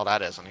 whatever the hell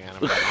that is on the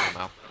anime. I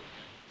don't know.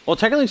 Well,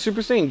 technically,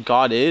 Super Saiyan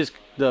God is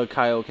the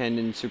Kaioken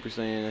in Super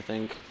Saiyan, I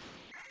think.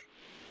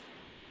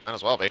 Might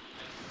as well be.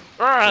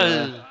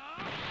 Yeah.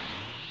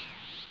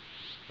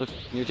 Look,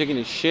 you're taking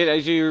a shit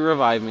as you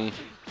revive me.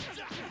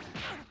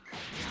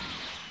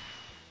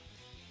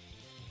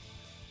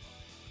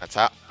 That's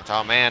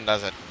how a man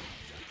does it.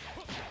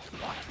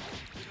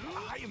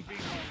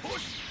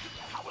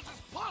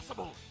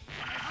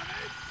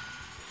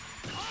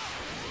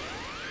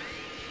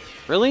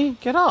 Really?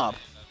 Get up.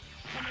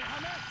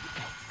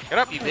 Get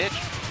up, you bitch.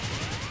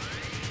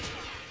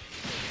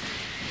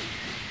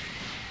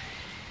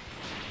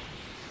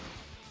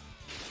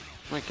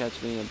 My cat's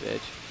being a bitch.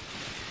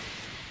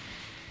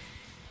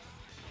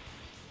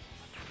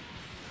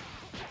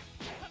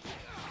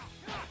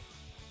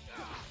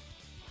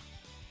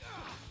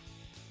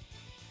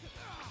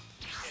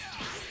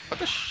 What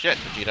the shit,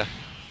 Vegeta?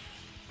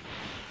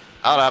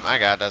 Hold up, I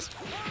got this.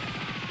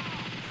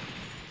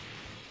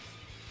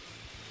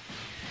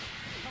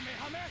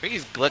 I think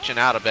he's glitching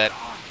out a bit.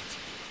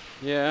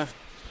 Yeah.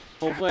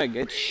 Hopefully I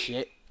get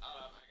shit.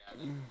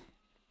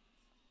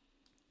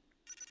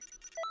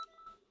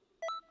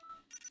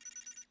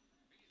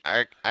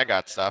 I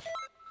got stuff.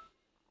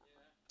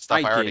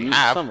 Stuff I already didn't,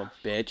 have. son of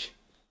a bitch.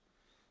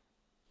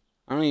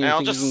 I don't even I'll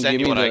think just you can send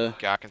give you me what the...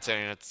 I got,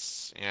 considering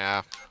it's...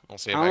 Yeah, we'll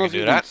see if I I don't know can if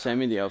you do can that. send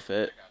me the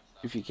outfit.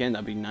 If you can,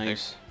 that'd be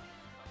nice.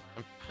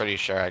 I'm pretty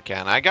sure I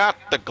can. I got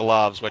the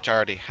gloves, which I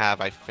already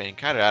have, I think.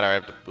 How did I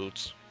have the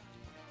boots?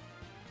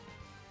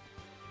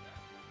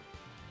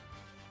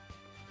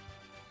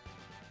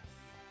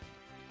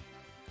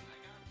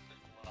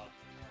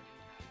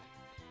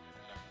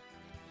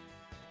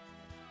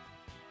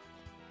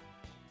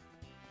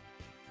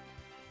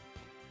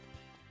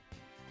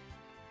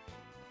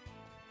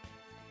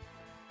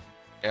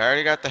 I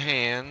already got the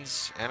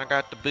hands, and I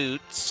got the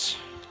boots.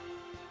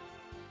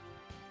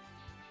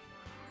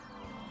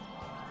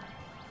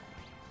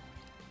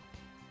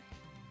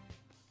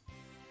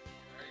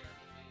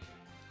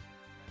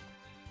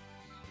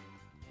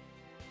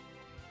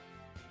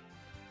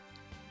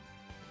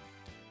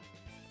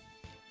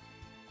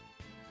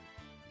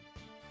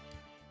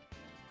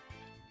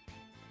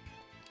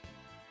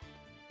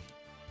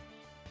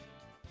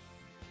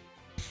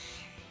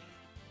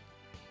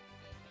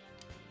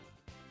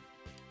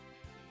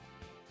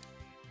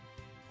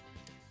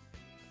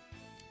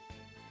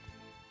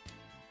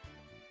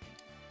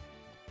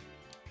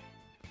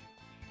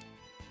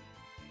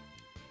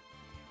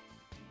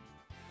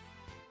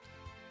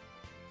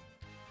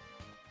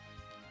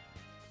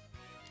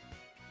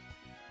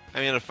 I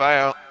mean, if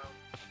I...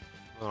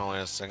 Hold on, wait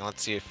a second.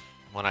 Let's see if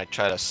when I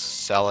try to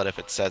sell it, if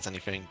it says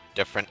anything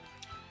different.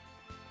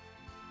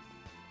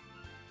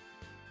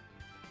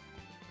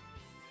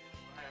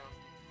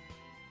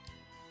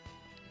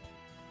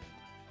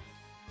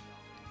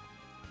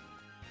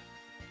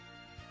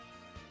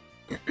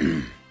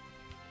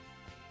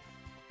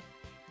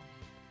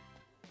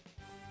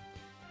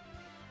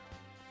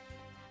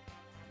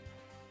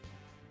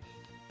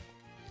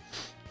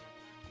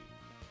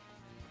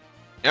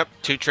 Yep,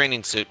 two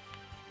training suit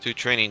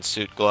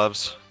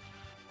gloves.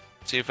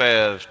 See if I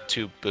have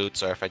 2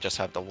 boots or if I just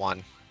have the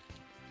 1.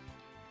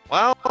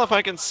 Well, if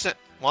I can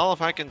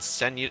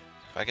send you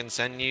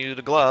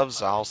the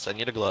gloves, I'll send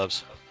you the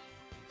gloves.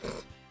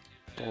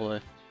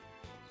 Boy.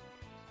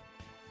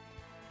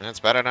 That's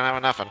better than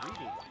having nothing.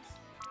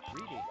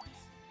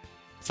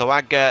 So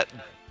I got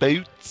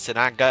boots and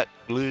I got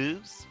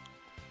gloves.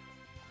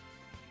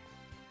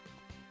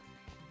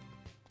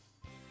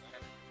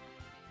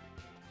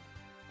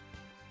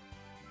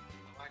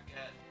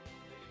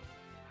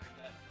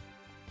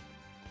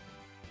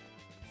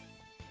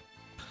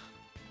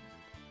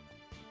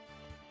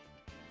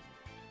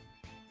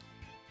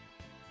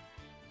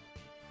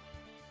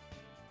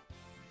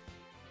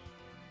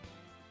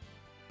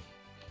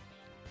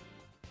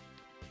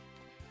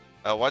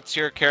 What's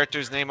your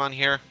character's name on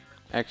here?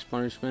 X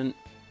Punishment.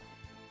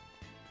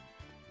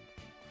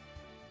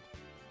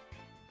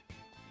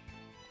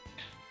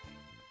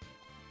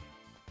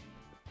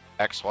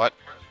 X what?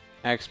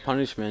 X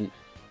Punishment.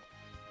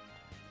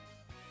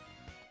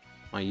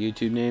 My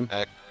YouTube name.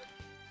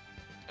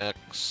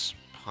 X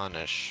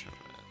Punishment.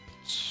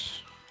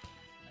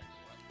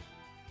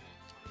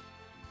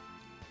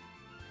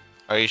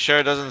 Are you sure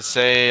it doesn't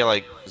say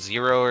like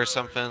 0 or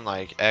something?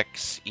 Like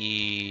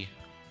XERO?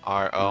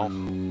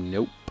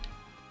 Nope.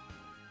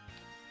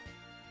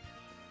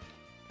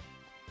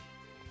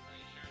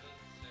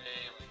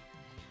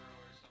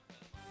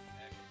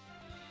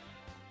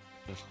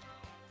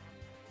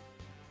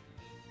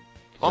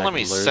 Well, let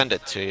me send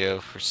it to you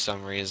for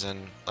some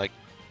reason. Like,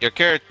 your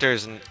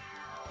character's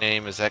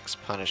name is X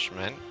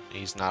Punishment.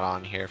 He's not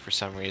on here for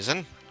some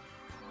reason.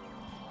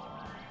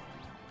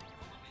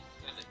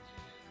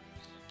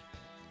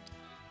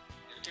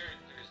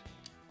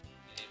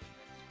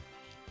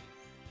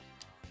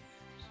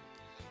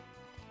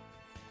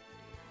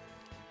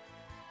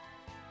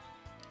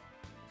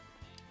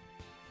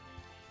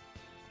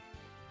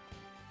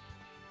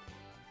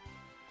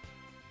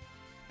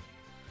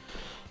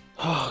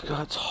 Oh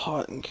god, it's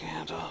hot in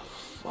Canada.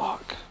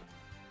 Fuck.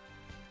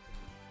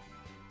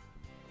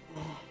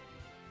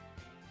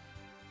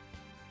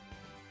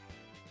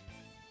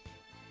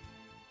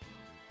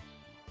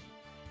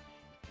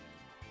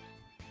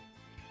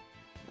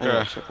 I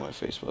gotta check my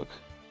Facebook.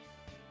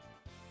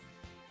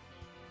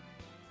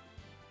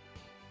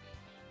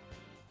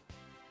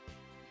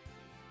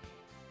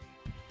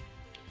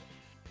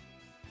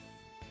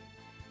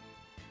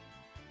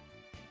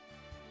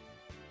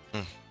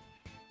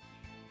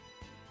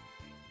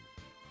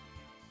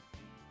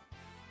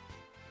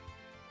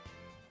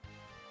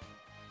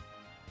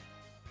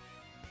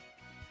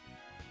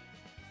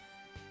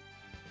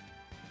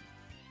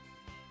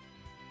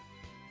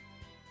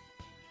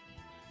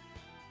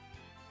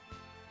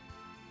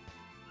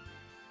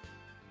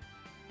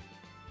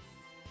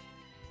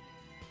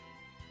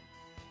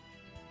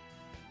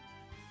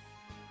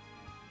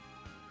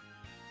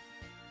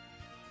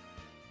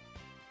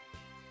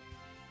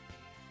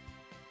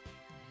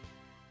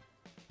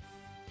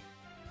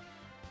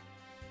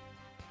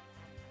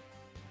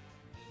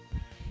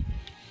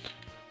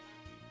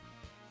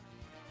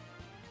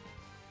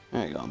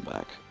 There you go, I'm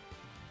back.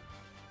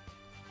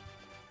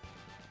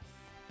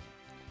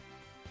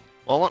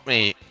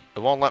 It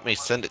won't let me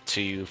send it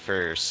to you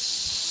for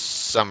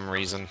some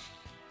reason.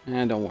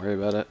 Don't worry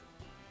about it.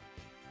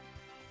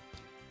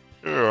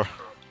 Ugh.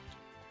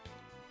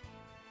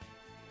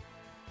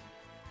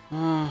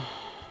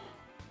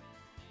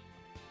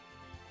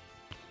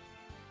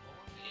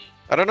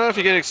 I don't know if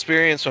you get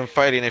experience from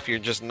fighting if you're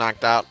just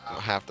knocked out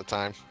half the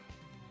time.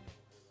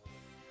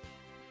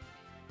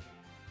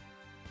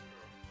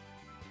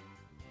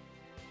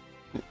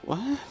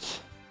 What?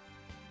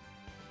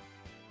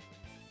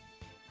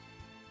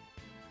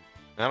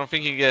 I don't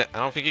think you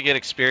get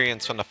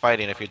experience from the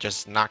fighting if you're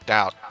just knocked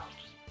out.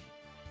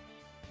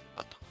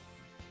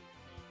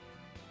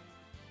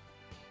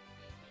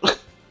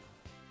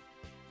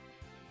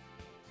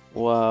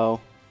 Wow.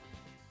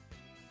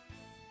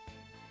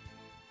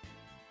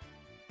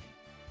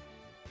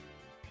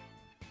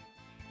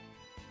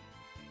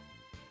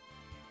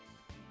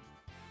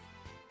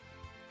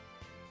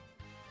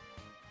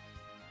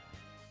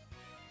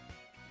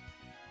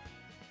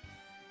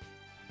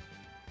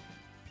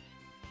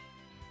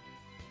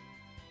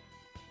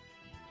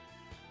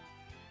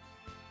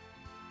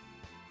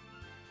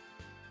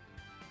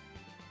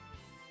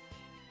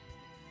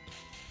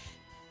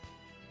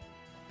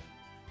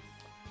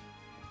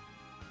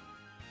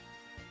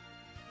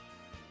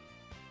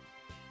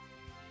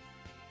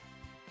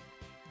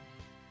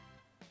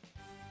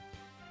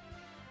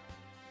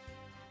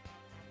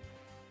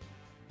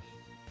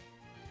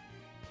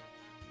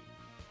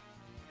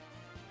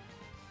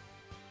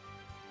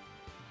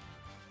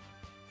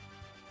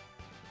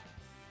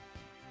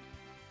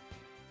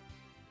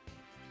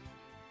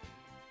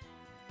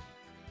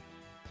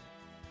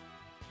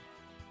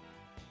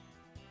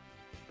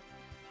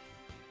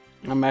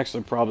 I'm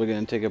actually probably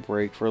gonna take a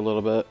break for a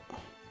little bit.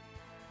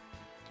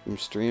 I'm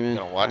streaming. You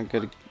know what? I'm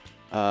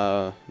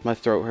gonna, my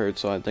throat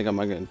hurts, so I think I'm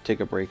gonna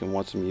take a break and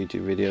watch some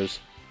YouTube videos.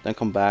 Then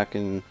come back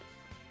in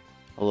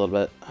a little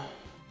bit.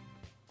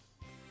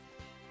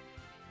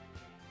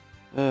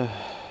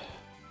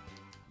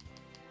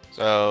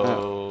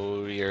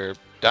 So you're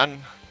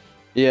done?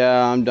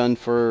 Yeah, I'm done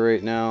for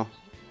right now.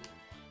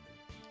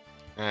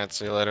 Alright,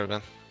 see you later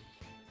then.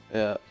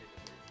 Yeah.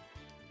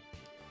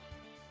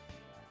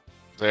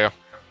 See ya.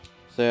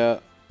 So yeah.